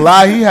 I ain't gonna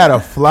lie, he had a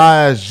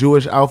fly ass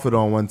Jewish outfit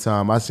on one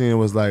time. I seen it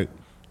was like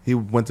he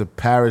went to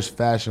Paris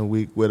Fashion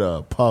Week with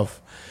a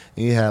puff.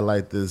 And he had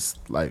like this,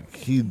 like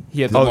he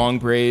had the long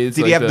braids.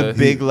 Did like he have the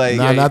big like?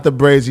 not the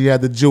braids. He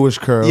had the Jewish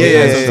curl.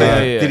 Yeah.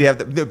 Did he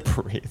have the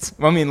braids?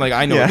 Well, I mean, like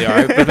I know what they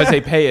are, but if I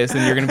say payas,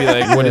 then you're gonna be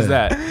like, "What is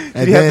that?"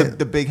 Did he have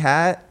the big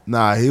hat?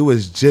 Nah, he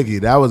was jiggy.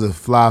 That was a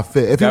fly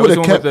fit. If he That would was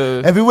have the one kept,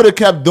 with the- if he would have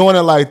kept doing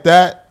it like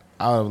that,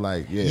 I was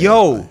like, yeah.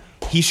 Yo,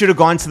 he should have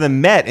gone to the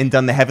Met and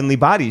done the Heavenly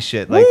Bodies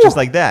shit, like Woo. just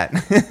like that.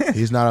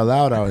 He's not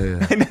allowed out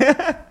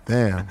here.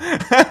 Damn.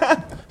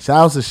 Shout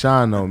out to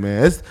Sean though,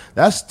 man.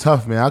 That's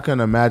tough, man. I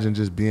couldn't imagine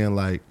just being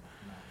like,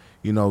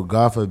 you know,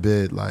 God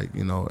forbid, like,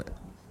 you know,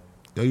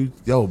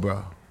 yo,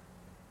 bro,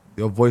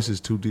 your voice is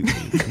too deep.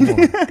 Come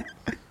on.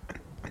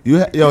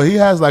 He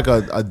has like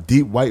a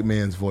deep white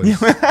man's voice.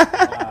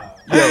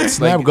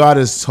 Snap God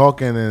is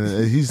talking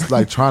and he's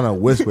like trying to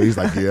whisper. He's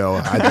like, yo,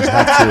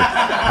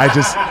 I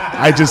just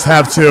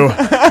have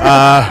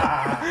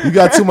to. You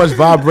got too much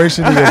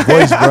vibration in your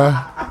voice, bro.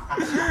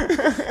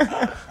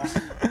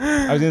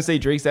 I was gonna say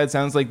Drake's dad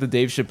sounds like the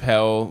Dave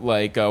Chappelle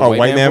like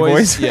white man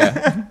voice?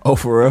 Yeah, Oh,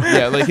 for real?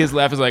 yeah. Like his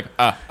laugh is like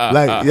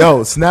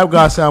Yo, Snap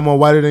God sound more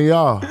whiter than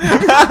y'all.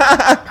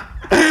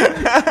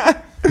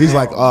 He's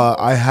like,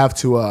 I have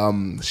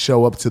to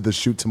show up to the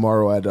shoot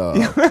tomorrow at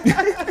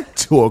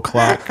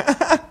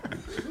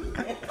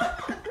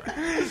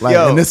 2:00. Like,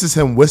 Yo. and this is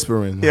him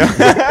whispering.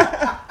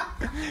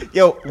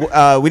 Yo,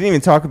 we didn't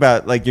even talk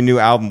about like your new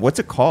album. What's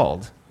it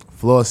called?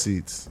 Floor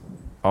seats.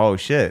 Oh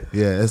shit.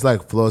 Yeah, it's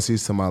like floor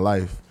seats to my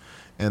life.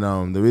 And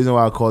the reason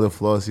why I call it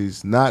floor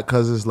seats, not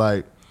because it's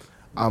like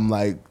I'm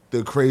like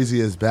the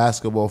craziest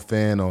basketball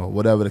fan or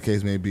whatever the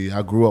case may be.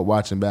 I grew up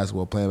watching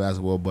basketball, playing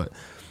basketball, but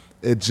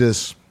it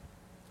just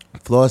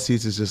floor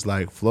seats is just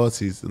like floor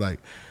seats. Like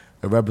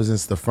it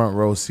represents the front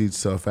row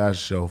seats to a fashion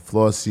show.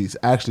 Floor seats,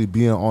 actually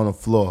being on the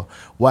floor.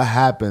 What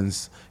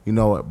happens,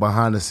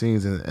 behind the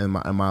scenes in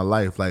my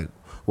life? Like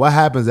what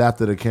happens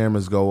after the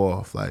cameras go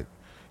off? Like,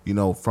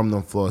 from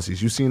them floor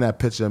seats. You seen that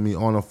picture of me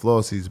on the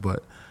floor seats,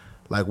 but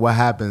like what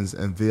happens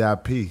in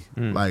VIP?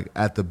 Like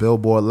at the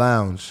Billboard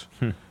Lounge.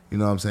 You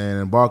know what I'm saying?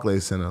 In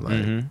Barclays Center,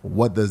 like,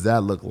 what does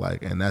that look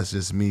like? And that's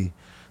just me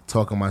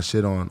talking my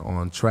shit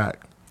on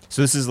track.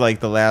 So this is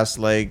like the last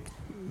 2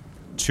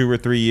 or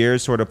 3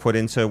 years sort of put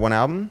into one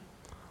album?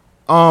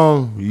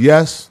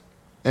 Yes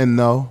and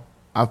no.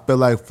 I feel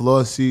like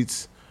Floor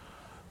Seats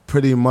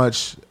pretty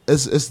much,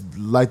 it's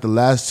like the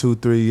last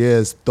 2-3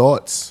 years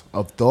thoughts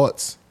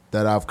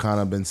that I've kind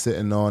of been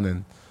sitting on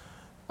and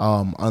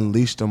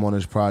unleashed them on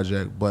this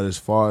project. But as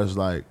far as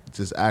like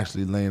just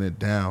actually laying it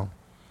down,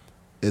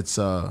 it's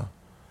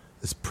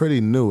pretty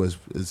new.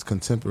 It's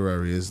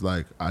contemporary. It's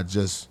like I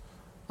just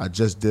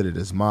did it.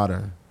 It's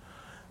modern.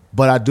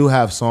 But I do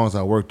have songs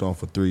I worked on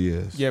for 3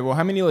 years. Yeah, well,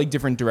 how many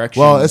different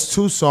directions? Well, it's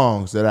 2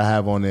 songs that I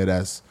have on there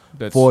that's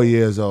 4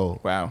 years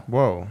old. Wow.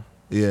 Whoa.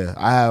 Yeah,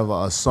 I have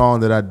a song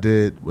that I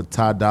did with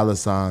Ty Dolla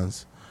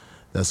 $igns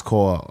that's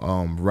called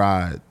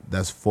Ride.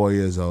 That's 4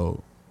 years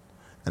old.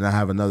 And I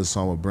have another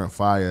song with Brent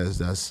Fayez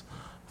that's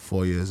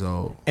 4 years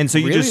old. And so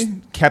you Really? just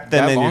kept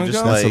them That and long you're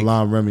just ago? That's like,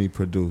 Alon Remy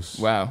produced.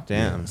 Wow.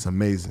 damn. Yeah, it's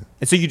amazing.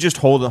 And so you just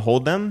hold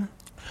them?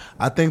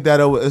 I think that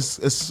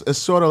it's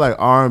sort of like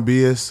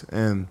R&B-ish,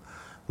 and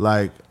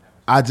like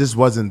I just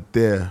wasn't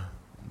there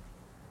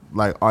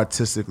like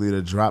artistically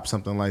to drop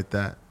something like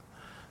that.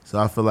 So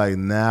I feel like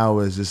now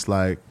it's just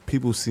like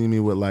people see me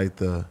with like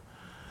the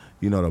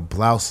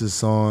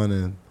blouses on,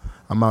 and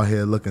I'm out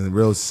here looking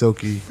real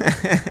silky.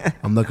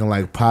 I'm looking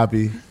like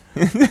Poppy.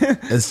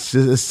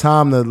 It's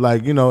time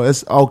to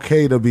it's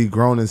okay to be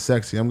grown and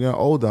sexy. I'm getting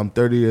older. I'm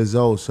 30 years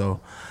old, so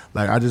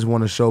like I just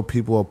want to show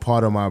people a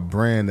part of my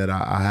brand that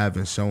I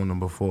haven't shown them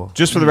before.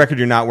 Just for the record,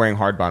 you're not wearing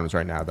hard bottoms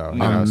right now, though.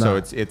 I'm So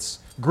not. it's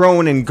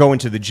growing and going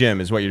to the gym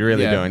is what you're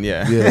really doing.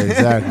 Yeah. Yeah,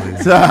 exactly.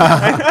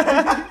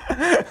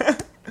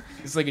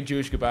 It's like a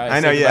Jewish goodbye. I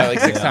know, Say yeah. goodbye, like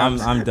 6 Yeah,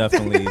 times. I'm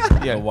definitely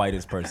Yeah. the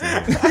whitest person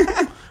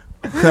here.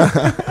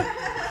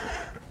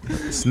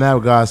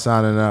 Snap God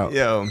signing out.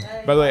 Yo.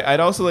 By the way, I'd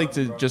also like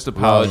to just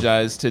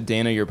apologize to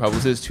Dana, your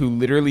publicist, who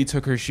literally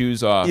took her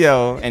shoes off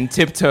Yo. and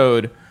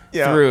tiptoed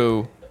Yo.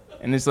 through.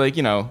 And it's like,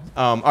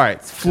 All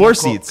right. Floor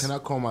seats. Can I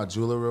call my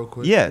jeweler real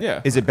quick? Yeah.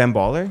 Yeah. Is it Ben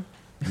Baller?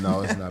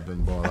 No, it's not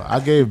Ben Baller. I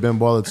gave Ben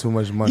Baller too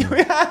much money.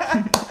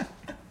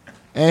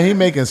 And he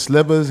making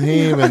slippers. He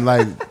ain't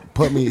even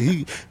put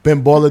me.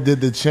 Ben Baller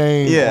did the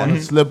chain on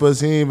the slippers.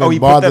 He ain't even he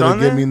put bothered that to on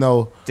give there? me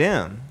no.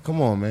 Damn.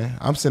 Come on, man.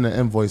 I'm sending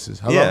invoices.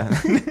 Hello.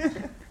 Yeah.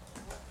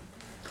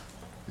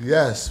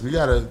 Yes, we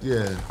gotta.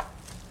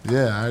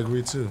 Yeah, I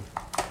agree too.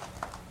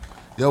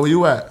 Yo, where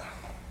you at?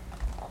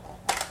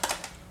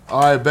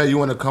 All right, bet you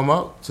want to come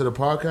up to the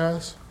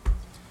podcast?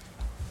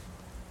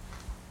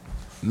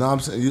 No, I'm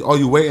saying.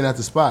 You waiting at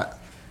the spot?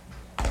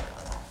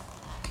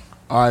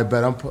 All right,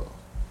 bet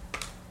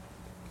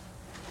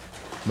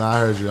Nah, I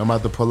heard you. I'm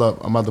about to pull up.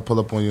 I'm about to pull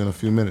up on you in a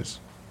few minutes.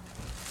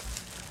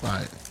 All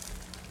right,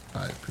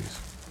 peace.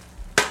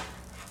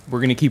 we're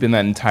going to keep in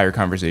that entire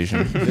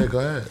conversation. Yeah, go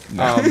ahead.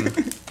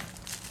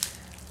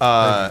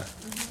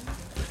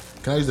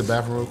 Can I use the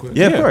bathroom real quick?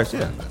 Yeah, of Yeah. course.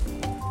 Yeah.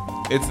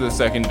 It's the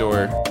second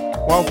door.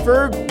 While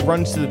Ferg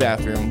runs to the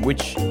bathroom,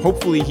 which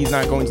hopefully he's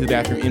not going to the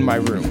bathroom in my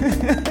room.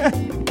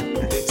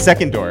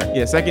 Second door.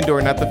 Yeah, second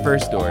door, not the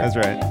first door. That's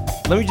right.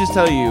 Let me just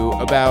tell you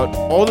about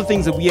all the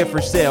things that we have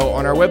for sale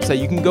on our website.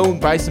 You can go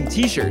and buy some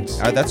t-shirts.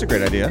 That's a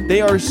great idea.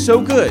 They are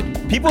so good.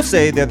 People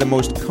say they're the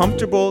most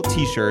comfortable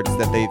T-shirts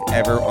that they've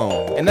ever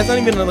owned. And that's not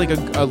even like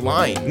a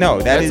line.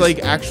 No, that's is like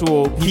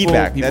actual people,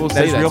 feedback. People That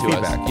say is that real to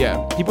feedback. us.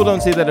 Yeah, people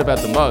don't say that about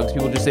the mugs.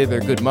 People just say they're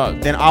good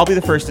mugs. Then I'll be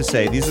the first to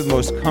say these are the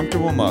most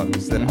comfortable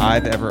mugs that Mm-hmm.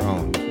 I've ever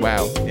owned.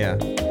 Wow, Yeah.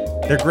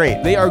 They're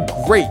great. they are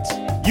great.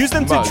 Use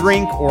them mugs. to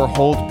drink or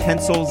hold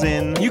pencils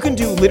in. You can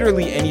do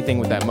literally anything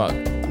with that mug.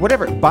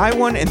 Whatever. Buy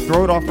one and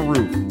throw it off a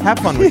roof. Have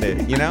fun with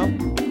it, you know?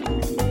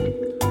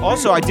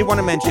 Also, I did want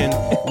to mention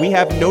we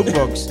have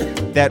notebooks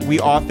that we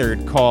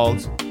authored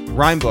called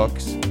Rhyme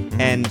Books,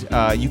 and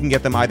you can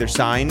get them either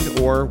signed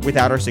or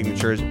without our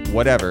signatures,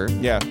 whatever.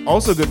 Yeah,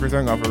 also good for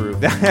throwing off a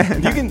roof.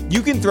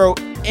 you can throw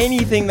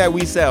anything that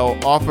we sell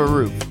off a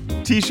roof.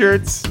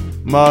 T-shirts,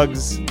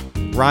 mugs,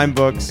 rhyme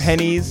books,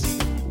 Pennies.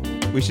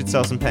 We should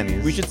sell some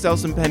pennies. We should sell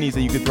some pennies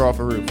that you could throw off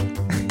a roof.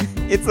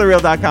 It's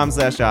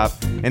thereal.com/shop.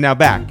 And now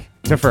back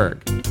to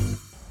Ferg.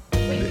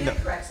 Wait, can I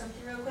correct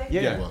something real quick?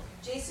 Yeah. Well,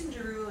 Jason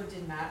Derulo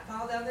did not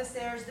fall down the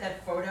stairs.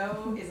 That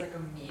photo is like a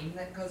meme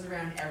that goes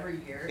around every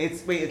year. And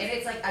it's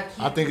like I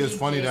can't. I think it's believe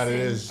funny that it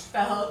Jason is.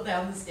 Fell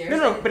down the stairs.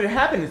 No, but it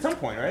happened at some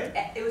point, right?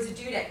 It was a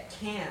dude at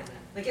Cannes.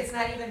 Like it's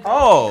not even.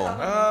 Oh.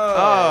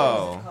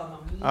 Oh.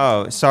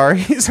 Oh,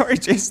 sorry. Sorry,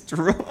 Jason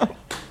Derulo.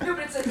 No,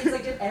 but it's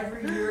like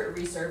every year it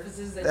it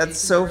resurfaces. That That's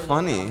Jason so Derulo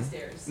funny. fell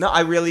upstairs. No,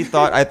 I really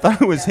thought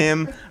it was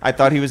him. I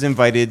thought he was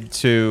invited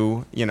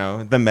to,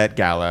 the Met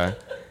Gala.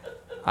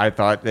 I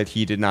thought that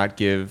he did not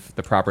give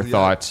the proper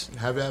thought.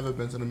 Have you ever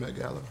been to the Met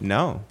Gala?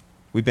 No.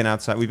 We've been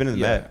outside. We've been in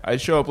the Met.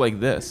 I'd show up like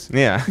this.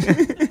 Yeah.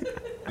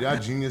 Y'all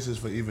geniuses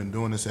for even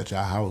doing this at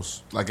your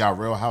house. Like our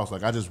real house.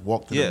 Like I just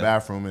walked to the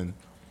bathroom and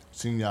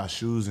seen y'all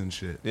shoes and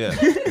shit. Yeah.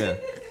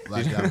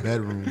 Like y'all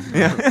bedroom.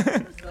 There's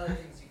other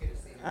things you could have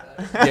seen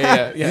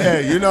about it. Yeah,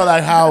 you know,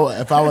 like how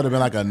if I would have been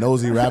like a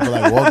nosy rapper,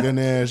 like walk in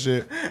there and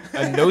shit.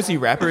 A nosy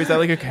rapper? Is that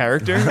like a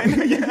character?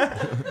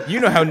 You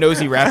know how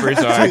nosy rappers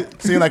are.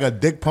 See like a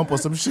dick pump or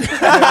some shit.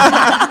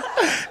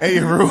 Hey,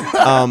 Rue.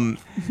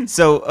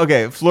 So,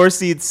 okay, floor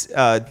seats.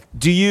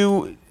 Do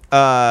you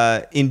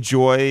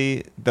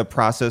enjoy the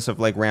process of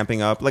like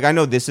ramping up? Like, I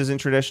know this isn't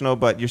traditional,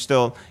 but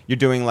you're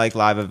doing like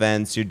live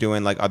events. You're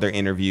doing like other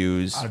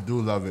interviews. I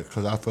do love it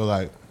because I feel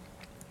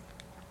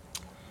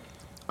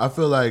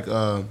like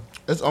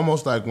it's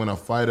almost like when a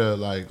fighter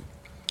like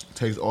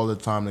takes all the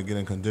time to get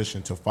in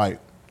condition to fight.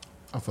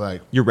 I feel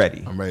like You're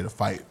ready. I'm ready to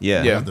fight.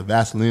 Yeah. I got the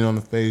Vaseline on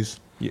the face.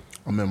 Yeah.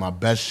 I'm in my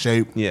best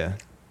shape. Yeah.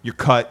 You're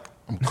cut.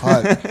 I'm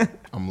cut.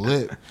 I'm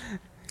lit.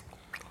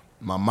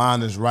 My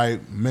mind is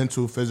right.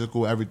 Mental,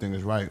 physical, everything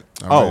is right.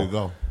 I'm ready to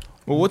go.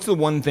 Well, what's the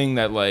one thing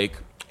that like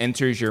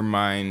enters your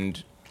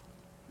mind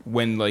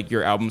when like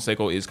your album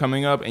cycle is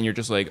coming up and you're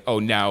just like, oh,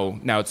 now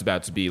it's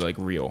about to be like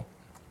real?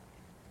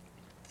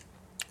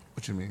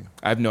 What you mean?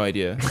 I have no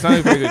idea. It's not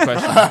a very good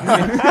question.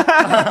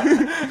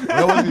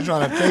 Where was you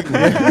trying to take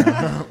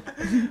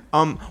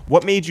me?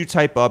 What made you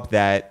type up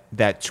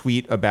that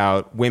tweet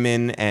about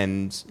women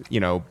and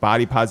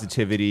body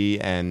positivity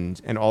and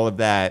all of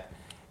that?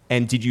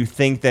 And did you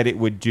think that it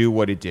would do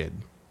what it did?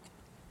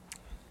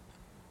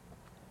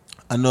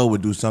 I know it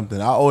would do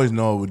something. I always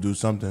know it would do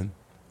something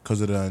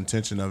because of the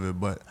intention of it,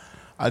 but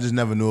I just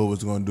never knew it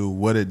was going to do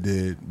what it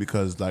did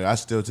because, like, I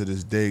still to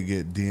this day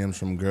get DMs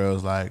from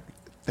girls like,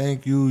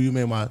 thank you, you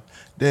made my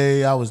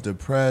day, I was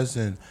depressed,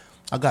 and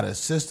I got a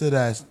sister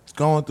that's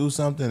going through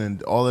something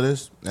and all of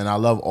this, and I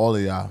love all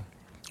of y'all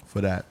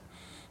for that.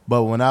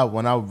 But when I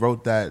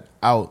wrote that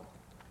out,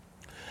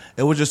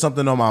 it was just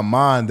something on my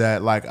mind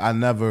that like I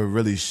never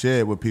really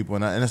shared with people,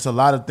 and it's a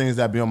lot of things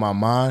that be on my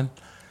mind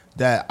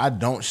that I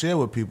don't share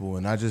with people,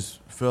 and I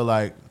just feel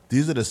like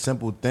these are the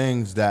simple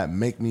things that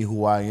make me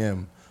who I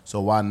am,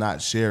 so why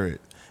not share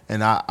it?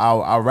 And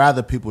I'd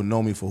rather people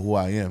know me for who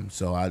I am,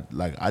 so I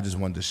just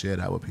wanted to share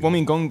that with people. Well, I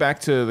mean, going back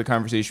to the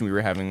conversation we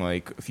were having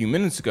like a few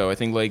minutes ago, I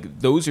think like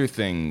those are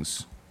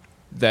things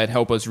that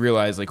help us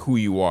realize like who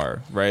you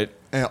are, right?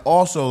 And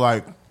also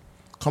like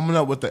coming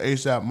up with the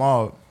ASAP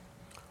Mob,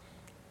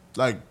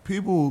 like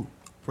people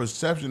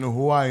perception of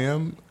who I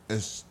am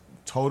is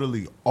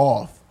totally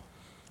off.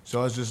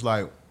 So it's just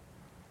like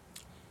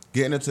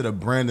getting into the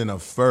branding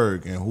of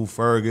Ferg and who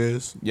Ferg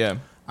is. Yeah.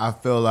 I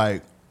feel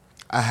like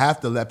I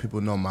have to let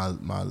people know my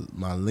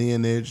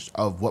lineage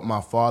of what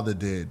my father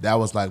did. That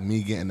was like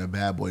me getting the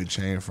bad boy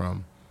chain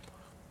from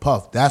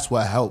Puff. That's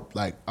what helped.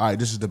 Like, all right,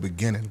 this is the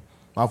beginning.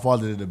 My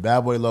father did the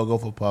bad boy logo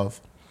for Puff.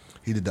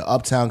 He did the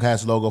Uptown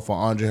Cats logo for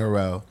Andre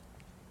Harrell.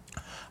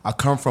 I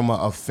come from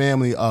a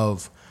family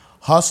of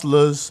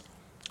hustlers,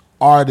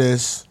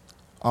 artists,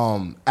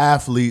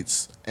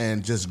 athletes,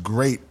 and just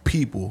great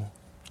people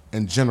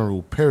in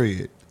general,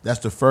 period. That's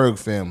the Ferg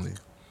family.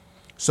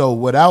 So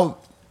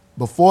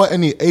before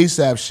any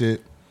ASAP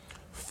shit,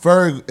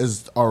 Ferg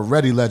is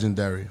already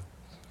legendary.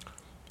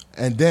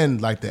 And then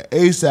like the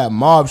ASAP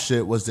Mob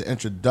shit was the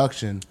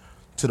introduction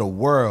to the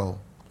world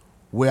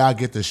where I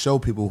get to show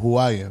people who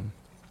I am.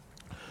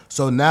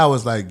 So now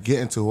it's like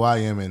getting to who I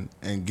am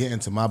and getting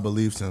to my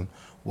beliefs and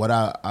what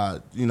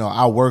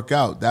I work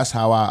out. That's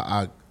how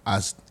I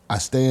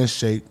stay in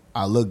shape.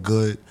 I look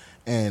good,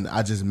 and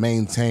I just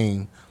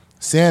maintain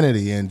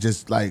sanity and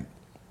just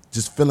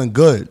feeling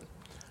good.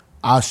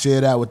 I'll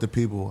share that with the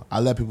people.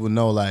 I let people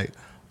know like,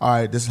 all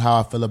right, this is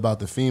how I feel about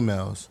the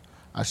females.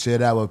 I share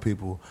that with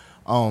people.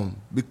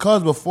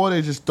 Because before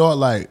they just thought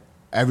like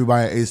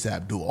everybody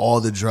ASAP do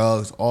all the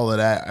drugs, all of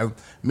that.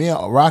 Me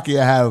and Rocky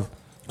have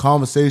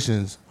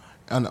conversations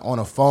on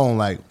a phone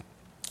like,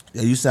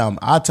 yeah,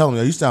 I tell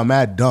him, you sound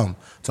mad dumb.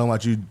 Talking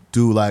about you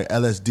do like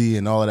LSD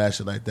and all of that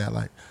shit like that.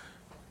 Like,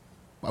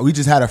 we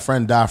just had a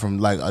friend die from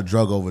like a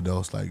drug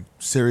overdose, like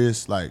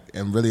serious, like,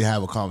 and really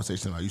have a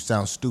conversation like, you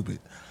sound stupid.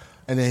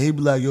 And then he'd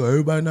be like, yo,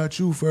 everybody not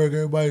you, Ferg,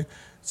 everybody.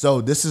 So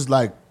this is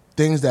like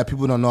things that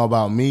people don't know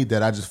about me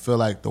that I just feel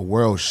like the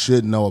world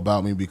should know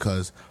about me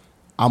because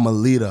I'm a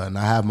leader and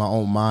I have my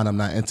own mind. I'm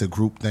not into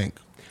groupthink.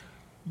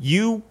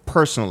 You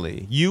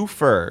personally,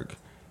 Ferg,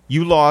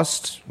 you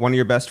lost one of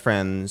your best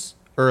friends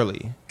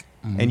early,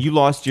 and you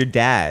lost your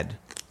dad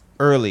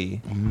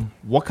early.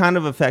 What kind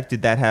of effect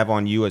did that have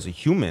on you as a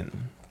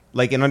human?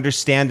 Like in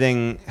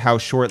understanding how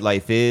short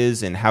life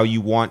is and how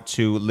you want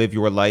to live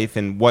your life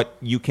and what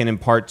you can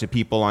impart to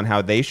people on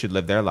how they should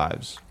live their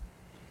lives.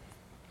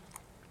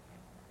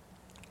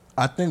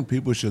 I think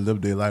people should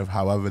live their life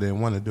however they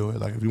want to do it.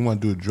 Like if you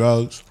want to do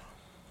drugs,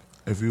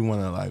 if you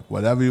want to like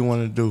whatever you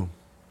want to do,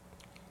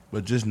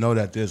 But just know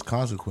that there's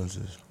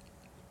consequences.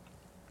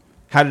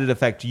 How did it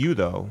affect you,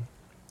 though?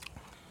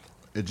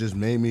 It just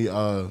made me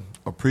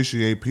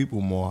appreciate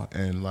people more,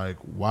 and like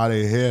while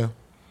they're here,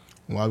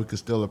 while we can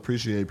still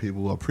appreciate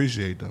people,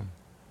 appreciate them.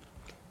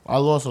 I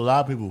lost a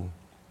lot of people.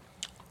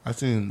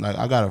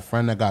 I got a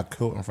friend that got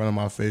killed in front of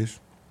my face.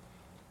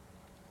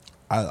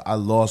 I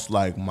lost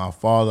like my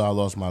father, I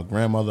lost my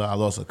grandmother, I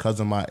lost a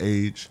cousin my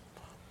age.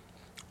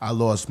 I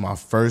lost my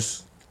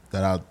first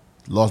that I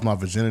lost my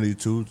virginity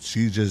to.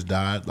 She just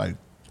died like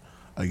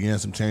a year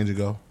and some change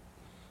ago.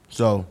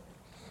 So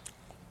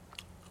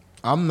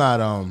I'm not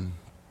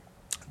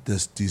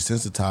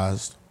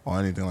desensitized or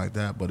anything like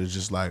that, but it's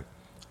just like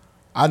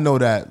I know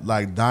that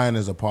like dying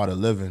is a part of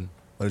living,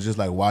 but it's just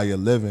like while you're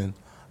living,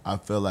 I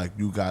feel like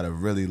you gotta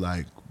really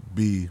like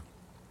be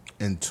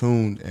in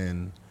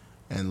tune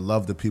and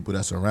love the people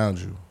that's around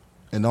you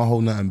and don't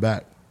hold nothing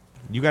back.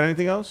 You got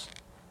anything else?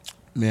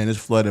 Man, this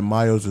Flooded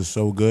Mayos is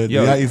so good.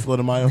 Yo, you eat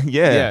Flooded Mayo?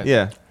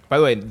 Yeah. By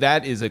the way,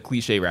 that is a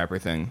cliche rapper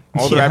thing.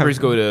 All the rappers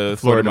go to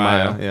Florida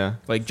Mayo. Yeah.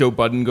 Like Joe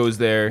Budden goes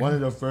there. One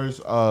of the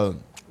first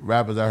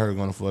rappers I heard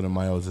going to Flooded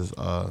Mayos is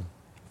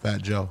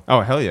Fat Joe.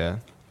 Oh, hell yeah.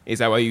 Is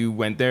that why you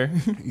went there?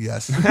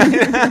 Yes.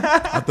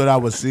 I thought I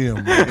would see him.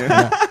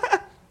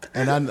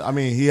 And I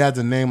mean, he has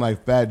a name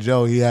like Fat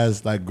Joe. He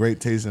has like great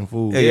taste in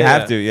food.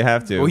 Yeah, you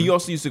have to. Well, he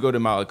also used to go to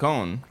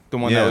Malecon, the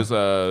one that was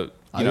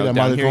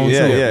down here.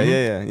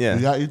 Yeah. Yeah.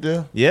 You got eat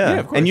there? Yeah,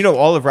 of course. and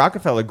all of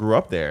Rockefeller grew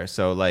up there,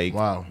 so like,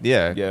 wow.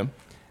 Yeah.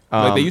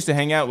 Like they used to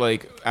hang out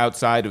like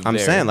outside of I'm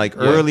there. saying like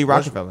early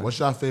Rockefeller. What's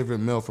your favorite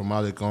meal from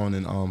Malecon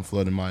and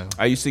Flooded Mayo?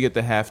 I used to get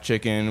the half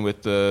chicken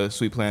with the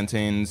sweet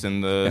plantains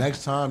and the.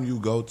 Next time you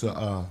go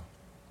to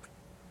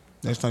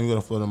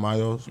Flooded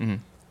Mayo's,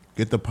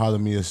 get the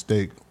palomilla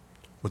steak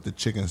with the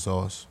chicken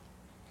sauce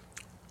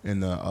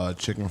and the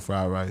chicken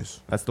fried rice.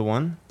 That's the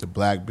one? The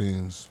black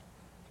beans.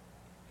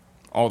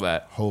 All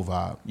that. Whole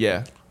vibe.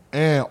 Yeah.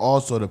 And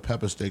also the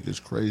pepper steak is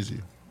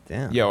crazy.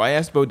 Damn. Yo, I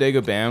asked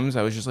Bodega Bams.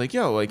 I was just like,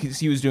 yo, like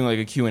he was doing like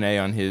a Q&A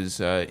on his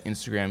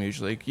Instagram. He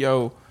was like,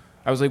 yo,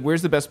 I was like,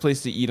 where's the best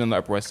place to eat on the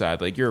Upper West Side?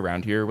 Like, you're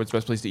around here. What's the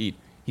best place to eat?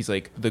 He's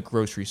like, the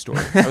grocery store.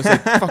 I was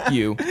like, fuck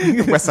you.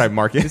 West Side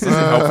Market. This isn't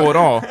helpful at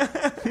all.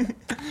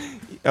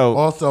 Oh.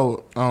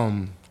 Also,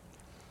 I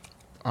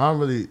don't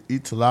really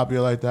eat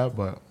tilapia like that,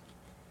 but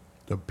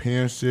the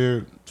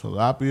pan-seared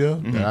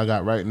tilapia that I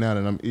got right now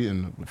that I'm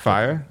eating.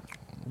 Fire?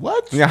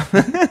 What? Yeah.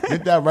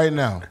 Get that right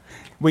now.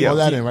 Wait, Throw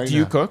that in right now. Do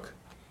you cook?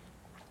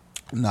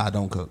 Nah, I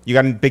don't cook. You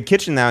got a big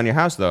kitchen now in your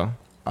house, though.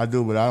 I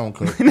do, but I don't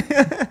cook.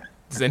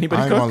 Does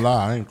anybody I ain't cook? gonna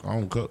lie, I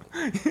don't cook.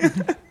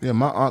 Yeah,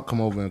 my aunt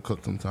come over and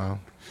cook sometime.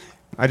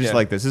 I just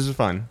like this. This is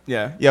fun.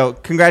 Yeah. Yo,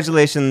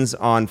 congratulations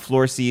on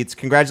floor seats.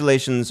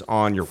 Congratulations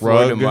on your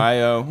Florida rug.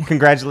 Mayo.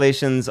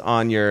 Congratulations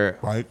on your...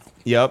 Right?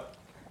 Yep.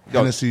 Yo,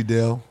 Hennessy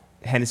deal.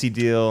 Hennessy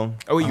deal.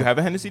 Oh, wait, you have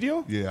a Hennessy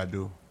deal? Yeah, I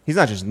do. He's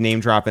not just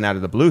name dropping out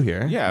of the blue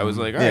here. Yeah, I was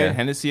like, all right,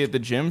 Hennessy at the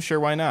gym? Sure,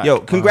 why not? Yo,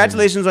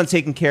 congratulations on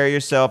taking care of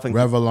yourself and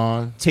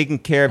Revlon. taking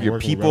care of I'm your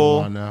working with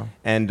people Revlon now.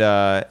 and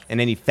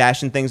any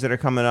fashion things that are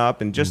coming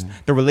up and just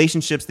the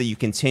relationships that you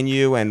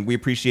continue. And we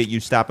appreciate you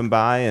stopping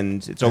by,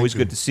 and it's always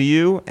good to see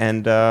you.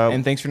 And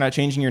thanks for not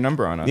changing your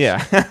number on us.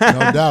 yeah.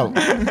 No doubt.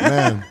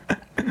 Man,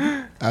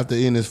 after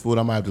eating this food,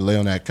 I might have to lay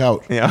on that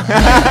couch. Yeah.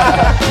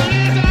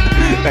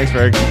 Thanks,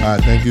 Ferg. All right,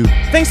 thank you.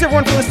 Thanks,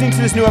 everyone, for listening to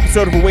this new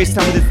episode of A Waste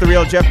of Time with It's The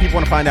Real Jeff. People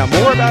want to find out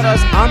more about us.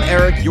 I'm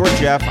Eric. You're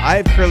Jeff. I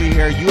have curly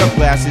hair. You have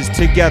glasses.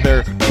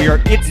 Together, we are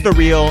It's The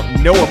Real.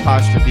 No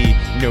apostrophe.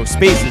 No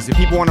spaces. If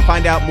people want to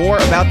find out more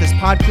about this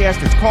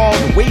podcast, it's called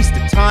A Waste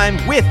of Time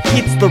with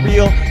It's The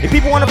Real. If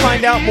people want to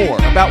find out more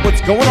about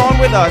what's going on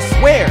with us,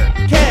 where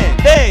can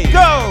they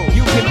go?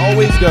 You can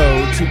always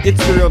go to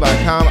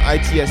itsthereal.com,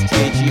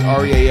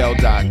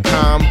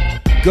 itsthereal.com.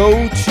 Go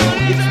to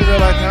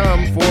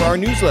itsthereal.com for our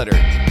newsletter.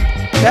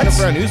 That's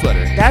for our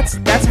newsletter.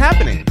 That's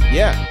happening.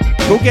 Yeah.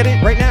 Go get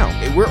it right now.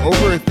 We're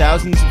over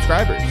 1,000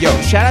 subscribers. Yo,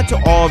 shout out to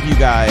all of you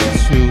guys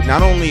who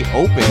not only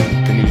open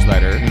the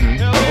newsletter,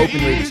 Our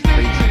open rate is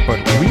crazy. but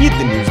read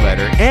the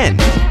newsletter.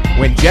 And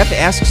when Jeff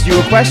asks you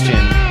a question,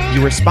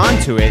 you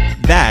respond to it.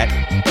 That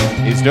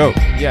is dope.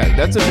 Yeah,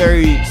 that's a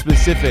very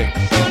specific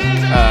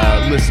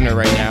listener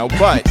right now,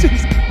 but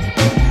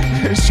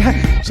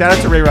Shout out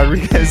to Ray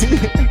Rodriguez.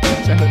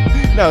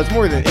 no, it's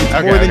more than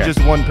Okay.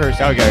 just one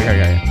person.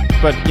 Okay.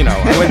 But,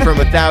 I went from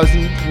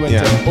 1,000, went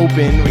to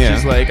open, which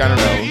is like, I don't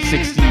know,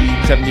 60,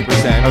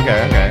 70%.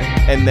 Okay.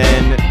 And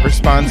then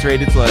response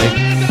rate, it's like,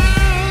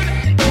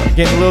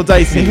 getting a little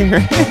dicey.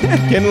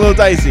 Getting a little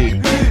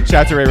dicey.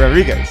 Shout out to Ray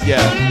Rodriguez.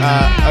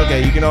 Yeah.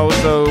 Okay, you can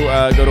also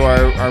go to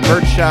our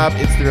merch shop,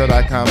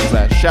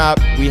 itsthereal.com/shop.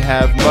 We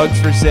have mugs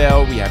for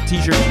sale. We have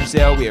t-shirts for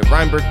sale. We have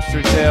Rhymebirks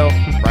for sale.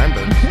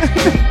 Rhymebirks?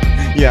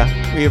 Yeah.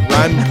 We have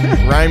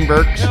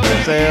Rhymebirks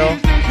for sale.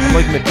 I'm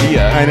like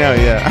Medea. I know,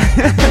 yeah.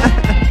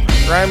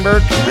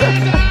 Rhymebirks.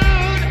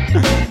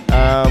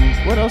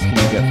 What else can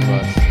you get from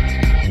us?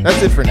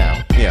 That's it for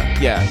now. Yeah.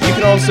 Yeah, you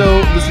can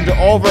also listen to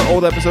all of our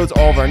old episodes,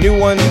 all of our new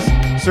ones.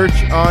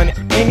 Search on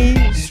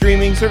any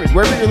streaming service.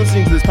 Wherever you're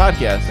listening to this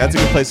podcast, That's a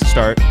good place to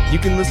start. you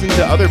can listen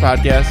to other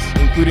podcasts,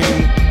 including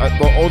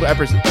old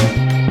episodes.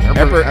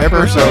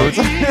 Episodes.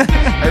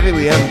 I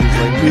really am just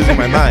like losing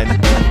my mind.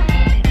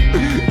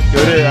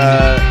 Go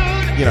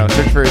to,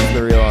 search for It's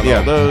The Real on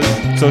all those.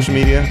 Social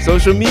media.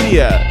 Social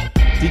media.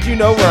 Did you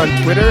know we're on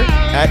Twitter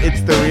at It's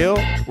The Real?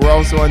 We're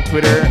also on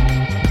Twitter.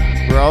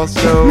 We're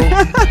also...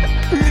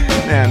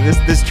 Man,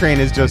 this train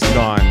has just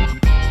gone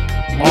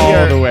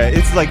all the way.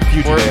 It's like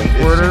fugitive.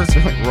 It's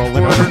just like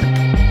rolling over.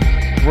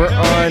 We're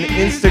on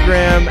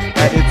Instagram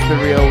at It's The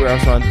Real. We're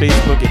also on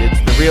Facebook at It's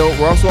The Real.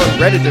 We're also on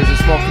Reddit. There's a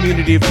small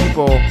community of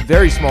people.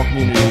 Very small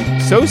community.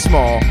 So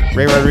small.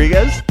 Ray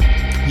Rodriguez?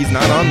 He's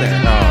not on there.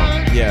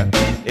 Oh. Yeah.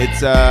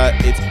 It's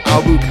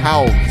Abu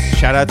Kalves.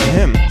 Shout out to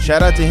him.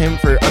 Shout out to him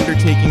for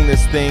undertaking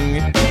this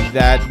thing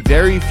that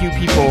very few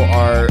people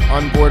are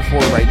on board for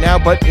right now,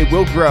 but it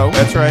will grow.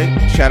 That's right.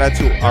 Shout out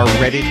to our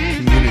Reddit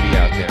community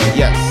out there.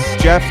 Yes.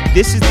 Jeff,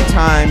 this is the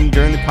time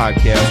during the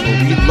podcast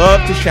where we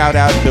love to shout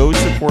out those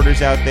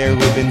supporters out there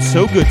who have been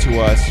so good to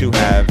us, who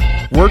have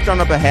worked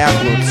on our behalf,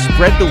 who have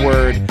spread the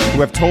word,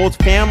 who have told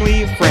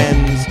family,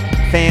 friends,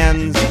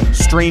 fans,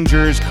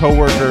 strangers,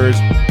 coworkers,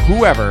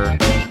 whoever,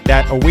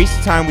 that a waste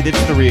of time with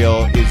It's The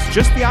Real is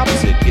just the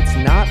opposite. It's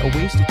not a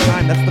waste of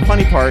time. That's the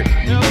funny part.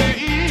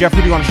 Jeff,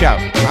 who do you want to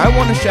shout? I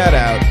want to shout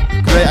out,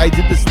 because I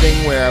did this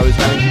thing where I was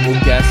having people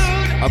guess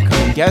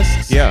upcoming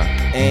guests. Yeah.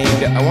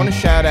 And I want to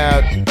shout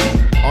out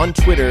on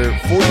Twitter,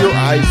 For Your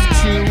Eyes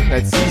 2,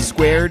 that's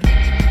C2,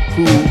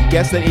 who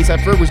guessed that A$AP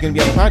Ferg was going to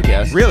be on the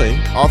podcast. Really?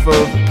 Off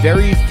of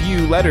very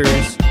few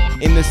letters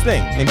in this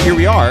thing. And here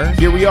we are.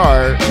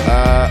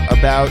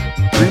 About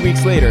 3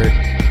 weeks later,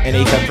 and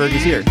A$AP Ferg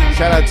is here.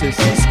 Shout out to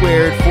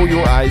C2, For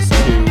Your Eyes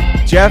 2.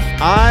 Jeff,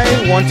 I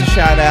want to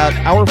shout out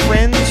our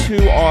friends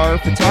who are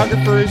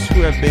photographers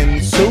who have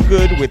been so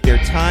good with their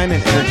time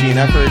and energy and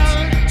efforts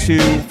to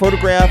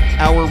photograph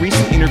our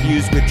recent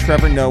interviews with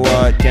Trevor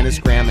Noah, Dennis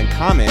Graham, and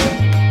Common.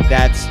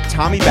 That's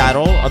Tommy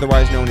Battle,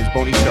 otherwise known as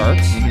Boney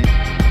Starks. Mm-hmm.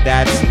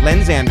 That's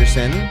Lenz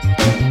Anderson.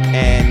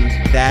 And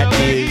that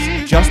is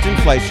Justin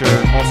Fleischer,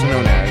 also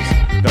known as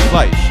The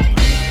Fleisch.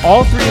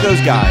 All three of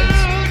those guys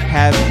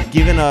have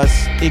given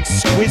us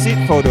exquisite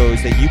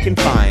photos that you can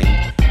find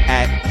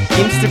at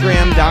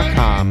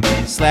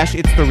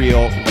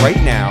Instagram.com/itsthereal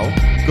right now.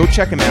 Go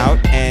check him out.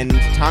 And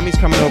Tommy's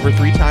coming over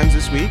 3 times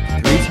this week.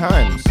 3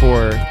 times.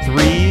 For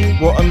 3...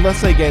 Well,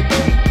 unless I get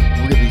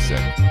really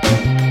sick.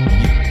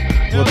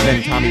 Well,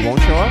 then Tommy won't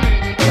show up?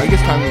 I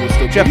guess Tommy will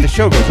still... Jeff, the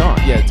show goes on.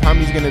 Yeah,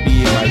 Tommy's going to be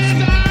in my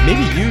seat.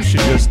 Maybe you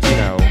should just,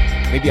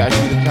 Maybe I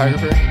should be the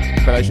photographer,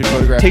 but I should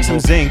photograph take people.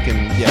 some zinc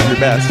and give your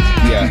best.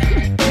 Yeah.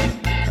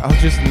 I'll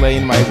just lay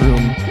in my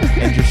room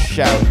and just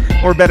shout.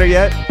 Or better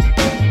yet,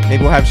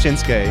 maybe we'll have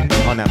Shinsuke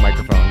on that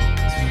microphone.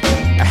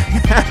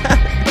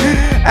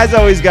 As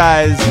always,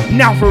 guys,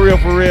 now for real.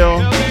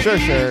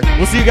 Sure.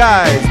 We'll see you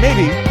guys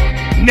maybe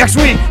next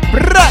week.